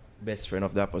best friend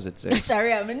of the opposite sex.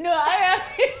 Sorry,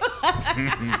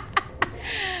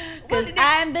 because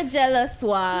I'm the jealous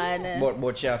one.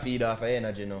 But she feed off her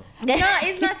energy, no. No,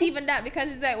 it's not even that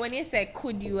because it's like when you say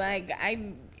could you like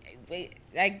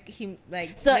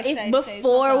So Leftside if says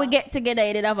before we not get together,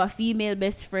 I did have a female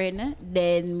best friend,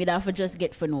 then we'd have to just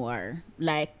get to know her,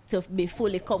 like to be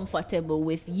fully comfortable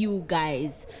with you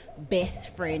guys'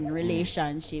 best friend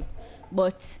relationship.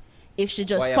 But if she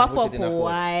just Why pop you up put it in a quotes?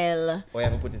 while, Why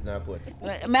haven't put it in our quotes?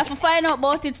 I have to find out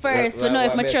about it first. Why- We know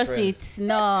if why I best trust friend? it.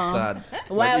 No. Sad.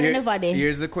 Why would Here- never there?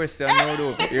 Here's the question now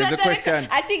though. Here's the question.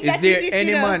 I think Is that there is it, any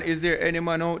you know. man, is there any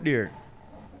man out there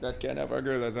that can have a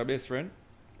girl as a best friend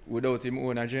without him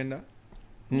own agenda?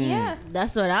 Yeah.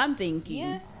 That's what I'm thinking.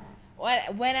 Yeah.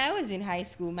 When I was in high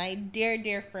school, my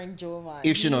dear friend Jovan.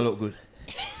 If she not look good.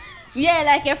 Yeah,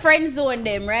 like your friend zone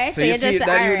them, right? So you feel just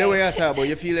that you, the alright. way I talk about,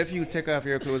 you feel if you take off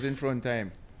your clothes in front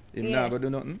time, him Yeah. not gonna do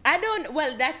nothing? I don't.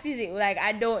 Well, that's easy. Like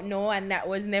I don't know, and that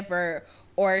was never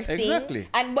our thing. Exactly.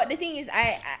 And but the thing is,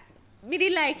 I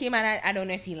really like him, and I don't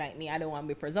know if he like me. I don't want to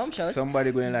be presumptuous.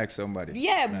 Somebody going like somebody.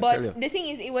 Yeah, I tell but you. the thing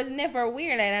is, it was never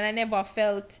weird, and I never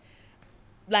felt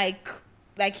like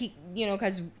he, you know,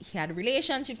 because he had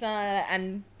relationships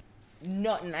and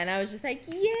nothing, and I was just like,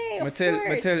 yeah, of I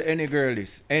course. tell any girl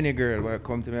this. Any girl will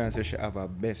come to me and say she have a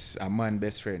man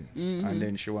best friend, and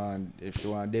then if she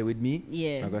want there with me,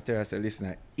 Yeah. I got tell her, say,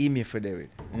 listen, him you for there with.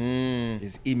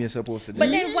 It's him you're supposed to do. But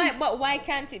then why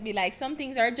can't it be like some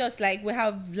things are just like we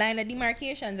have line of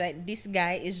demarcations, like this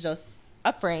guy is just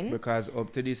a friend. Because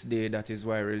up to this day, that is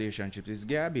why relationships is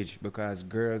garbage. Because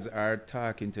girls are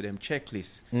talking to them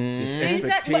checklists. This Is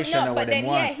that- expectation but no, of what but them then,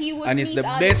 want. yeah, he would and it's meet the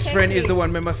all the best friend is the checklists. one.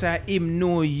 Remember, say him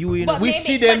know you know. But We maybe-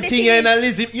 see but them the thing thing in a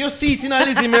Lizzie. You see it in a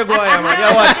Lizzie, me go man. No,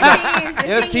 You watch the that. thing is- the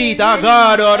You thing see is- it, a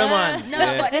God or the man. No,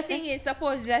 Yeah. but the thing is,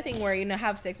 suppose that thing where you know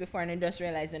have sex before and then just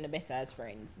realize you're better as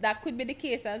friends. That could be the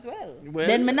case as well. Well,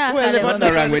 Then me not Well, call if them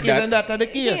not wrong with that. isn't that the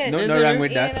case? Yes. no Isn't wrong it?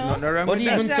 with that. You know? No wrong But with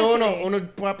even that. so, no, Exactly.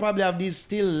 you probably have these is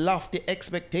still lofty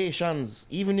expectations,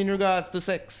 even in regards to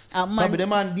sex. A man- Probably the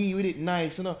man deal with it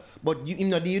nice, you know. But you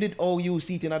not deal with it how you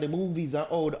see it in the movies and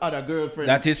how the other girlfriend.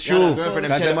 That is the other true. girlfriend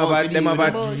Because tell them how to have deal with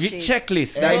it. Bullshit.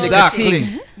 checklist. That is Exactly. the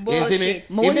thing. You see me?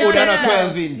 Bullshit. Him would have a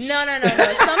 12 inch.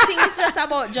 No. Something is just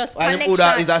about just And him connection. would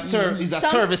have is a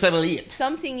Some- serviceable 8.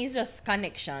 Something is just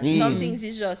connection. Mm. Some things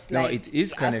is just No, like it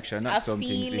is a- connection, not a some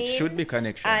things. It feeling. should be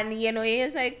connection. And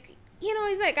it's like,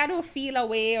 it's like I don't feel a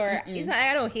way, or it's not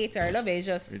I don't hate her, I love it. It's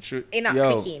just It should. it not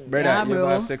Yo, clicking. brother, Yeah, you bro.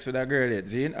 have sex with a girl yet,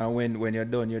 see? And when you're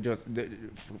done, you just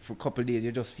for a couple of days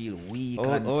you just feel weak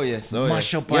and Yes.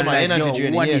 mash up Yeah, and man, like, energy yo,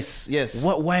 draining. what Yes, is- yes.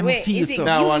 What? Why am I Wait, feel is it so?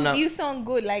 Now, Nah, you sound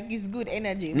good, like it's good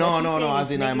energy. No, What you no, saying as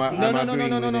is in I'm negative. a- No,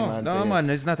 agreeing with him and say man,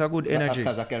 yes. it's not a good energy.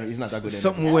 Because it's not a good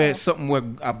energy. Something where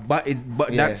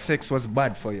Yeah. that sex was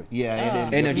bad for you. Yeah,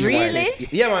 Energy Really?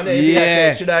 wise. Yeah, man.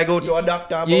 Yeah. Should I go to a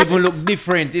doctor about You even this? look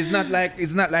different. It's not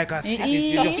like a sickness.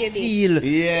 You just Succubus. feel.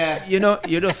 Yeah.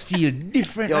 You just feel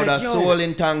different. Yo, like, that soul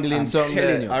entangling I'm something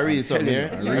telling there. you, I read I'm something here.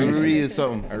 telling I you, read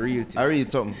something. a real thing. I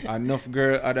read something. Enough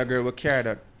other girl will care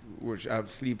that, which I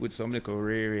sleep with some little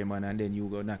Ray man, and then you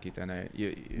go knock it, and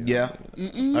you Yeah.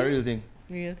 I real thing.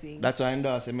 Real thing. That's why I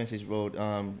endorse a message about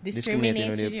discriminating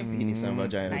with Discrimination. the penis and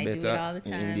vagina. I do it better. all the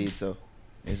time. Indeed, so.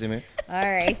 You see me? All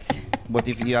right. But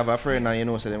if you have a friend and you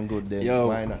know say them good, then Yo.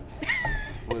 why not?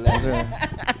 You know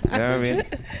what I mean?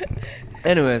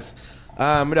 Anyways,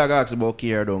 me dog ask about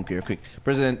care or don't care. Quick.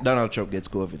 President Donald Trump gets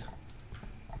COVID.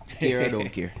 Care or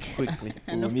don't care. Quickly.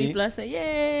 Enough me? people are saying,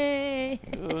 yay.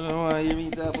 you mean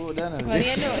that about Donald? Well,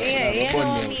 you know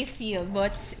how me feel,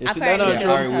 but You see apparently Donald you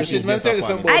Trump, don't which have is it. my tell you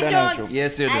something I about Donald don't. Trump.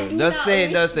 Yes, you I do. do Just not say,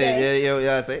 wish just say. that.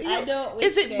 Yeah, say. I don't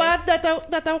Is wish it that. bad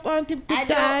that I want him to I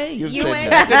die? don't. You've You said went.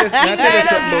 that. Tell you something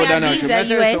about Donald Trump. Visa Let me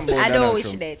tell you US. something about I don't Donald wish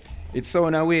Trump. that. It's so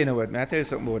in a way, you know what? May I tell you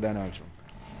something about Donald Trump?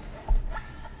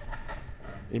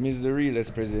 Him is the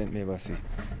realest president me ever see.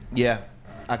 Yeah,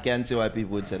 I can see why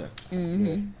people would say that.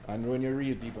 Yeah. And when you're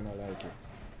real, people don't like it.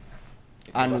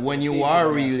 And when you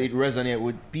are real, it resonates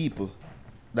with people.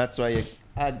 That's why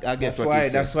I guess That's what why. you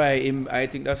That's say. why him. I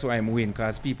think that's why him win.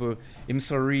 Cause people, him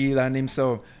so real and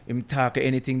him talk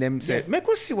anything. Them say, make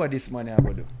us see what this man have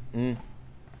to do. Mm.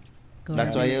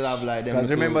 That's why you have like them. Because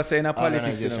little remember saying a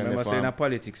politics, organization they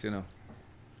form.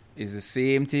 It's the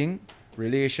same thing.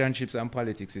 Relationships and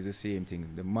politics is the same thing.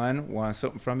 The man wants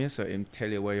something from you, so him tell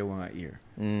you what you want to hear.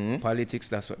 Mhm. Politics,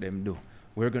 that's what them do.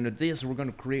 We're gonna do this. We're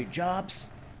gonna create jobs.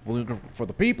 We're gonna for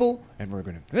the people, and we're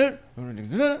gonna.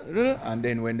 And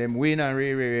then when them win and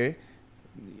Ray,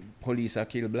 police are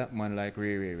kill black man like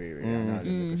Ray. And all that.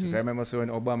 Because if I remember, so when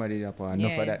Obama did that,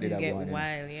 enough of that did that get go on.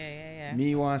 wild. Yeah.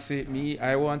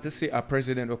 I want to see a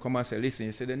president will come and say, listen,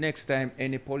 you say the next time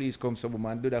any police comes up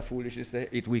and do that foolishness,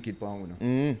 it wicked pound.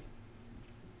 Mm.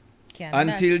 Can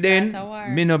Until that then, start a war?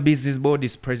 me no business about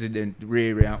this president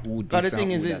Ray and who But the this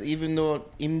thing and is, who that. even though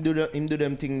him do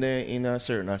them thing there in a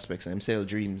certain aspects, him sell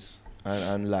dreams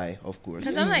and lie, of course.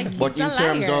 'Cause I'm like, But he's in a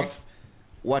terms liar. of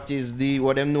what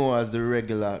them know as the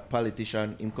regular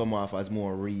politician, him come off as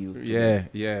more real. to them.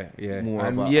 Yeah. More of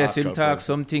And a yes, him actual talk person.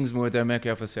 some things more to make you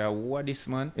have to say, what this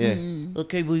man? Yeah.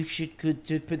 Okay, we could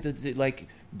put the like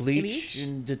bleach, Bleach?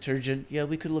 and detergent. Yeah,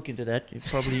 we could look into that. It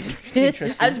probably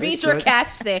interesting. I was being your catch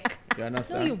stick. You No,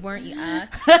 understand? you weren't, you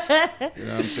ass. You know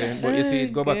what I'm saying? But you see,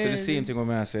 it go back to the same thing when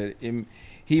I said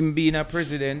him being a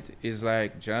president is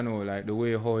like Jano, like the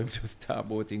way how him just talk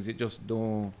about things, it just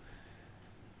don't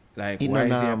like It why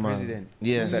no is he a normal. president?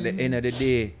 Yeah. But at the end of the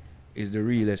day, is the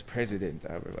realest president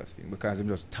I've ever seen because him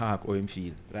just talk how him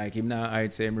feel. Like him now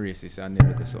I'd say him racist and then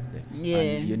look at something. Yeah.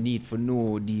 And you need to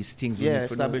know these things. We Yeah, need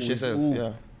to know establish who is yourself, who.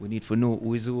 yeah. We need to know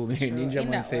who is who. Ninja in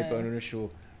Man that said way. on the show.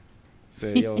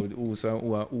 Say, yo,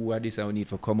 who are this and we need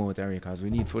to come out and because we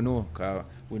need to know. Because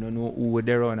we don't know who we're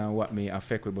there on and what may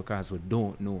affect we because we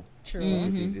don't know True. what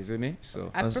it is, isn't it?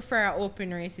 So, I prefer an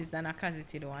open racist than a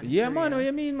closeted one. yeah, for man, real. what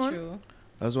you mean, man? True.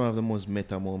 That was one of the most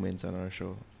meta moments on our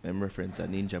show. I'm reference a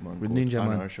Ninja Man With quote Ninja on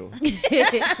Man. our show. Yeah.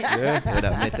 Yeah,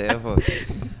 that meta ever.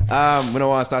 We don't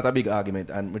want to start a big argument,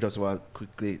 and we just want to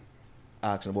quickly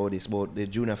ask about the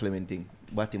Junior Fleming thing,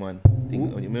 Batman thing. You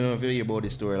don't know if you hear about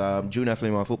this story. Junior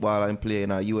Fleming, a footballer, him play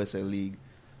in a USL league,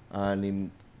 and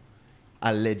him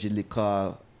allegedly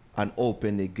call an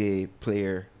openly gay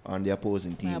player on the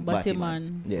opposing team.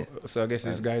 Batman. Yeah. So I guess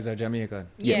these guys are Jamaican.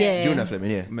 Yes. Yeah. Junior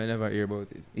Fleming. Yeah. I never hear about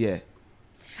it. Yeah.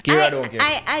 Kira don't care.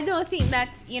 I don't think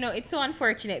that, it's so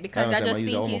unfortunate because I just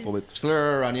use a think homophobic it's...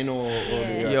 slur and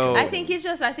Yo. I think it's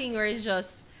just a thing where it's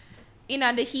just in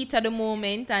the heat of the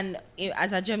moment, and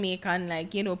as a Jamaican,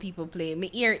 like, people play. Me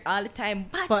hear it all the time,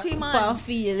 Batman.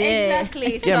 Feel, yeah.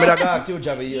 Exactly. So, Yeah, but I got you,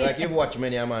 Javi. Like, you've watched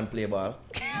many a man play ball.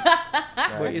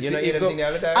 But You know, everything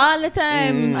all the time. All the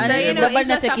time. So, And you know, nobody it's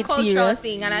just take a it cultural serious.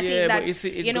 thing. And I Yeah, think but that, you see,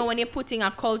 it you know, go- when you're putting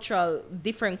a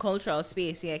different cultural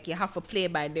space, like, you have to play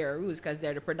by their rules because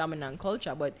they're the predominant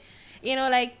culture. But, you know,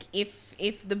 like, if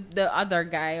the other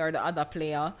guy or the other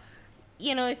player,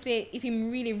 you know, if he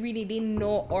really, really didn't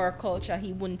know our culture,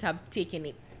 he wouldn't have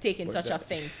taken such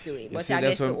offense to it. But see, I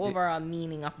that's guess the what- overall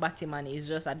meaning of Batman is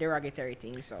just a derogatory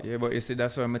thing. So Yeah, but you see,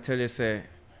 that's what I'm tell you, say,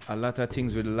 a lot of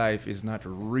things with life is not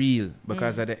real.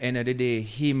 Because at the end of the day,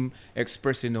 him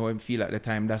expressing how him feel at the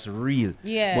time, that's real.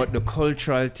 Yeah. But the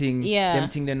cultural thing, Yeah. them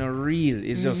thing they're not real.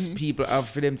 It's just people have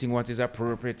for them thing what is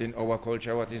appropriate in our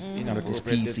culture, what is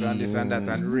inappropriate, this and this and that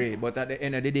and real. But at the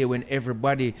end of the day, when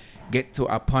everybody get to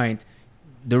a point,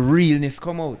 the realness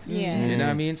come out. Yeah. You know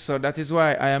what I mean? So that is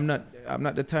why I'm not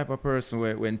the type of person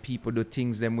where when people do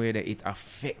things them way that it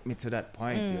affect me to that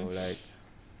point, like,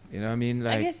 you know what I mean?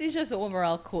 Like, I guess it's just the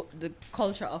overall the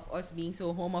culture of us being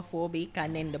so homophobic,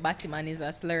 and then the Batman is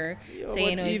a slur. So,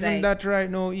 you know, it's even like, that right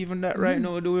now,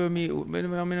 the way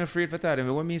I'm afraid for that.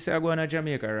 When me say I go on to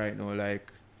Jamaica right now, like,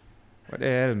 what the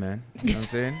hell, man? You know what I'm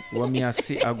saying? When me I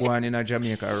see I go on in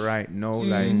Jamaica right now,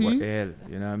 like, what the hell?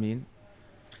 You know what I mean?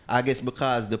 I guess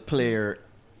because the player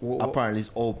Wha- apparently is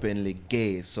openly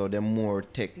gay, so they more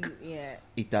take yeah.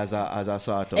 it as a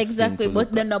sort of Exactly, thing to but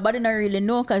look then at. nobody not really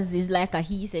know because it's like a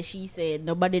he said, she said.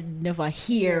 Nobody never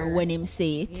hear when him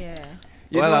say it. Yeah.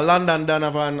 Well, London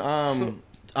Donovan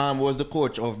was the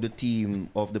coach of the team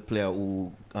of the player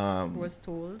who Was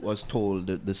told.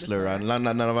 the slur, and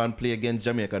London Donovan play against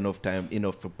Jamaica enough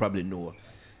to probably know.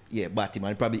 Yeah,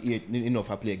 Batman probably enough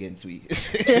to play against we.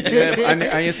 Yeah,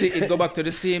 and you see, it go back to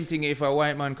the same thing if a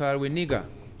white man call we nigga.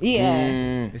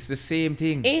 Yeah. It's the same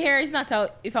thing. In here, it's not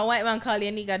if a white man call you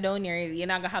a nigga down here, you're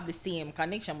not gonna have the same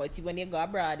connection. But when you go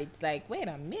abroad, it's like, wait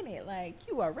a minute, like,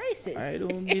 you are racist. I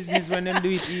don't business when them do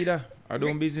it either. I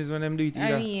don't business when them do it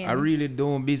either. mean- I really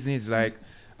don't business, like,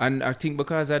 and I think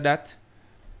because of that,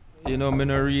 you know, me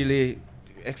not really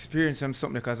experience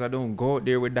something because I don't go out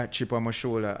there with that chip on my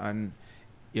shoulder and,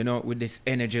 you know, with this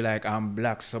energy like I'm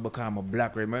black, so because I'm a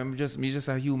black, right? I'm just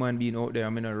a human being out there.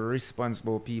 I'm in a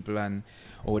responsible people and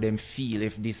how them feel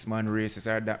if this man racist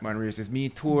or that man racist. Me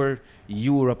tour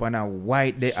Europe and a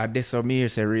white day at this or me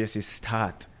say racist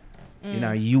start. In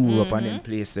a Europe and them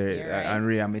place there. You're right. And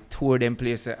really, me tour them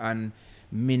places and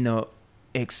me no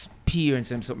experience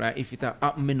them something like if it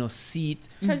a me no see it.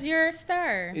 Because you're a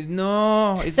star.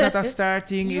 No, it's not a star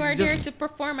thing. You it's are just there to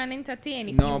perform and entertain.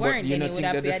 If no, you but weren't, you then know it would think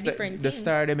have that been a different the thing.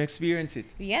 star them experience it.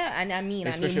 Yeah, and I mean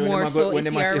Especially more so if when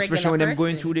you're a especially regular when them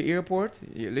going person. through the airport.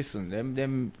 Yeah, listen,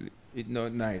 them it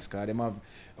not nice because them have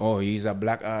he's a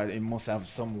black he must have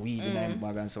some weed in him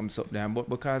bag and some something. But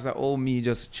because of all me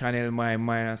just channel my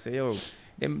mind and say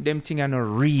them thing are not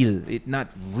real. It not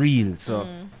real. So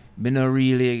me not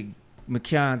really me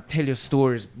can't tell you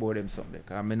stories about them something.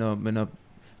 Cause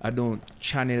I don't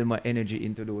channel my energy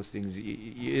into those things.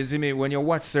 You see me when you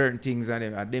watch certain things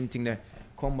and them thing that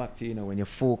come back to you know when you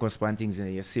focus on things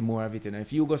and you see more of it. You know,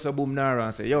 if you go to Boom Nara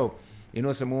and say, yo, you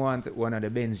know, some want one of the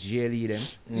Benz GLE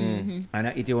them,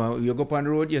 and you go up on the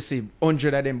road, you see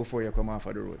 100 of them before you come off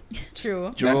of the road. True.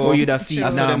 That's how you da see it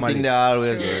That's how them normally. think they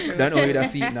always work. That's how you da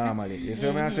see it normally. You see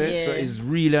what I'm saying? So Yeah. it's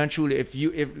really and truly if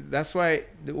that's why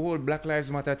the whole Black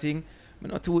Lives Matter thing, I'm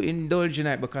not too indulge in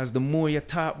it because the more you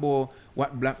talk about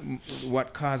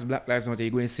what caused Black Lives Matter,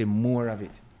 you're going to see more of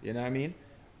it. You know what I mean?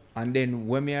 And then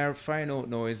when we are find out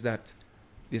now is that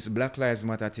this Black Lives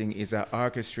Matter thing is an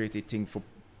orchestrated thing for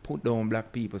put down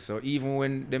black people. So even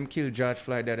when them killed George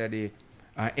Floyd the other day,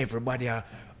 everybody are,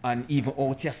 and even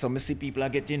out here, some see people are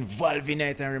getting involved in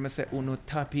it and remember say, oh no,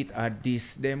 tap it at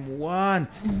this them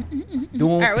want.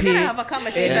 Don't Alright, we're pay. gonna have a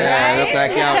conversation, Yeah,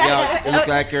 right? it look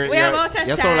like you're We have out of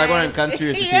you sound like time. one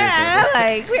conspiracy Yeah, theorist.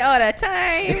 like we out of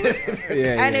time.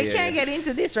 Yeah, And we can't get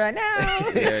into this right now.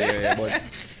 yeah. But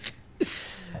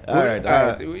All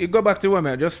right. we go back to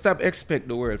women. Just stop expect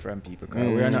the world from people. Cause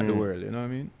we are not the world. You know what I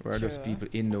mean? We are just people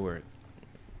in the world.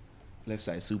 Left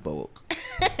side super woke.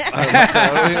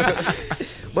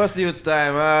 Busty it's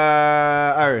time.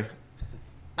 Ari,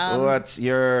 what's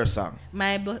your song?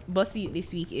 My bossy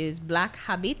this week is Black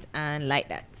Habit and Like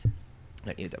That.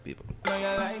 I hate that people. Know you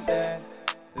like that,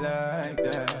 like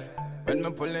that. When me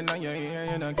pulling on your ear,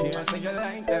 you don't care, so you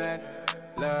like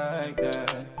that, like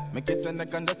that. Me kiss and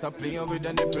neck and just a play with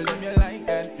the nipple, them you like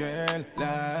that, girl,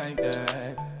 like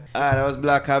that. That was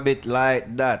Black Habit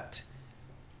Like That.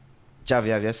 Chav,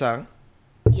 you have your song?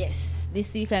 Yes,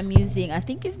 this week I'm using, I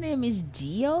think his name is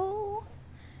Gio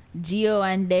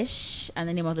and Desh, and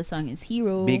the name of the song is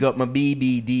Hero. Big up my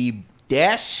BBD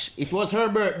Dash. It was her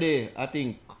birthday, I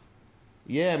think.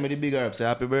 Yeah, me the bigger up. Say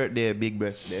happy birthday, big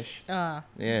breast dish. Ah,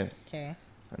 Yeah. okay.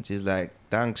 And she's like,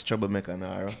 thanks, troublemaker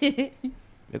Nara.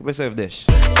 Look myself dish.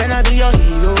 Can I be your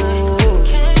hero?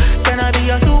 Can I be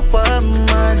your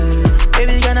Superman?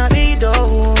 Baby, can I be the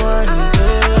one?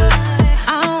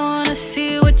 I wanna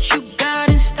see what you got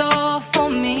in store for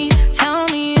me. Tell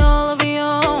me all of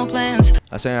your plans.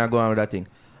 I say I go on with that thing.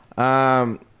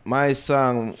 My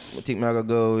song, I think I'm gonna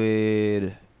go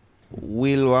with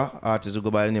Wilwa, artist who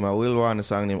go by the name of Wilwa, and the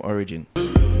song name Origin.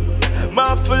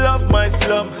 Man full of my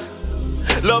slum.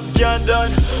 Love can't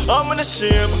done. I'm in a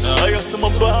shame. I guess I'm a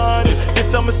band.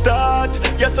 This I'm a start.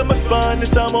 Yes I'm a span.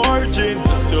 This I'm origin.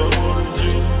 So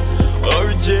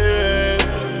origin.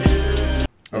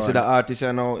 You see the artist,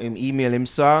 you know, him email him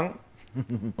song.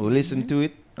 We listen to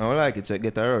it. I don't like it, so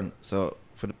get around. So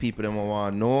for the people that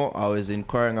want to know, I was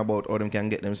inquiring about how them can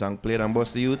get them song played on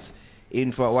Bust the Youths.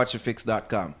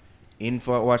 info@watchthefix.com.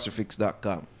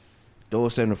 info@watchthefix.com. Don't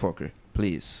send the fucker,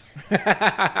 please.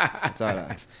 That's all I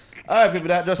ask. Alright, people,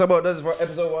 that just about does it for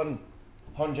episode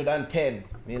 110.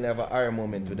 We'll have an R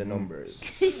moment with the numbers.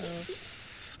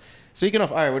 Speaking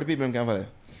of R, what do people can follow?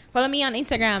 Follow me on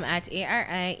Instagram at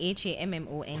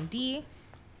ARIHAMMOND.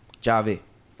 Javi.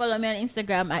 Follow me on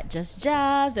Instagram at Just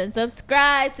Jobs and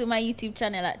subscribe to my YouTube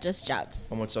channel at Just Jobs.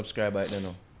 How much subscriber right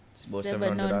now? It's about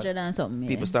 700 and something.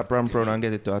 People start proud and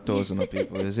get it to 1,000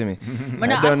 people. You see me? We're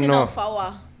not acting off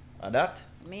our. That?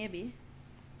 Maybe.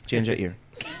 Change your ear.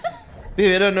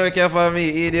 People, you don't know, you can follow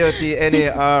me, Idioti,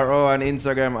 NARO on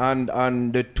Instagram and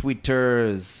on the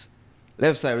Twitters.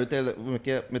 Leftside, we tell the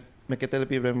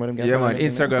people what them can Yeah, follow man. me.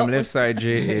 Instagram, Leftside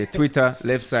JA. Twitter,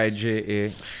 Leftside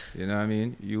JA. You know what I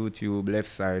mean? YouTube,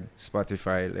 Leftside.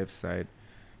 Spotify, Leftside.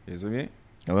 You see me?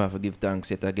 I want to give thanks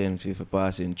yet again for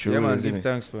passing through. Yeah, man. you see Give me?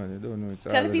 thanks, man. You don't know. It's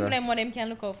Tell the always people a- them what them can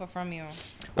look out for from you.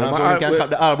 And so we can cap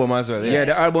the album as well. Yeah, Yes.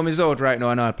 the album is out right now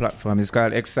on all platforms. It's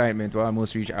called Excitement. We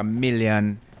almost reached 1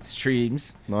 million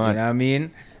streams. Man. You know what I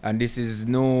mean? And this is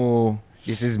me,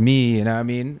 you know what I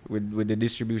mean? With the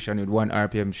distribution with 1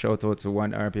 RPM. Shout out to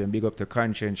 1 RPM. Big up to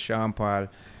Conscience, Sean Paul,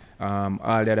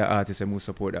 all the other artists who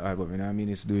support the album. You know what I mean?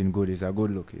 It's doing good. It's a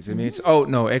good look. You see me? It's out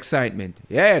now. Excitement.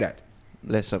 Yeah, that.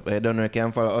 Let's up. I don't know. You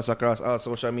can follow us across all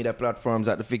social media platforms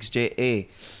at The Fix JA.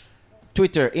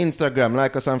 Twitter, Instagram,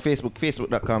 like us on Facebook,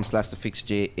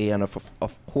 facebook.com/TheFixJA, and of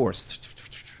course,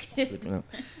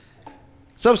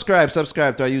 subscribe to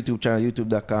our YouTube channel,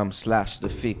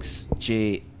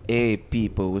 youtube.com/TheFixJA.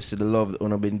 People, we see the love that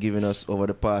you've been giving us over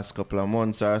the past couple of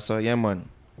months or so. Yeah, man.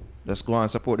 Just go and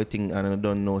support the thing, and I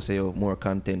don't know, say, more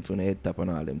content from the head top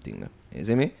and all them things. You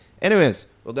see me? Anyways,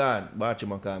 we're gone. Bachi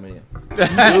Makam here.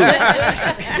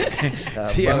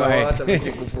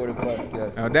 TMI. Before the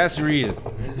podcast. Oh, that's real.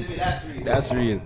 You see me? That's real. That's real.